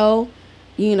dad though,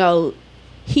 he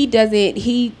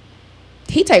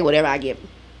take whatever I give him.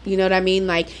 You know what I mean?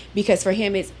 Like, because for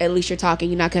him it's at least you're talking,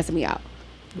 you're not cussing me out.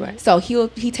 Right. So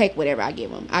he take whatever I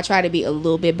give him. I try to be a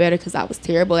little bit better because I was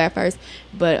terrible at first,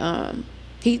 but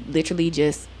he literally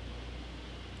just,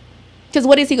 because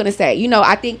what is he gonna say?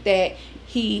 I think that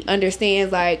he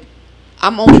understands, like,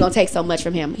 I'm only gonna take so much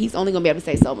from him. He's only gonna be able to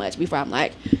say so much before I'm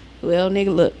like, well,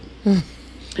 nigga, look.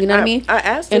 You know what I mean? I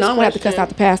asked and this I'm gonna have to cuss question- out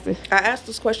the pastor. I asked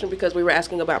this question because we were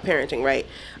asking about parenting, right?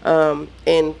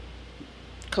 And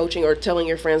coaching or telling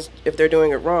your friends if they're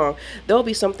doing it wrong. There'll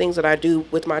be some things that I do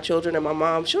with my children, and my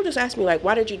mom, she'll just ask me, like,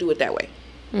 why did you do it that way?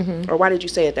 Or why did you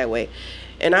say it that way?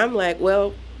 And I'm like,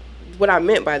 well, what I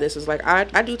meant by this is, like,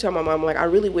 I do tell my mom, like, I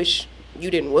really wish you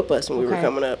didn't whip us when we were Okay.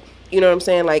 coming up. You know what I'm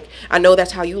saying? Like, I know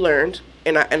that's how you learned,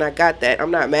 and I got that.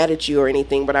 I'm not mad at you or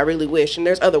anything, but I really wish. And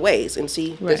there's other ways. And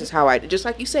see, Right. this is how just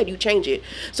like you said, you change it.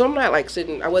 So I'm not like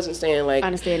I wasn't saying like, I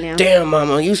understand now. damn,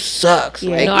 mama, you sucks.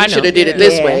 Yeah. Like, No, I you know. should have did it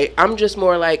this Yeah. way. I'm just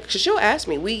more like, cause she'll ask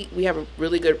me. We have a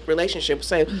really good relationship.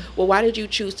 Say, well, why did you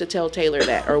choose to tell Taylor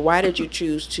that, or why did you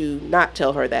choose to not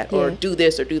tell her that, or Yeah. do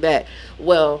this or do that?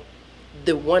 Well,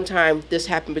 the one time this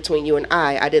happened between you and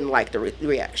I didn't like the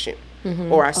reaction,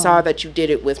 or I saw that you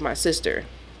did it with my sister.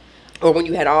 Or when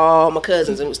you had all my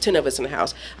cousins and it was 10 of us in the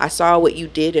house, I saw what you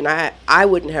did, and I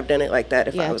wouldn't have done it like that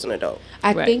if Yeah. I was an adult.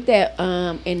 I Right. think that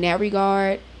in that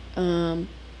regard,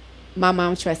 my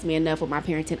mom trusts me enough with my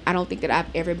parenting. I don't think that I've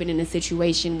ever been in a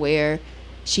situation where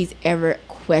she's ever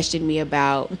questioned me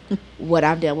about what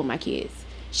I've done with my kids.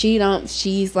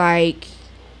 She's like,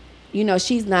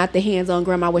 she's not the hands-on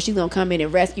grandma where she's gonna come in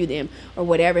and rescue them or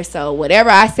whatever. So whatever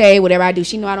I say, whatever I do,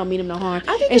 she know I don't mean them no harm.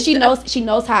 I think And she it's-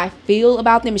 knows how I feel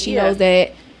about them, and she Yeah. knows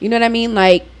that, you know what I mean?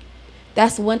 Like,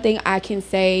 that's one thing I can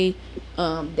say,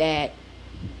 that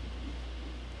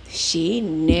she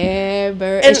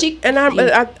never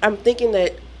I'm thinking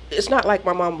that it's not like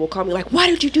my mom will call me like, why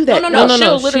did you do that? No.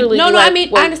 She'll She- literally no, be no, like, I mean,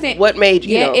 I well, understand. what made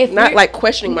you Yeah, know, if not we're- like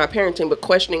questioning my parenting, but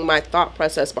questioning my thought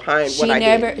process behind what I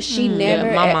did. She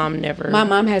never. my mom never My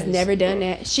mom has never done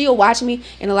that. She'll watch me,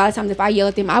 and a lot of times if I yell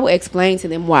at them, I will explain to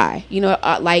them why.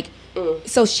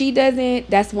 So she doesn't.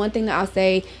 That's one thing that I'll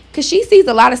say, because she sees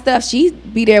a lot of stuff. She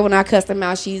be there when I cuss them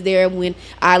out. She's there when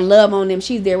I love on them.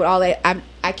 She's there with all that.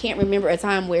 I can't remember a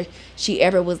time where she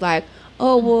ever was like,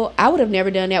 oh, well, I would have never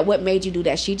done that. What made you do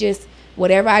that? She just,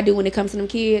 whatever I do when it comes to them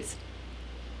kids.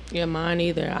 Yeah, mine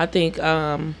either. I think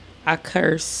I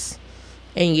curse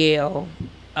and yell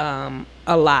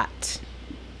a lot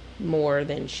more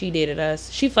than she did at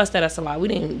us. She fussed at us a lot. We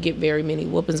didn't get very many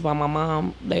whoopings by my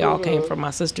mom. They all came from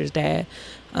my sister's dad.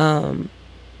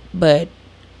 But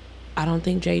I don't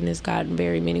think Jaden has gotten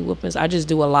very many whoopings. I just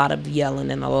do a lot of yelling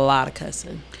and a lot of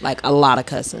cussing. Like, a lot of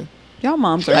cussing. Y'all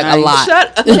moms are Like, nice. a lot.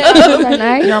 Shut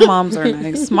up. Your moms are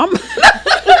nice.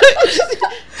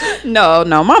 No,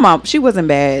 my mom, she wasn't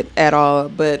bad at all.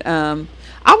 But I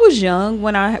was young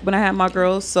when I had my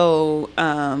girls, so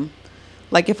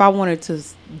like if I wanted to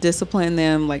discipline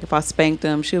them, like if I spanked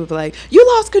them, she would be like, "You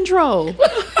lost control."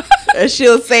 And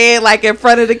she'll say it like in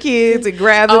front of the kids and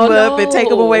grab them up and take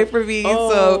them away from me.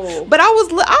 So, but I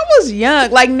was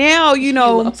young. Like now, you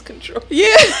know, lost control.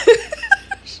 Yeah.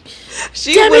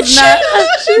 She was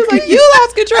like, "You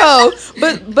lost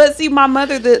control." But see, my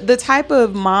mother, the type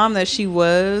of mom that she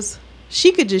was,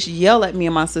 she could just yell at me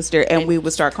and my sister and we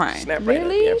would start crying. Snap right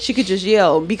Really? up, yeah. She could just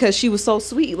yell because she was so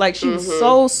sweet. Like she was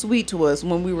so sweet to us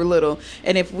when we were little.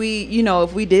 And if we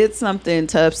did something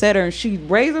to upset her and she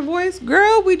raised her voice,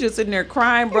 girl, we just sitting there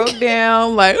crying, broke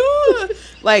down, like, "Ugh,"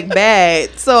 like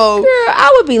bad. So Girl,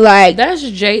 I would be like, That's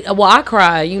just Jade. Well, I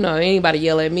cry. You know, anybody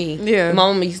yell at me. Yeah.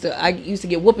 My mom I used to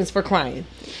get whoopings for crying.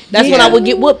 That's when I would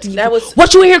get whooped. That was-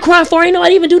 what you in here crying for? Ain't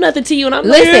nobody even do nothing to you. And I'm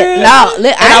listen, like, no,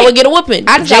 and I would get a whooping.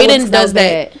 I just got Jaden whooped does so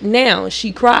that bad. now.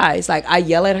 She cries. Like, I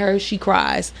yell at her, she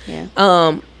cries. Yeah.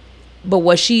 But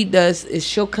what she does is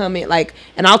she'll come in, like,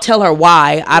 and I'll tell her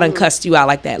why I done cussed you out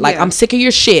like that. Like, Yeah. I'm sick of your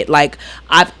shit. Like,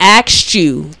 I've asked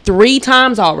you 3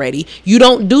 times already. You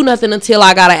don't do nothing until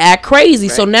I gotta act crazy.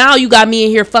 So now you got me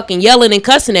in here fucking yelling and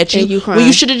cussing at you. And you when crying.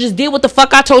 you should have just did what the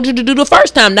fuck I told you to do the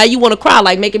first time. Now you want to cry,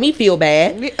 like making me feel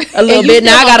bad a little you bit.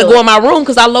 Now I still gotta do go it. in my room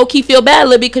because I low key feel bad a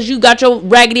little bit because you got your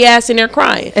raggedy ass in there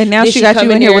crying. and now Then she got come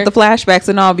you in here with the flashbacks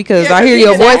and all because I hear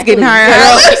your voice getting higher.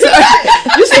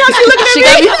 You see how she looking at She me?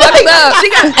 got me fucked up.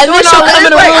 And then she'll come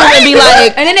in the room and be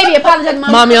like, and then they be apologizing,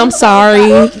 "Mommy, I'm sorry."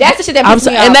 That's the shit that I'm pisses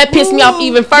so, me and off. that pissed me off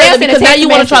even further They'll send a because now text you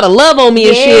want to try to message. love on me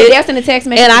and Yeah, shit. they'll send a text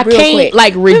message And I real can't quick.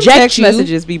 like reject Text you.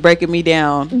 messages be breaking me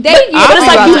down. They, But it's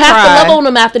like about you to have cry. to love on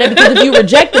them after that because if you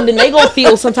reject them, then they gonna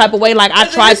feel some type of way. Like I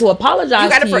tried to apologize You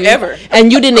got to it you, forever.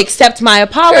 and you didn't accept my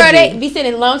apology. Girl, they be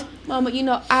sending loans. Mama, you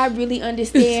know, I really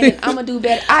understand and I'm gonna do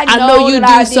better. I know you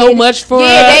that do so did. much for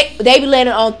Yeah, us. they be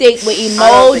letting on thick with I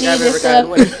don't think emojis I've and ever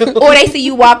gotten stuff. one. Or they see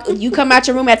you come out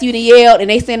your room after you done yelled and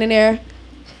they sitting there.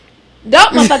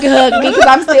 Don't motherfucking hug me because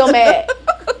I'm still mad.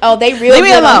 Oh, they real Leave me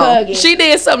good on alone. hugging. She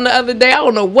did something the other day. I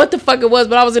don't know what the fuck it was,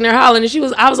 but I was in there hollering,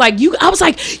 and I was like,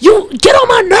 you get on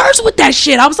my nerves with that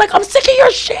shit. I was like, I'm sick of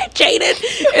your shit,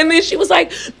 Jaden. And then she was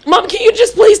like, Mom, can you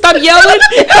just please stop yelling?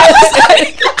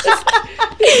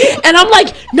 And I'm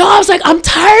like, no, I was like, I'm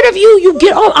tired of you. You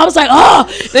get on. I was like, oh.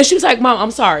 Then she was like, Mom, I'm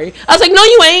sorry. I was like, no,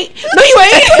 you ain't. No, you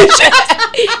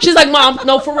ain't. She's like, Mom,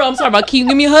 no, for real. I'm sorry about. Can you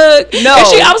give me a hug? No.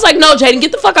 And I was like, no, Jaden,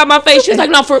 get the fuck out my face. She was like,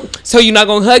 no, so you're not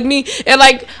gonna hug me? And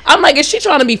like, I'm like, is she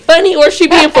trying to be funny or is she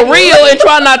being for real and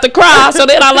trying not to cry? So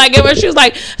then I like give her. She was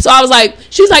like,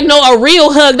 she was like, no, a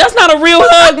real hug. That's not a real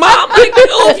hug, Mom. Like,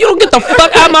 oh, if you don't get the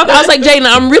fuck out of my. I was like, Jaden,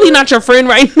 I'm really not your friend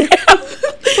right now.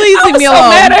 Please I leave was me so alone.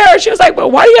 mad at her. She was like, but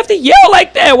why do you have to yell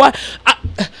like that? Why?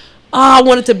 I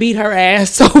wanted to beat her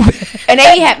ass so bad. And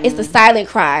it's the silent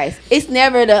cries. It's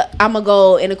never the I'ma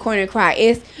go in the corner and cry.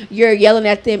 It's you're yelling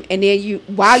at them and then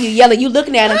while you yelling, you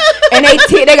looking at them and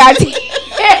they got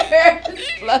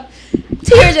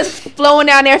tears just flowing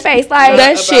down their face like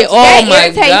That shit. Oh that my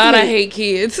irritates God, me. I hate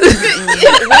kids.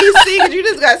 What do you see? Because you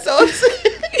just got so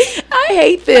upset. I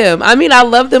hate them. I mean, I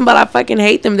love them, but I fucking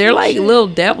hate them. They're like little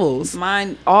devils.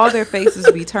 Mine, all their faces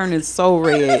be turning so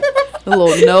red, the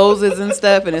little noses and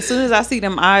stuff. And as soon as I see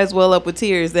them eyes well up with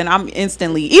tears, then I'm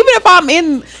instantly, even if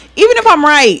I'm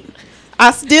right,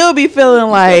 I still be feeling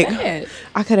like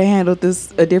I could have handled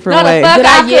this a different No, the way. fuck Did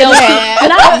I yell? couldn't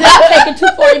Did I take it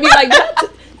too far and be like,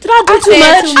 did I do too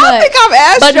said much? too much. I think I've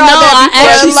asked But y'all no, that I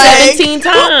asked before, you 17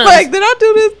 times. Like, did I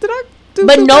do this? Did I do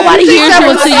But too nobody much? hears you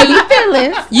until you.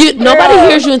 feelings. Nobody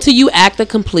hears you until you act a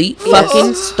complete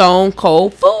fucking stone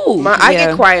cold fool. I Yeah.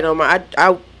 get quiet on my.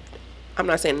 I'm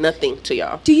not saying nothing to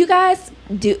y'all. Do you guys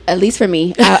do, at least for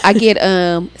me, I get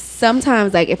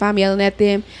sometimes like if I'm yelling at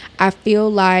them, I feel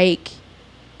like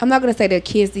I'm not going to say that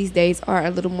kids these days are a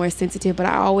little more sensitive, but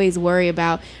I always worry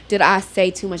about, did I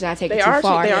say too much? Did I take it too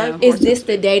far? Is this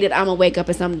the day that I'm going to wake up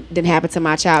and something happen to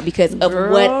my child because of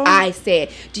what I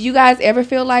said? Do you guys ever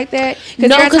feel like that? No,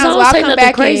 because I don't say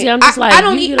nothing crazy. I'm just like, I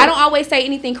don't always say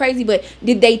anything crazy, but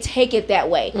did they take it that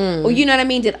way? Or you know what I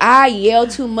mean? Did I yell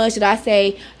too much? Did I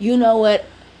say, you know what?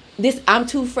 I'm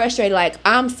too frustrated, like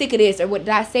I'm sick of this, or what, did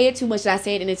I say it too much? Did I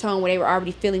say it in a tone where they were already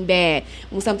feeling bad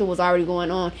when something was already going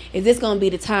on? Is this going to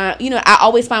be the time? You know, I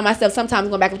always find myself sometimes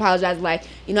going back and apologize, like,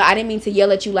 you know, I didn't mean to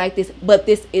yell at you like this, but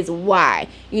this is why,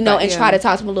 you know, and try to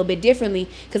talk to them a little bit differently,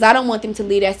 because I don't want them to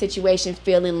leave that situation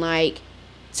feeling like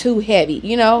too heavy,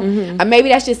 you know. Maybe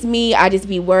that's just me. I just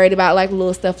be worried about like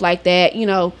little stuff like that, you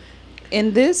know.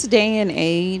 In this day and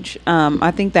age,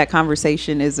 I think that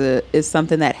conversation is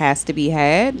something that has to be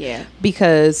had. Yeah.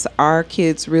 Because our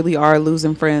kids really are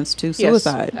losing friends to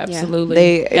suicide. Yes,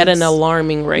 absolutely. At an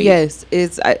alarming rate. Yes,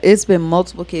 it's been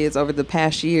multiple kids over the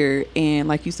past year, and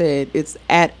like you said, it's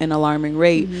at an alarming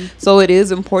rate. So it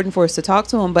is important for us to talk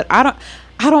to them. But I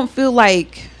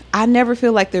never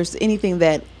feel like there's anything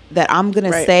that I'm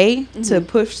gonna say to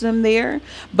push them there.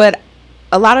 But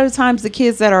a lot of the times the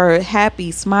kids that are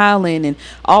happy, smiling, and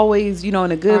always, you know,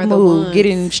 in a good mood,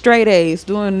 getting straight A's,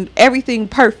 doing everything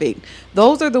perfect,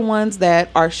 those are the ones that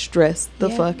are stressed the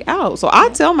fuck out. So I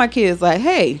tell my kids, like,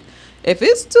 hey, if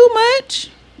it's too much,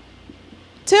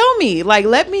 tell me. Like,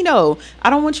 let me know. I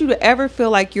don't want you to ever feel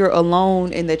like you're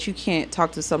alone and that you can't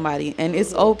talk to somebody. And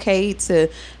it's okay to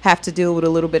have to deal with a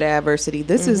little bit of adversity.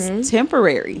 This is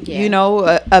temporary. You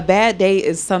know, a bad day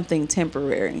is something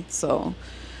temporary. So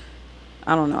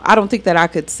I don't know. I don't think that I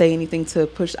could say anything to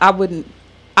push. I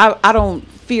don't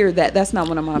fear that. That's not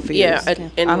one of my fears. Yeah,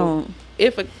 and I don't.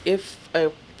 If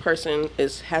a person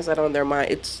has that on their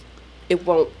mind, it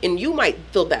won't. And you might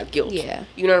feel that guilt. Yeah.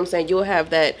 You know what I'm saying? You'll have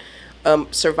that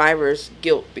survivor's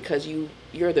guilt because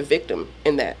you're the victim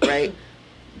in that, right?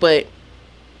 But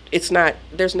it's not.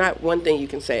 There's not one thing you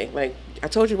can say like, I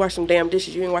told you to wash some damn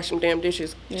dishes. You didn't wash some damn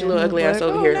dishes. Get your little ugly ass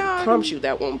over here. I promise you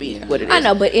that won't be what it is. I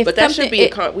know, but if that should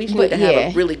be we need to have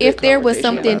a really good if there was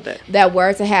something about that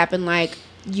were to happen, like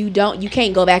you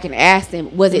can't go back and ask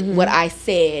them, was it what I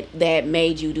said that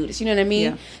made you do this? You know what I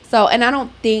mean? Yeah. So, and I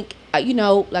don't think you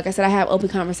know, like I said, I have open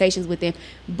conversations with them,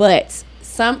 but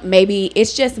maybe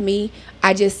it's just me.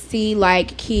 I just see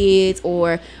like kids,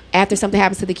 or after something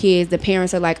happens to the kids, the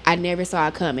parents are like, I never saw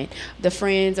it coming. The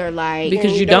friends are like,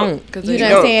 because you don't. You know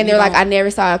what I'm saying? They're like, I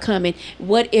never saw it coming.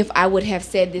 What if I would have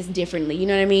said this differently? You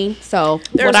know what I mean? So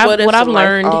what I've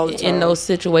learned in those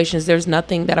situations, there's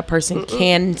nothing that a person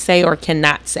can say or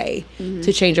cannot say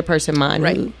to change a person's mind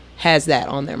who has that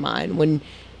on their mind. When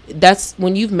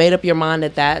you've made up your mind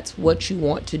that that's what you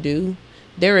want to do,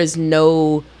 there is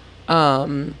no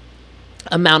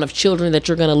amount of children that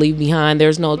you're going to leave behind.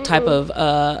 There's no type of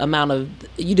amount of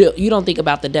you don't think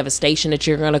about the devastation that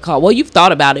you're going to cause. Well, you've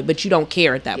thought about it, but you don't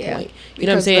care at that point. You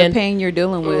know what I'm saying? The pain you're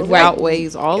dealing with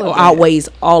outweighs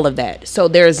all of that. So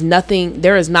there is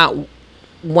not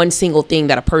one single thing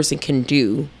that a person can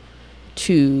do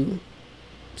to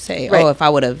say, oh, if I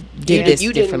would have did this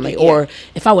differently, or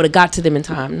if I would have got to them in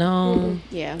time. No.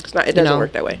 Yeah. It doesn't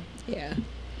work that way. Yeah.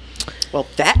 Well,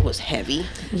 that was heavy.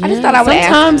 I just thought I would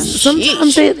ask.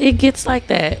 Sometimes it gets like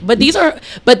that.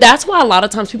 But that's why a lot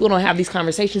of times people don't have these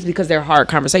conversations, because they're hard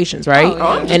conversations, right?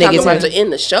 And it gets about to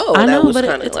end the show. I know, that was but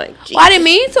kind of like, well, I didn't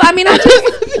mean to. I mean,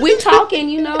 we talking,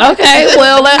 you know. Okay,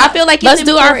 well, I feel like let's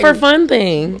do our for fun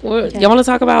thing. Y'all want to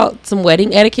talk about some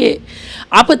wedding etiquette?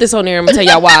 I'll put this on there and I'm gonna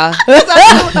tell y'all why.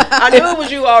 I knew it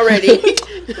was you already.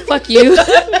 Fuck you.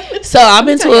 So I'm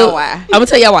gonna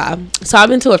tell y'all why. So I've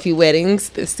been to a few weddings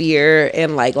this year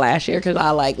and like last year, because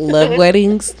I like love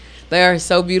weddings. They are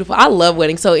so beautiful. I love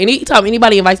weddings. So anytime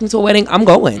anybody invites me to a wedding, I'm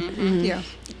going. Yeah.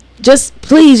 Just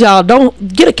please, y'all,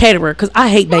 don't get a caterer, because I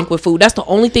hate banquet food. That's the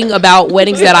only thing about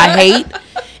weddings that I hate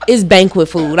is banquet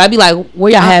food. I'd be like,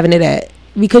 where y'all having it at?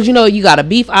 Because, you know, you got a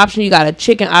beef option, you got a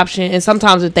chicken option, and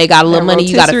sometimes if they got a little money,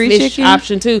 you got a fish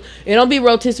option too. It don't be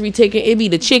rotisserie chicken. It be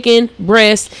the chicken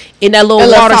breast and that little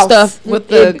water stuff with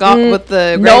the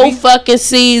gravy. No fucking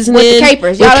seasoning. With the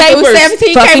capers. Y'all capers.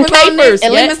 17 fucking capers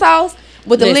and lemon sauce.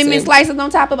 With the lemon slices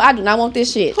on top of it. I do not want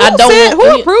this shit.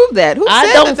 Who approved that?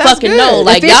 I don't fucking know.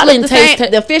 Like, y'all didn't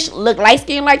taste the fish look light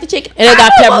skinned like the chicken. And they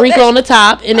got paprika on the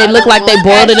top, and it look like they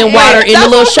boiled it in water in the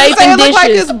little shaping dishes. Like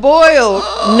it's boiled,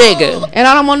 nigga. And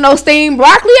I don't want no steamed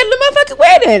broccoli at the motherfucking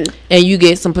wedding. And you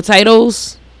get some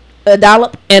potatoes, a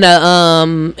dollop, and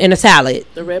a salad.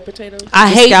 The red potatoes. I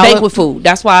hate banquet food.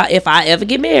 That's why if I ever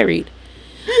get married,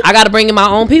 I got to bring in my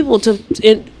own people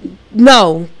to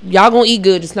No, y'all gonna eat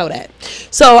good. Just know that.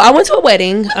 So I went to a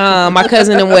wedding, my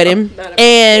cousin and wedding,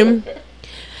 and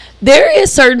there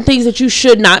is certain things that you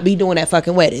should not be doing at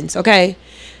fucking weddings. Okay,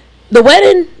 the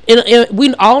wedding,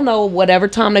 we all know whatever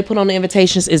time they put on the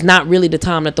invitations is not really the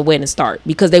time that the wedding start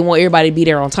because they want everybody to be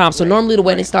there on time. So normally the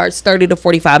wedding starts 30 to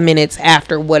 45 minutes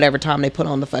after whatever time they put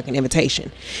on the fucking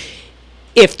invitation.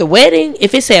 If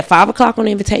it said 5 o'clock on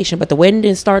the invitation, but the wedding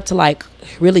didn't start till like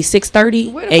really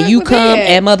 6:30, and you come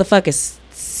at motherfucking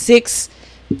 6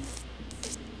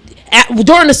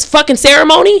 during this fucking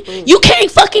ceremony, you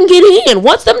can't fucking get in.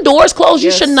 Once them doors close,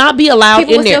 you should not be allowed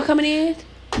People in there. still coming in.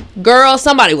 Girl,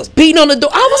 somebody was beating on the door.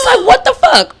 I was like, what the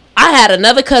fuck? I had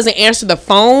another cousin answer the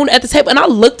phone at the table, and I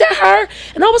looked at her,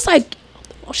 and I was like,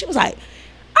 she was like.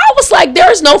 I was like,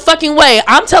 there is no fucking way.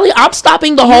 I'm telling you, I'm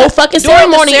stopping the whole fucking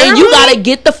ceremony, and you gotta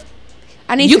get the.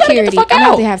 I need you gotta security. get the fuck I'm gonna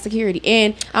have out. to have security,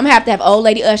 and I'm gonna have old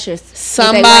lady ushers.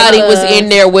 Somebody was in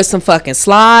there with some fucking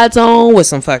slides on, with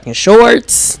some fucking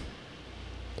shorts.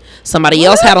 Somebody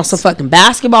else had on some fucking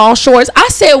basketball shorts. I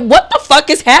said, what the fuck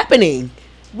is happening?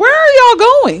 Where are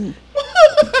y'all going?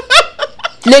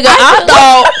 Nigga,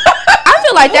 I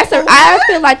feel like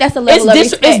that's a level of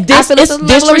respect. It's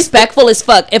disrespectful as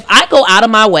fuck. If I go out of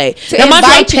my way to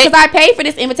invite you, because I paid for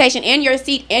this invitation and your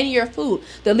seat and your food,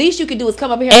 the least you could do is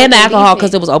come up here and alcohol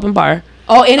because it was open bar.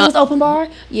 Oh, and it was open bar.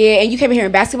 Yeah, and you came in here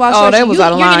in basketball shorts. Oh, that was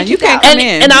out of line. You can't come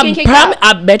in. And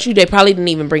I bet you they probably didn't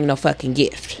even bring no fucking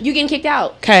gift. You getting kicked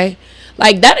out. Okay,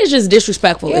 like that is just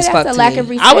disrespectful as fuck. That's a to lack me. of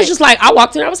respect. I was just like, I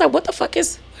walked in, I was like, what the fuck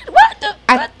is?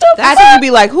 That's when you be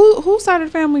like, who side of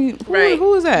the family?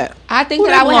 Who is that? I think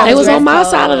that I would have. It was on my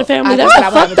side of the family. That's the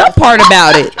fucked up part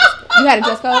about it. You had a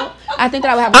dress code. I think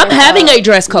that I would have. I'm having a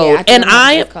dress code, and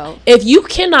I if you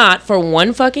cannot for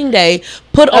one fucking day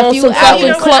put on some I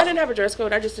fucking clothes. didn't have a dress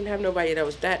code. I just didn't have nobody that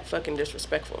was that fucking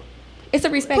disrespectful. It's a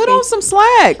respect. Put on some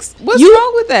slacks. What's You-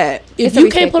 wrong with that? If you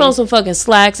can't put on some fucking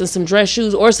slacks and some dress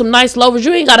shoes or some nice loafers,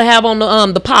 you ain't gotta have on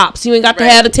the pops. You ain't got to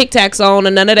have the Tic Tacs on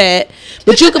and none of that.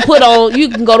 But you can put on. You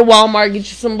can go to Walmart, get you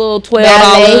some little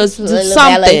 $12,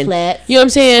 something. You know what I'm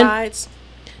saying? Slides.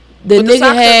 The With the nigga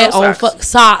socks or had no on socks?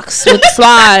 socks with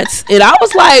slides, and I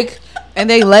was like, And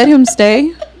they let him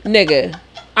stay? nigga,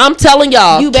 I'm telling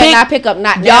y'all, You better not pick up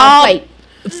not y'all plate.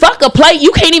 fuck a plate.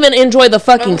 You can't even enjoy the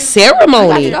fucking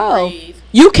ceremony. Go.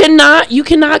 You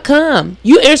cannot come.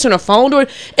 You answering a phone door.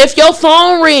 If your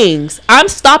phone rings, I'm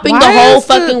stopping the whole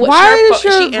fucking. Why is she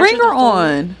your answered ringer the phone.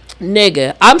 on?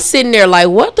 Nigga, I'm sitting there like,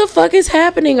 what the fuck is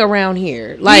happening around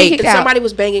here? Like, kicked And out. somebody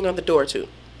was banging on the door too,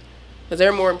 because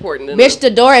they're more important than Bitch,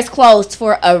 the door is closed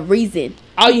for a reason.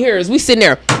 all you hear is we sitting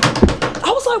there.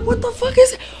 I was like, what the fuck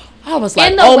is? I was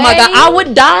like, In the oh my god, wedding? I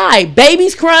would die.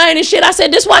 Babies crying and shit. I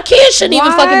said, this why kids shouldn't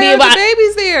even fucking be Why are the invited.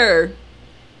 babies there?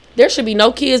 There should be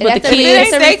no kids, but the That's a- kids.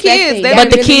 It ain't they kids. They But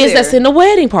the really kids there. that's in the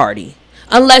wedding party,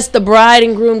 unless the bride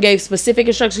and groom gave specific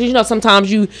instructions. You know,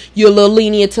 sometimes you're a little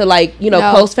lenient to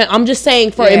No. close family. I'm just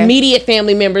saying for Yeah. immediate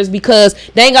family members because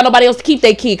they ain't got nobody else to keep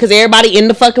their kid because everybody in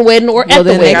the fucking wedding or at the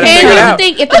then they wedding. gotta And figure it here's the out.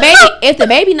 thing: if the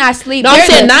baby not asleep, No, I'm they're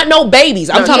saying the- not no babies.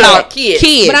 I'm No, talking yeah, about kids.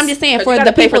 kids. But I'm just saying 'Cause for you the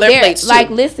gotta pay people for their there, plates, too. like,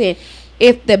 listen,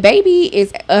 if the baby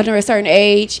is under a certain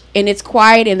age and it's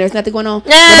quiet and there's nothing going on, the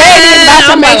baby is about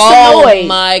to I'm make like, some oh noise.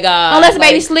 my god! Unless the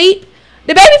baby Like, sleep,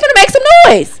 the baby finna make some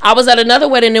noise. I was at another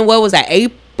wedding in what was that?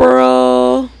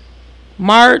 April,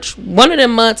 March, one of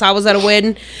them months. I was at a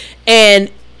wedding, and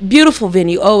beautiful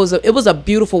venue. Oh, it was a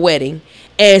beautiful wedding,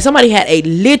 and somebody had a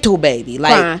little baby,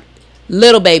 like. Fine.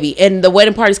 Little baby, and the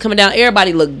wedding party's coming down.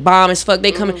 Everybody looked bomb as fuck.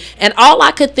 They coming, and all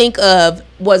I could think of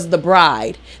was the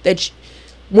bride.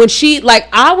 When she, like,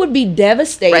 I would be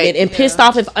devastated Right. and pissed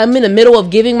off if I'm in the middle of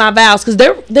giving my vows because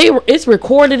it's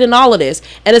recorded and all of this,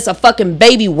 and it's a fucking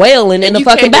baby wailing in the you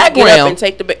fucking can't just get up background. and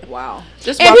take the wow.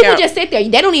 Just And walk people out. just sit there.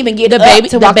 They don't even get The up baby,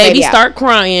 to the walk baby out. start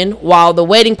crying while the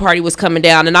wedding party was coming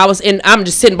down, and I'm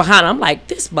just sitting behind. I'm like,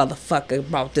 this motherfucker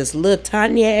brought this little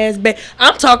tiny ass baby.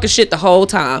 I'm talking shit the whole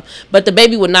time, but the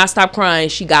baby would not stop crying.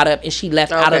 She got up and she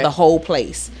left out of Okay. the whole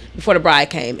place before the bride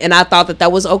came, and I thought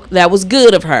that was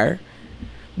good of her.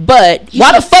 But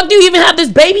why the fuck do you even have this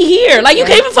baby here? Like, you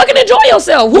can't even fucking enjoy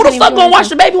yourself. Who the can't fuck even gonna enjoy watch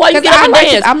the baby while you 'Cause get up and I'm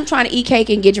dance? I'm trying to eat cake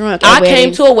and get drunk. I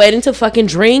came to a wedding to fucking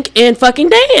drink and fucking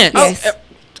dance. Yes.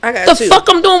 I got The two. fuck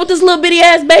I'm doing with this little bitty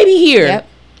ass baby here? Yep.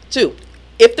 Two.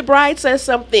 If the bride says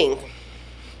something,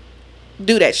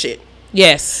 do that shit.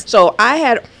 Yes. So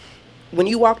when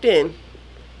you walked in,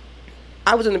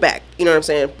 I was in the back. You know what I'm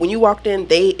saying? When you walked in,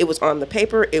 it was on the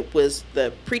paper. It was,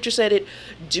 the preacher said it.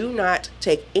 Do not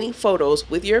take any photos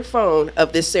with your phone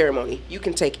of this ceremony. You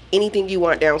can take anything you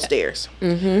want downstairs.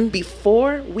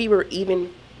 Before we were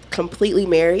even completely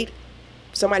married,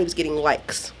 somebody was getting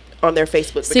likes on their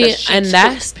Facebook. See, Because she and took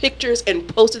that's- pictures and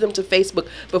posted them to Facebook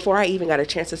before I even got a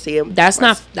chance to see them. That's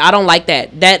not. I don't like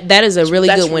that. That is a really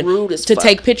That's good one rude as to fuck.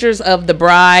 take pictures of the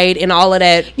bride and all of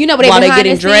that. You know, but they while they behind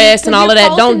getting the scenes, dressed and 'cause all of you're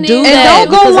that. Don't posting do it. And that.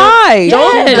 don't go because live.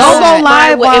 Yes. Don't go My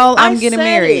live way- while if I'm I getting said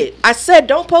married. it, I said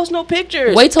don't post no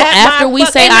pictures. Wait till at after my we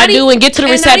fuck- say and I not do and get to the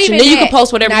And not reception. even Then you can that.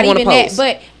 post whatever Not you want to even that. post.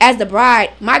 But as the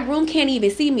bride, my groom can't even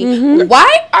see me. Mm-hmm. Why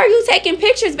are you taking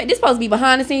pictures? But this supposed to be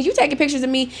behind the scenes. You taking pictures of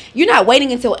me. You're not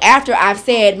waiting until after I've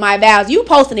said my vows. You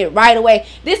posting it right away.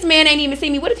 This man ain't even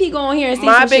seen me. What if he go on here and see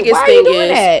My some shit? biggest Why are you thing doing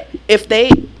is that? if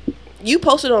you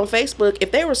posted on Facebook,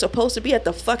 if they were supposed to be at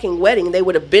the fucking wedding, they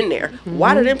would have been there.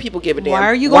 Why do them people give a damn? Why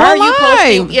are you going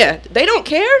live? Yeah, they don't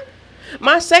care.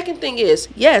 My second thing is,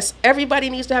 yes, everybody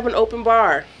needs to have an open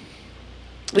bar.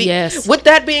 Yes. With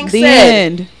that being The said,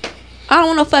 end. I don't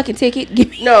want no fucking ticket. Give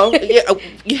me. no, yeah,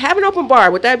 you have an open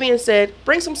bar. With that being said,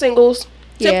 bring some singles.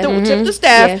 Tip, Yeah. tip the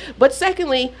staff. Yeah. But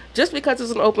secondly, just because it's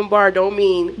an open bar don't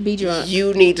mean Be drunk.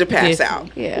 you need to pass Yeah. out.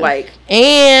 Yeah. Like,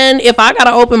 And if I got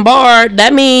an open bar,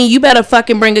 that means you better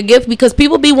fucking bring a gift because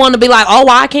people be wanting to be like, oh,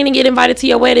 why I can't get invited to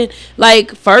your wedding?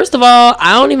 Like, first of all,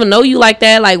 I don't even know you like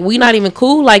that. Like, we not even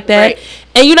cool like that. Right.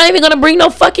 And you're not even gonna bring no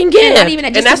fucking gift. And not even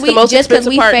that. And that's the most just 'cause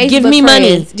expensive we part. Facebook Give me money.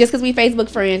 friends, just because we Facebook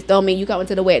friends don't mean you coming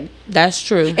to the wedding. That's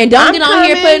true. And don't I'm get on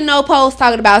here coming. putting no post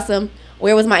talking about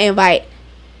where was my invite?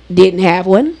 Didn't have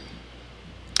one.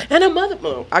 and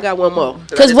I got one more.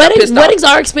 Because weddings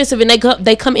are expensive and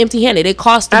they come empty handed. It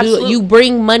costs to do it. Absolutely. You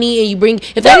bring money and you bring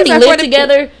if they Weddings already are live for the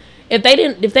together. If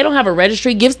they don't have a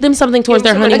registry, give them something towards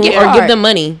Give their them something honeymoon to or get. give them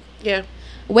money. Yeah.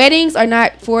 Weddings are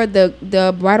not for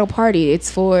the bridal party.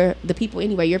 It's for the people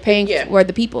anyway. You're paying Yeah. for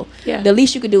the people. Yeah. The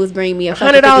least you could do is bring me a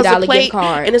 $100 a $50 plate, gift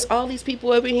card. and it's all these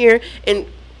people up in here. And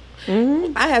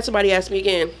I had somebody ask me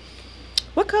again,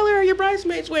 "What color are your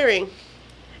bridesmaids wearing?"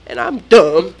 And I'm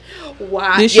dumb.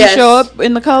 Why? Did she Yes, show up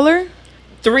in the color?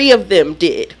 3 of them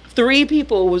did. 3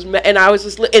 people was, and I was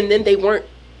just, and then they weren't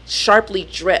sharply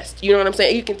dressed. You know what I'm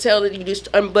saying? You can tell that you just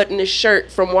unbuttoned this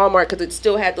shirt from Walmart because it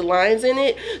still had the lines in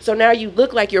it. So now you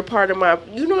look like you're part of my.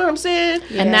 You know what I'm saying?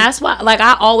 Yeah. And that's why, like,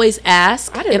 I always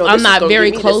ask I didn't if know I'm this was not gonna very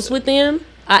give me close this. with them.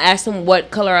 I ask them what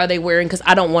color are they wearing because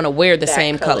I don't want to wear the That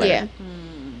same color. color. yeah.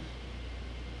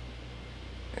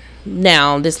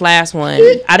 Now this last one,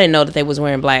 I didn't know that they was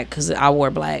wearing black because I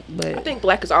wore black, I but think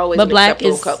black is always But an black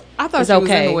acceptable is- color. I thought It's she was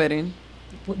in okay. the wedding.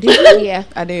 Yeah.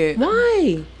 I did.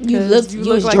 why? You 'Cause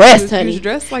was like dressed, you honey. was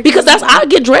dressed like Because you that's was- I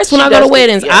get dressed when She I go to does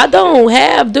weddings. yeah, I she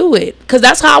don't do it because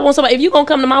that's how I want somebody. If you gonna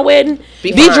come to my wedding,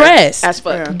 be fine. dressed. As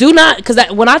fuck. Yeah. Do not because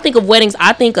when I think of weddings,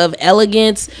 I think of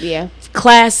elegance, Yeah.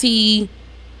 classy,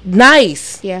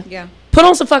 nice. Yeah. Yeah. Put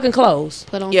on some fucking clothes.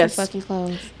 Put on Yes. some fucking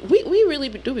clothes. We really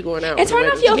do be going out. And to turn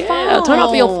off weddings. your Yeah, phone. turn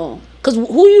off your. Because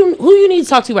who you need to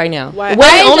talk to right now? Why- The Why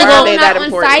wedding is only your go. phone that on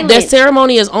important? silent? The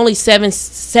ceremony is only seven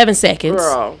seconds.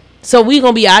 Girl. So we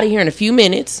gonna be out of here in a few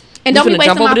minutes. And We don't be finna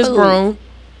jump wasting over my this food. broom.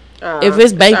 Uh, If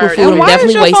it's banquet sorry. food, And I'm why definitely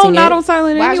is your wasting phone not it. on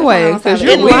silent Why is your anyway? phone on Because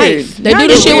silent? you're It's weird. weird. They Now do you're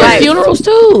this shit weird. with funerals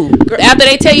too. After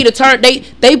they tell you to turn,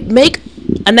 they make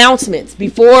announcements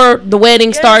before the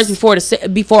wedding starts,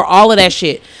 before all of that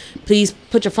shit. Please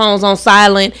put your phones on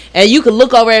silent, and you can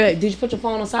look over. Did you put your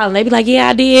phone on silent? They be like, yeah,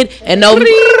 I did, and no,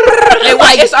 And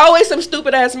like it's always some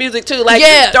stupid ass music too. Like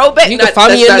yeah, don't bet. you can not-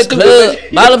 find me in that's the not club.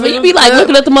 stupid. Bottle- You be like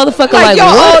looking at the motherfucker like, your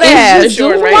what old is ass. this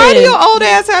Sure, doing? right. Why do your old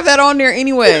ass have that on there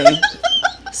anyway?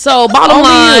 So bottom Only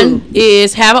line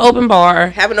is have an open bar,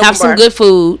 Have an open some bar. good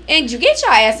food. And you get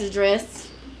your asses dressed.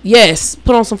 Yes,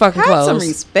 put on some fucking Have clothes some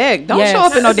respect. Don't Yes. show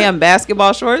up in no damn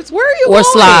basketball shorts. Where are you or going?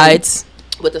 slides,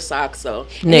 With the socks though.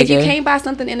 And if you nigga. can't buy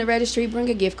something in the registry, bring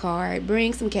a gift card.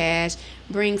 Bring some cash.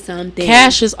 Bring something.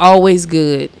 Cash is always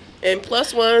good. And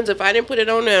plus ones, if I didn't put it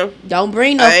on them, Don't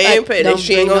bring no. I ain't paying. Don't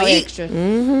She ain't bring gonna no eat. extra.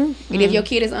 And if your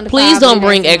kid is under Please 5, don't that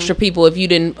bring fine. extra people if you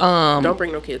didn't don't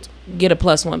bring no kids. get a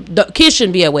plus one. The kids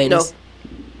shouldn't be at No. weddings.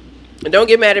 And don't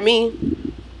get mad at me.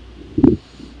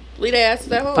 Leave their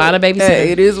asses at home. Find a babysitter.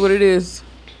 Hey, it is what it is.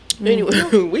 Anyway,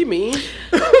 we mean.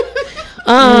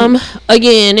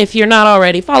 Again, if you're not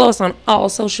already, follow us on all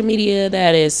social media.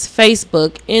 That is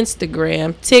Facebook,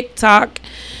 Instagram, TikTok,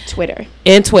 Twitter.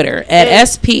 and Twitter at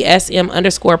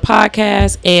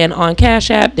SPSM_podcast. And on Cash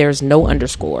App, there's no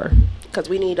underscore. Because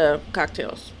we need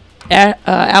cocktails.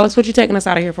 Alex, what you taking us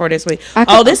out of here for this week?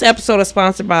 This episode is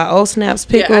sponsored by Old Snaps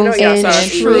Yeah, I Pickles, know y'all and saw us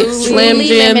eating. Truly Slim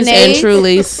Jims, and lemonade.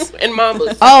 Trulies. And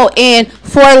Mambas. Oh, and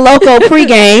for Loco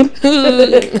pregame,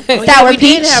 Sour we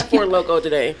did Peach. have Four Loco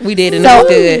today. We did, and it So was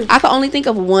good. I can only think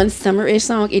of one summer-ish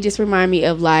song. It just reminded me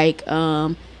of like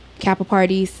Kappa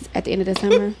parties at the end of the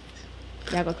summer.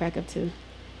 Y'all go crack up too.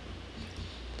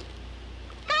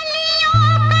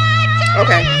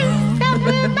 Okay.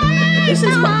 This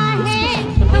is my.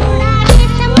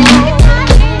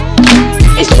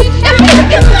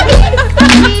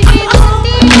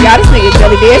 Y'all, this nigga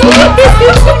Jelly Beans.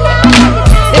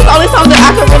 It's the only song that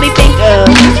I could really think of.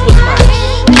 This was my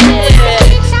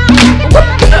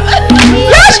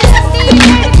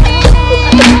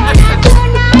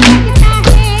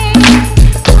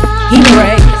He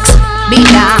breaks me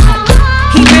down.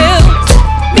 He builds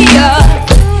me up.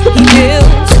 He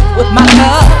builds my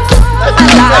love.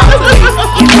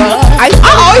 I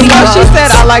always thought she said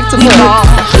I like to fuck.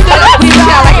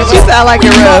 She said I like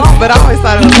it rough, but I always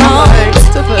thought it was like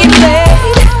to fuck.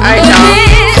 Alright,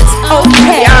 y'all.